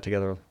spin that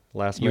together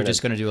last minute. You were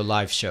just going to do a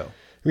live show.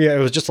 Yeah, it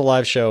was just a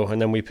live show,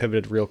 and then we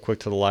pivoted real quick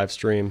to the live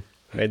stream,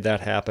 made that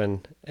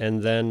happen,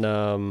 and then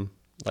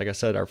like I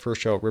said, our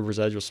first show at River's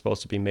Edge was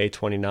supposed to be May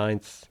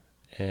 29th,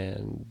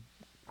 and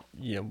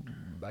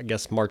I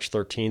guess March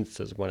 13th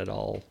is when it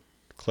all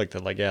clicked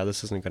that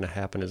this isn't going to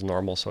happen as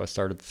normal. So I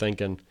started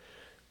thinking,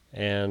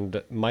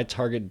 and my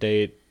target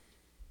date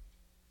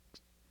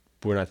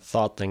when I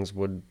thought things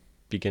would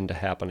begin to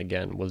happen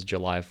again was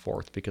July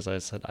 4th, because I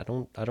said I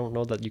don't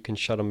know that you can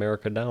shut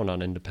America down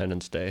on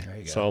Independence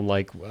Day. So I'm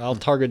like, I'll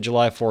target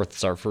July 4th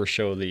as our first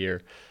show of the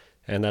year,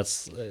 and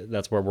that's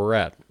where we're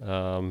at.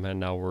 And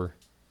now we're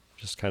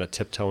just kind of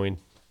tiptoeing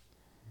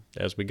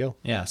as we go.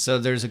 Yeah, so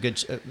there's a good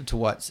to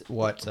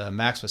what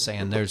Max was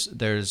saying.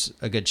 There's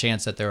a good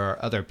chance that there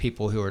are other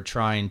people who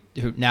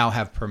now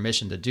have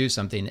permission to do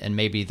something, and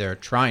maybe they're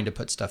trying to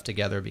put stuff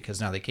together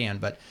because now they can.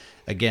 But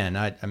again,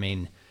 I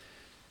mean,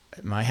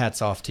 my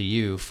hat's off to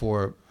you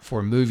for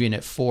moving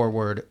it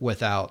forward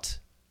without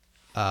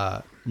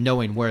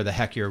knowing where the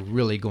heck you're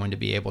really going to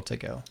be able to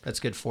go. That's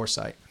good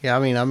foresight. Yeah, I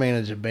mean, I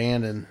manage a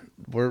band, and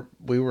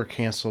we were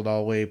canceled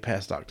all the way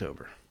past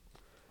October,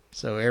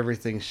 so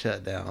everything's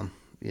shut down.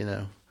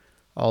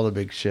 All the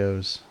big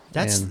shows.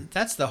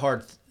 That's the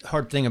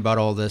hard thing about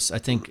all this, I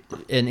think,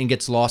 and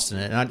gets lost in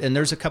it. And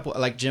there's a couple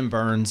like Jim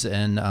Burns,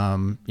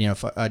 and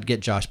if I'd get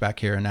Josh back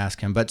here and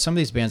ask him. But some of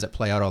these bands that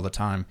play out all the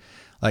time,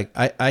 like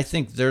I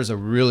think there's a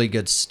really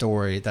good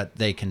story that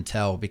they can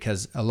tell,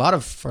 because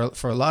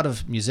for a lot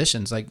of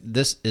musicians, like,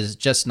 this is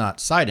just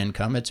not side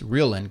income; it's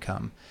real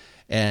income.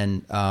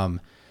 And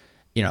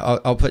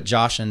I'll put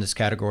Josh in this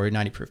category,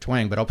 90 Proof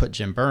Twang, but I'll put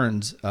Jim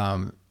Burns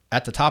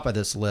at the top of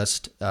this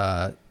list,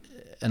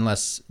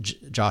 unless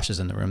Josh is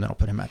in the room, then I'll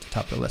put him at the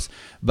top of the list.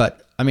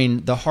 But I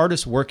mean, the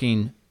hardest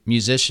working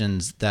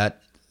musicians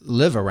that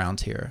live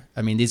around here.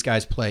 I mean, these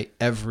guys play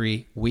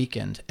every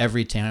weekend,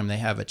 every time they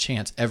have a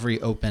chance,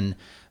 every open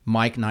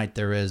mic night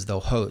there is, they'll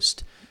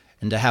host.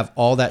 And to have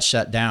all that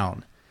shut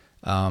down,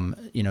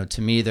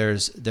 to me,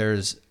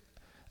 there's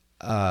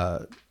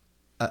a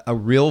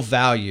real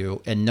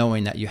value in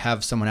knowing that you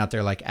have someone out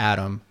there like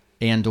Adam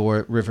and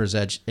or River's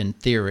Edge in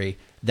theory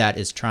that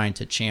is trying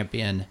to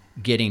champion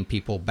getting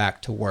people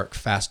back to work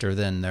faster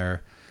than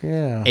they're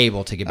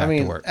able to get back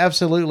to work.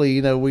 Absolutely.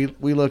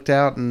 We looked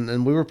out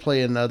and we were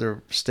playing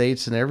other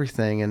states and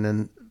everything. And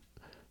then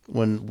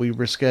when we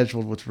were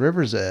scheduled with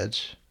River's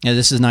Edge. Yeah,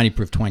 this is 90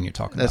 Proof Twin you're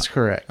talking about. That's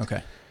correct.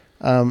 Okay.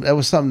 That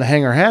was something to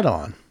hang our hat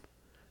on.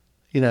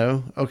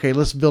 Okay,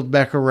 let's build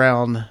back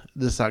around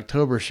this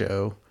October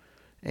show.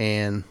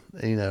 And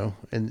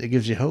it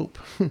gives you hope.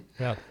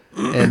 Yeah.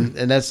 and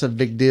that's a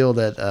big deal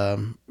that,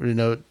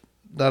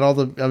 not all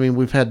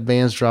we've had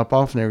bands drop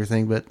off and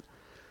everything, but,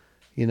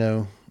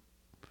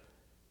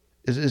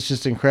 it's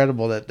just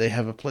incredible that they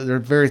have a place. They're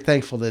very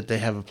thankful that they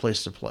have a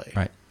place to play.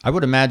 Right. I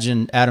would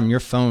imagine, Adam,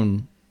 your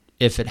phone,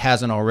 if it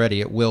hasn't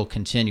already, it will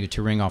continue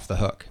to ring off the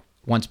hook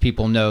once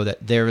people know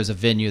that there is a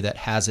venue that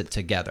has it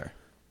together.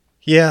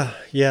 Yeah.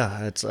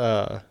 It's,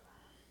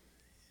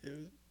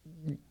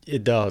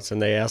 it does.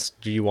 And they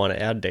asked, do you want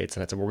to add dates?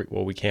 And I said,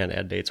 well, we can't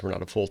add dates. We're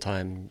not a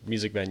full-time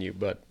music venue.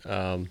 But,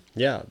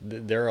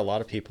 there are a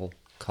lot of people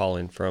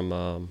calling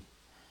from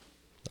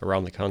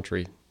around the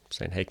country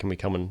saying, hey, can we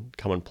come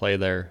and play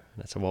there?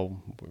 And I said, well,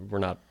 we're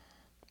not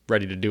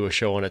ready to do a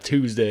show on a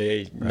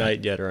Tuesday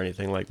night yet or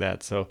anything like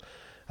that. So,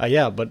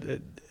 but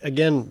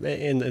again,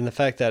 in the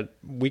fact that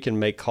we can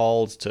make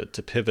calls to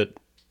pivot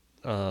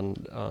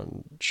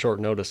on short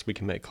notice, we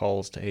can make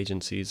calls to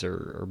agencies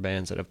or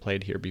bands that have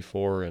played here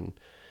before and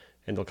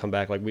they'll come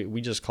back. Like we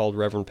just called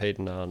Reverend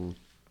Peyton on,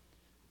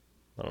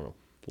 I don't know,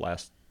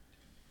 last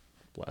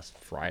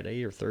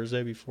Friday or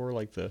Thursday before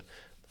like the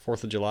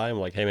 4th of July. I'm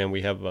like, hey man,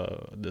 we have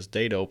this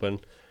date open.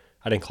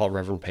 I didn't call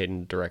Reverend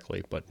Peyton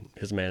directly, but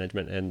his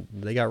management, and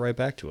they got right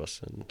back to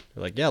us. And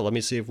they're like, yeah, let me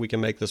see if we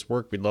can make this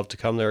work. We'd love to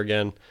come there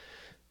again.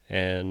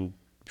 And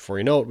before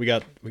you know it, we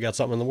got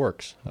something in the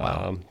works.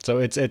 Wow. So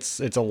it's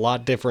a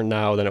lot different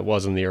now than it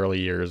was in the early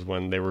years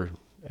when they were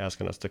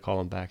asking us to call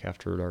them back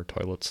after our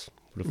toilets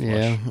would have flushed.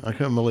 Yeah, I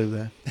couldn't believe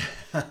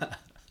that.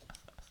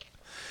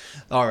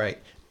 All right.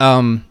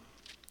 I'm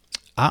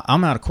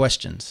out of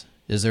questions.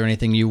 Is there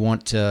anything you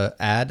want to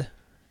add?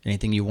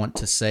 Anything you want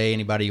to say?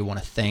 Anybody you want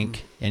to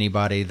thank?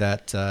 Anybody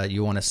that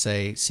you want to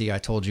say, see, I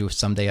told you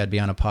someday I'd be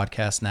on a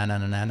podcast, na.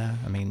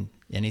 I mean,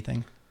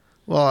 anything?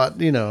 Well,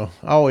 I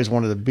always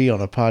wanted to be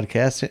on a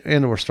podcast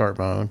and or start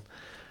my own.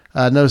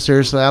 No,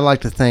 seriously, I'd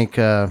like to thank,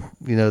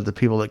 the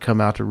people that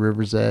come out to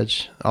River's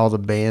Edge, all the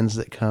bands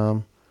that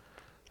come,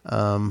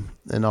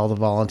 and all the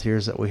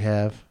volunteers that we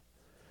have.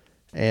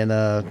 And,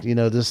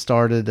 this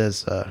started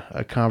as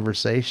a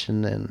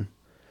conversation, and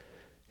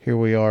here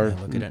we are.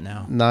 Yeah, look at it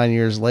now. 9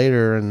 years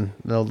later, and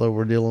although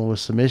we're dealing with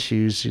some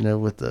issues,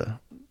 with the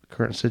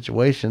current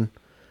situation,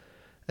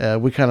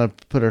 we kind of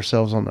put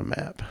ourselves on the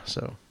map,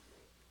 so.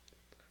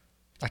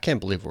 I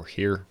can't believe we're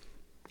here.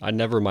 I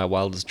never in my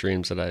wildest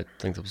dreams that I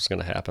think this was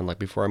going to happen. Like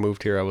before I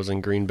moved here, I was in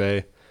Green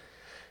Bay,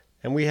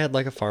 and we had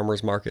like a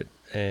farmer's market,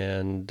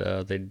 and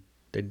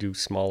they do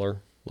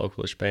smaller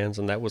localish bands,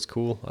 and that was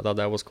cool. I thought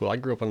that was cool. I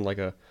grew up in like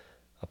a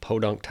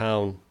podunk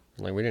town.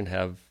 Like we didn't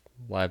have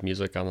live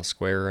music on the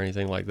square or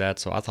anything like that,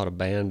 so I thought a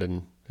band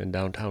in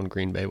downtown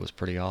Green Bay was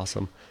pretty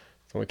awesome.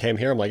 So when we came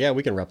here, I'm like, yeah,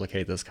 we can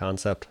replicate this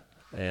concept,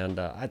 and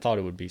I thought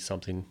it would be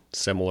something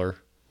similar,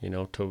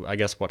 to, I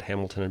guess, what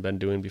Hamilton had been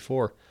doing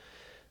before.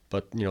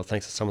 But,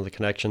 thanks to some of the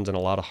connections and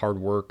a lot of hard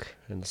work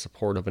and the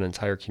support of an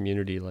entire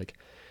community, like,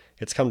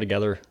 it's come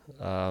together.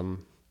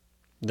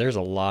 There's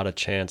a lot of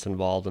chance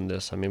involved in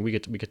this. I mean, we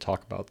could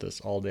talk about this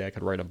all day. I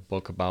could write a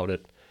book about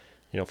it,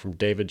 from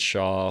David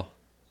Shaw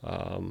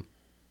to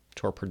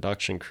our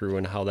production crew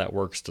and how that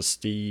works to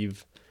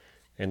Steve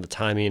and the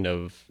timing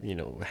of,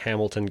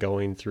 Hamilton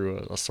going through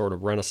a sort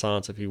of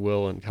renaissance, if you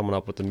will, and coming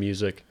up with the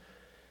music.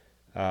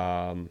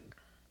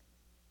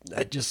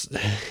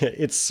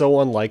 It's so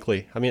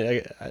unlikely. I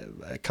mean,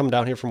 I come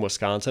down here from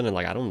Wisconsin and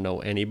I don't know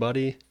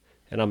anybody,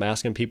 and I'm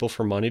asking people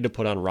for money to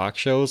put on rock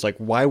shows. Like,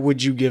 why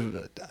would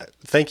you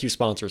thank you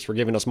sponsors for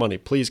giving us money.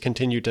 Please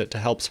continue to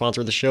help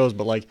sponsor the shows.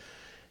 But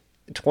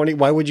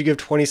why would you give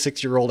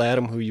 26-year-old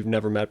Adam, who you've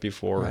never met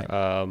before,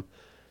 right,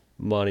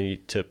 money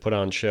to put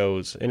on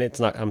shows? And it's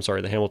not, I'm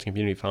sorry, the Hamilton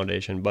Community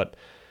Foundation, but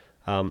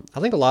I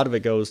think a lot of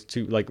it goes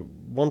to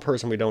one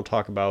person we don't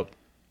talk about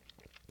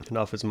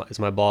enough is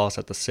my boss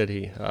at the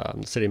city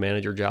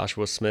manager,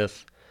 Joshua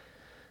Smith.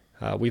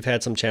 We've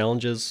had some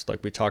challenges,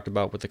 like we talked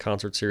about with the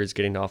concert series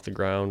getting off the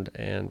ground,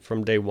 and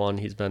from day one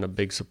he's been a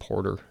big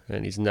supporter,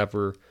 and he's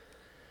never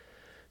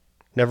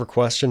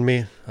questioned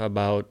me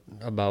about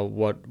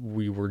what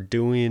we were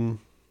doing.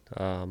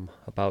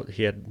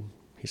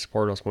 He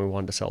supported us when we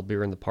wanted to sell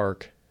beer in the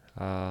park.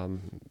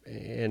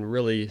 And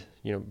really,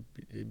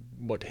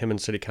 what him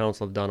and city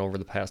council have done over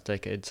the past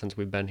decade since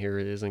we've been here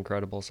is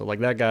incredible. So like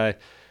that guy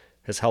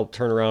has helped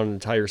turn around an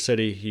entire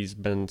city. He's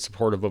been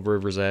supportive of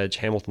River's Edge.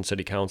 Hamilton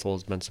City Council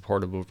has been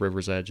supportive of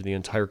River's Edge, the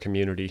entire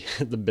community,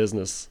 the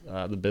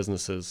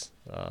businesses.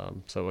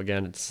 So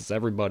again, it's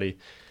everybody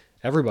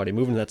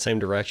moving in that same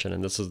direction,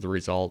 and this is the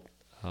result.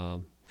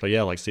 So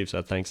yeah, like Steve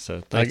said, thanks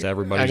to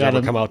everybody who's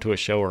ever come out to a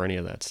show or any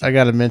of that stuff. I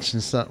got to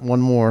mention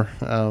one more.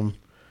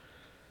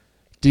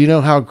 Do you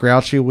know how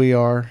grouchy we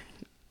are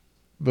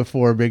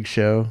before a big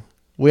show?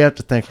 We have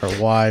to thank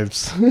our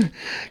wives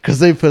because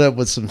they put up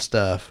with some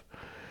stuff.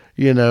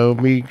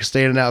 Me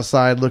standing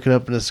outside looking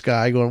up in the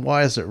sky going,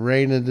 why is it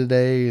raining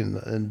today?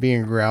 And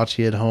being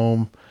grouchy at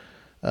home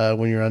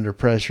when you're under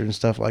pressure and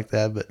stuff like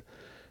that. But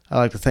I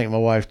like to thank my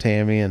wife,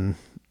 Tammy, and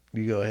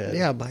you go ahead.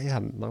 Yeah,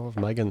 my wife,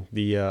 Megan.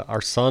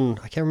 Our son,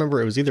 I can't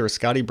remember, it was either a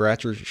Scotty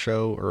Bratcher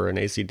show or an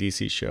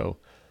AC/DC show,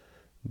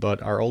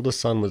 but our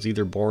oldest son was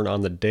either born on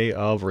the day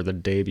of or the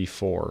day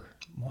before.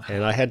 Wow.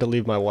 And I had to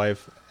leave my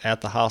wife at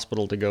the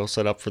hospital to go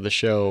set up for the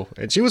show,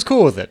 and she was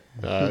cool with it.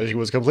 She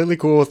was completely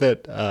cool with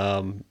it.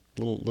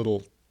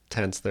 Little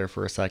tense there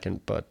for a second,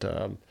 but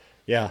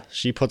yeah,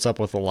 she puts up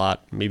with a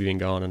lot, me being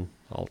gone and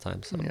all the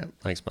time. So yeah.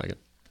 Thanks, Megan.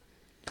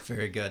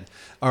 Very good.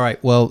 All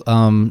right. Well,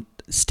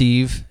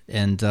 Steve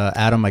and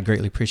Adam, I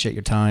greatly appreciate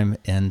your time.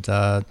 And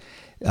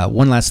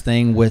one last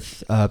thing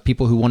with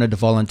people who wanted to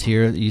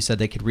volunteer, you said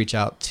they could reach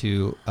out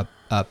to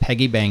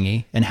Peggy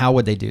Bangy, and how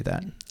would they do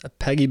that?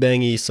 Peggy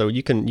Bangy. So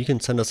you can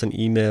send us an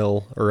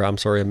email, or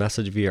a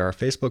message via our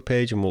Facebook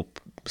page, and we'll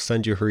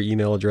send you her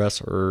email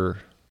address, or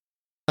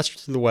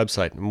through the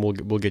website, and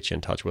we'll get you in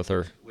touch with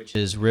her, which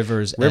is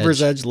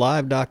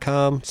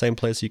riversedgelive.com. Same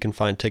place you can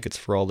find tickets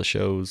for all the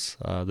shows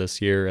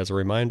this year. As a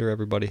reminder,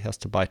 everybody has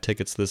to buy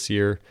tickets this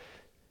year.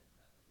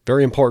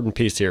 Very important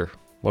piece here.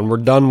 When we're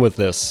done with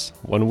this,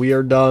 when we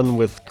are done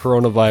with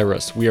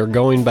coronavirus, we are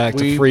going back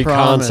to free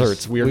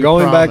concerts. We are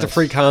going back to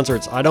free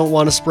concerts. I don't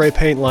want to spray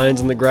paint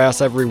lines in the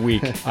grass every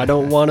week. I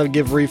don't want to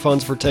give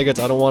refunds for tickets.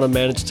 I don't want to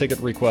manage ticket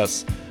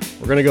requests.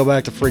 We're going to go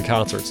back to free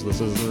concerts.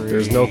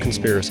 There's no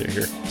conspiracy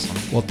here.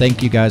 Well,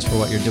 thank you guys for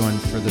what you're doing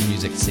for the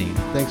music scene.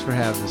 Thanks for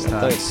having us,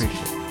 Todd. Thanks.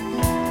 Appreciate it.